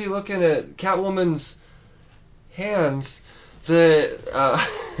so busy looking at Catwoman's hands that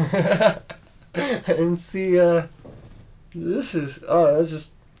I didn't see. That just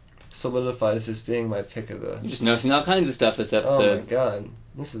solidifies as being my pick of the. You're just noticing all kinds of stuff this episode. Oh my god,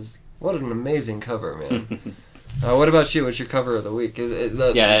 what an amazing cover, man. What about you? What's your cover of the week?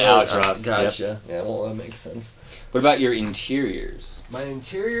 Alex Ross. Gotcha. Yep. Yeah, well, that makes sense. What about your interiors? My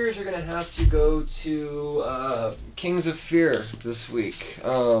interiors are gonna have to go to Kings of Fear this week.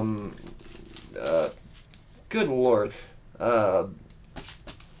 Good lord,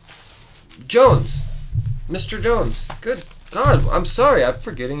 Jones, Mr. Jones. Good God, I'm sorry, I'm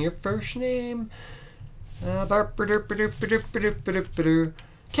forgetting your first name.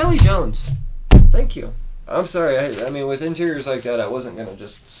 Kelly Jones. Thank you. I'm sorry. I mean, with interiors like that, I wasn't gonna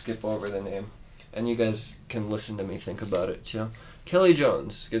just skip over the name, and you guys can listen to me think about it, you know. Kelly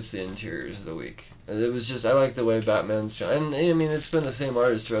Jones gets the interiors of the week. And it was just, I like the way Batman's drawn, and I mean, it's been the same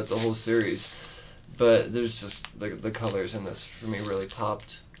artist throughout the whole series, but there's just the colors in this for me really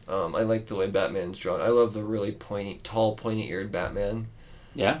popped. I like the way Batman's drawn. I love the really tall, pointy-eared Batman.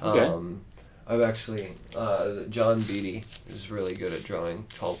 Yeah. Okay. I've actually, John Beatty is really good at drawing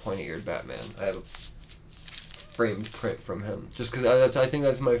tall, pointy-eared Batman. I have a framed print from him, just because I think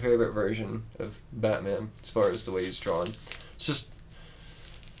that's my favorite version of Batman as far as the way he's drawn. It's just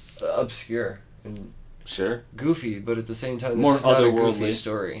obscure and goofy, but at the same time, this is not a goofy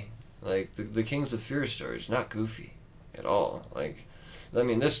story. Like the Kings of Fear story is not goofy at all. Like, I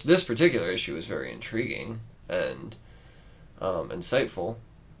mean, this particular issue is very intriguing and insightful,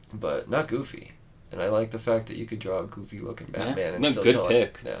 but not goofy. And I like the fact that you could draw a goofy-looking Batman and still good tell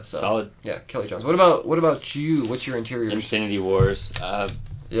pick. Yeah, so, solid. Yeah, Kelly Jones. What about you? What's your interiors? Infinity Wars.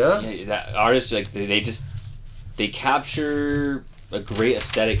 Yeah, that artist, like they capture a great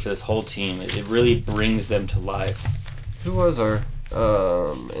aesthetic for this whole team. It really brings them to life. Who was our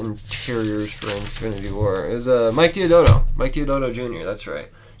interiors for Infinity War? Is Mike Deodato. Mike Deodato Jr. That's right.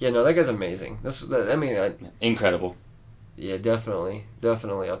 Yeah, no, that guy's amazing. Incredible. Yeah, definitely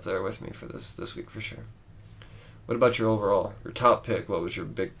up there with me for this week for sure. What about your top pick? What was your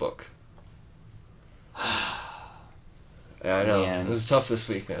big book? Yeah, I know. Man. It was tough this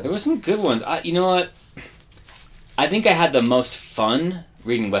week, man. There were some good ones. You know what? I think I had the most fun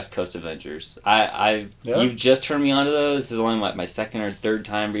reading West Coast Avengers. You've just turned me on to those. This is only my second or third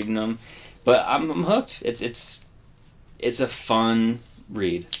time reading them, but I'm hooked. It's a fun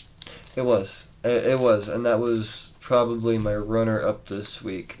read. It was, and that was probably my runner-up this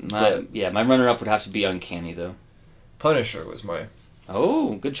week. My runner-up would have to be Uncanny, though. Punisher was my...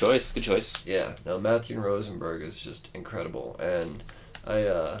 Oh, good choice. Yeah, no, Matthew Rosenberg is just incredible, and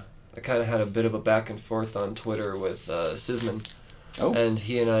I kind of had a bit of a back and forth on Twitter with Sisman, and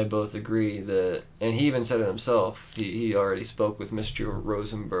he and I both agree that, and he even said it himself, he already spoke with Mr.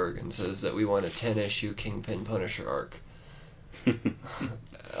 Rosenberg and says that we want a 10-issue Kingpin Punisher arc.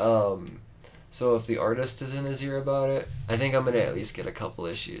 So if the artist is in his ear about it, I think I'm going to at least get a couple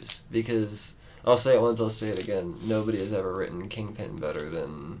issues, because I'll say it once, I'll say it again, nobody has ever written Kingpin better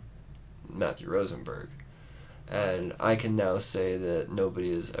than Matthew Rosenberg. And I can now say that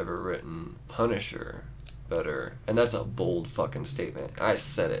nobody has ever written Punisher better. And that's a bold fucking statement. I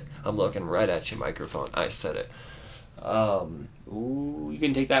said it. I'm looking right at your microphone. I said it. Ooh, you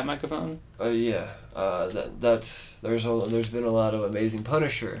can take that microphone? Yeah. There's been a lot of amazing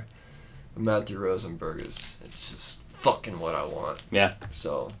Punisher. Matthew Rosenberg it's just fucking what I want. Yeah.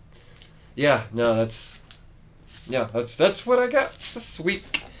 So, yeah, no, that's what I got this week.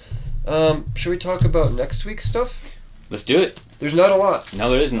 Should we talk about next week's stuff? Let's do it. There's not a lot.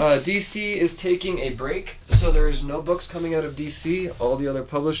 No, there isn't. DC is taking a break, so there is no books coming out of DC. All the other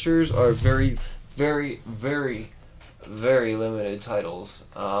publishers are very, very, very, very limited titles.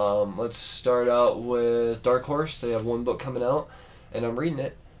 Let's start out with Dark Horse. They have one book coming out, and I'm reading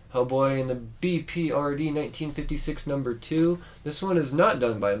it. Hellboy and the BPRD 1956 #2. This one is not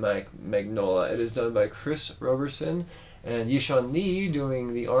done by Mike Magnola. It is done by Chris Roberson and Yishan Lee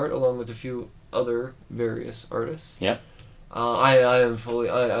doing the art along with a few other various artists. Yep. I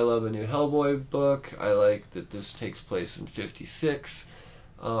love a new Hellboy book. I like that this takes place in 56.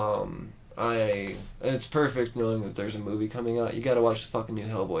 It's perfect knowing that there's a movie coming out. You gotta watch the fucking new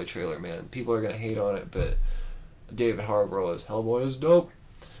Hellboy trailer, man. People are gonna hate on it, but David Harbour as Hellboy is dope.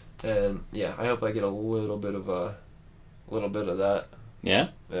 And yeah, I hope I get a little bit of that. Yeah?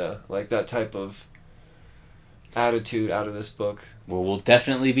 Yeah, like that type of attitude out of this book. Well, we'll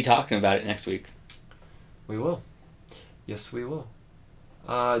definitely be talking about it next week. We will. Yes, we will.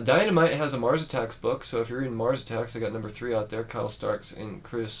 Dynamite has a Mars Attacks book, so if you're reading Mars Attacks, I got #3 out there. Kyle Starks and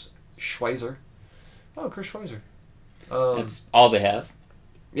Chris Schweizer. Oh, Chris Schweizer. That's all they have.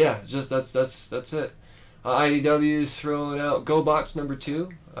 Yeah, just that's it. IDW's throwing out GoBots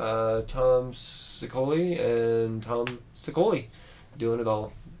 #2. Tom Sicoli and Tom Sicoli doing it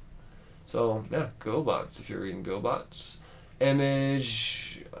all. So yeah, GoBots if you're reading GoBots.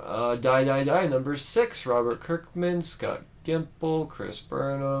 Image Die #6. Robert Kirkman, Scott Gimple, Chris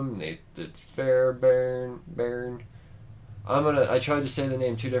Burnham, Nathan Fairbairn. I tried to say the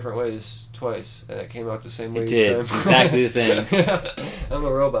name 2 different ways twice, and it came out the same way. It did. Exactly the same. I'm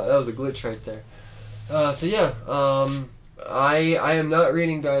a robot. That was a glitch right there. So yeah, I am not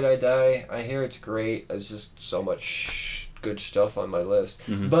reading Die. I hear it's great. There's just so much good stuff on my list.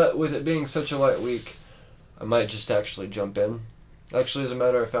 Mm-hmm. But with it being such a light week, I might just actually jump in. Actually, as a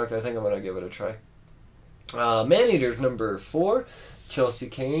matter of fact, I think I'm going to give it a try. Maneaters #4, Chelsea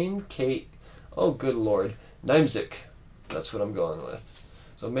Kane, Kate, oh good lord, Nimzik. That's what I'm going with.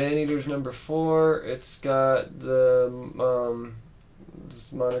 So Maneaters #4, it's got the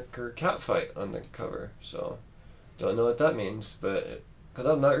this moniker Catfight on the cover. So don't know what that means, but because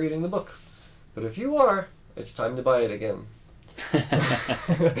I'm not reading the book. But if you are, it's time to buy it again.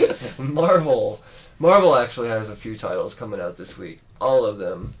 Marvel actually has a few titles coming out this week. All of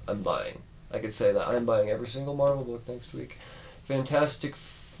them I'm buying. I could say that I'm buying every single Marvel book next week. Fantastic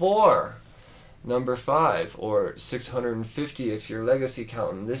Four #5, or 650 if you're legacy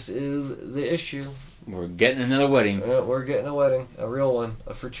counting. This is the issue. We're getting another wedding. We're getting a wedding, a real one,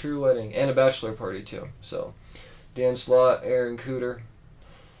 a for true wedding, and a bachelor party too. So, Dan Slott, Aaron Cooter.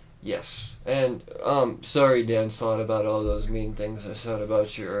 Yes, and sorry Dan Slott about all those mean things I said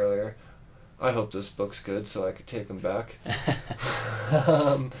about you earlier. I hope this book's good so I could take him back.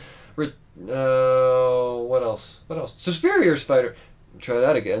 What else? Superior Spider. Try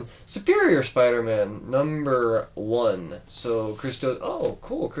that again. Superior Spider-Man #1. So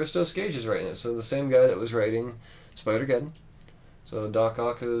Christos Gage is writing it. So the same guy that was writing Spider-Geddon. So Doc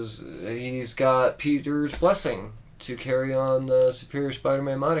Ock he's got Peter's blessing to carry on the Superior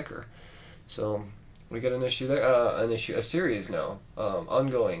Spider-Man moniker. So we get an issue there, a series now,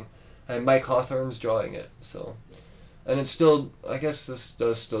 ongoing, and Mike Hawthorne's drawing it. So, and it's still, I guess this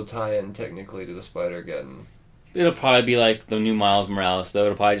does still tie in technically to the Spider-Geddon. It'll probably be like the new Miles Morales, though.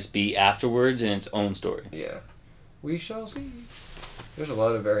 It'll probably just be afterwards in its own story. Yeah, we shall see. There's a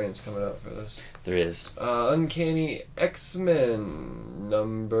lot of variants coming out for this. There is. Uncanny X-Men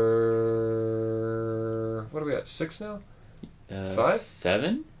number... What are we at? 6 now? 5?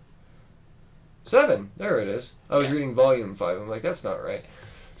 7? 7. There it is. I was reading volume 5. I'm like, that's not right.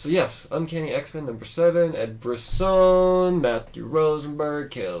 So yes, Uncanny X-Men number 7. Ed Brisson, Matthew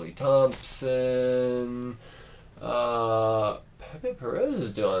Rosenberg, Kelly Thompson. Pepe Perez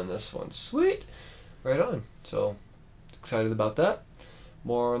is doing this one. Sweet. Right on. So excited about that.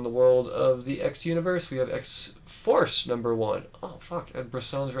 More on the world of the X universe. We have X-Force #1. Oh fuck, Ed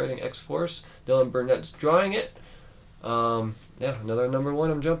Brisson's writing X-Force. Dylan Burnett's drawing it. Yeah, another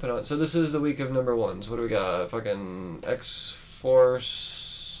 #1 I'm jumping on. So this is the week of #1s. What do we got? Fucking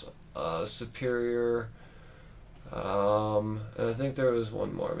X-Force, Superior, and I think there was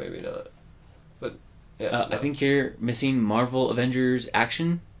one more, maybe not. But yeah. I think you're missing Marvel Avengers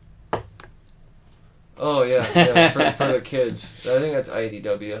Action. Oh yeah, for the kids. I think that's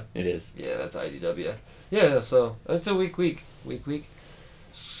IDW. It is. Yeah, that's IDW. Yeah, so it's a week.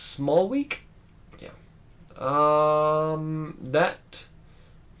 Small week. Yeah.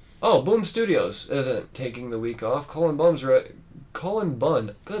 Boom Studios isn't taking the week off. Colin Bunn.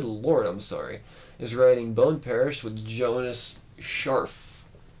 Good lord, I'm sorry. Is writing Bone Parish with Jonas Scharf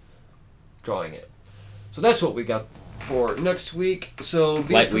drawing it. So that's what we got for next week. So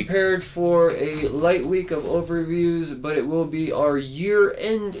be prepared for a light week of overviews, but it will be our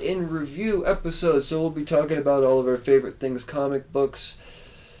year-end in review episode. So we'll be talking about all of our favorite things, comic books,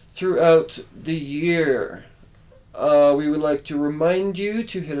 throughout the year. We would like to remind you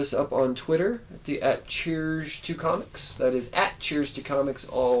to hit us up on Twitter at Cheers2Comics. That is at Cheers2Comics,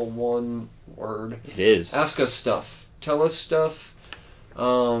 all one word. It is. Ask us stuff. Tell us stuff.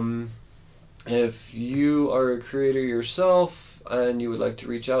 If you are a creator yourself and you would like to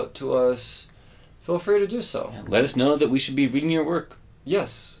reach out to us, feel free to do so. Yeah, let us know that we should be reading your work.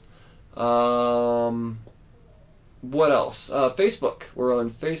 Yes. What else? Facebook. We're on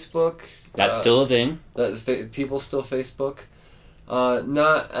Facebook. That's still a thing. People still Facebook.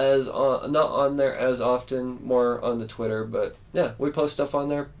 Not on there as often. More on the Twitter, but yeah, we post stuff on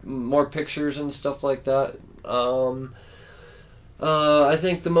there. More pictures and stuff like that. I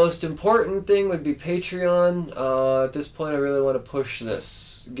think the most important thing would be Patreon. At this point, I really want to push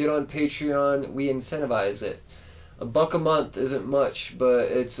this. Get on Patreon. We incentivize it. $1 a month isn't much,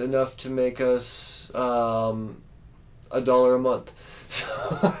 but it's enough to make us $1 a month.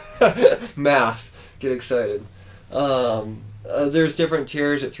 Math. Get excited. There's different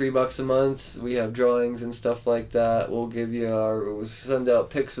tiers at $3 a month. We have drawings and stuff like that. We'll send out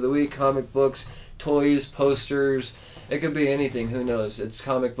picks of the week, comic books, toys, posters. It could be anything, who knows. It's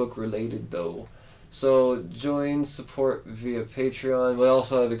comic book related though. So join, support via Patreon. We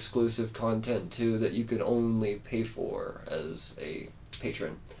also have exclusive content too that you can only pay for as a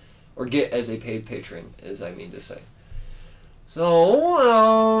patron. Or get as a paid patron, as I mean to say. So,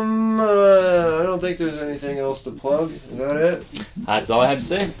 I don't think there's anything else to plug. Is that it? That's all I have to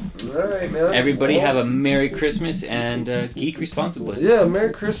say. Alright, man. Everybody have a Merry Christmas and geek responsibly. Yeah,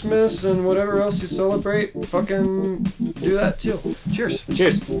 Merry Christmas and whatever else you celebrate, fucking do that too. Cheers.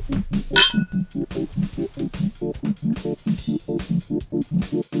 Cheers.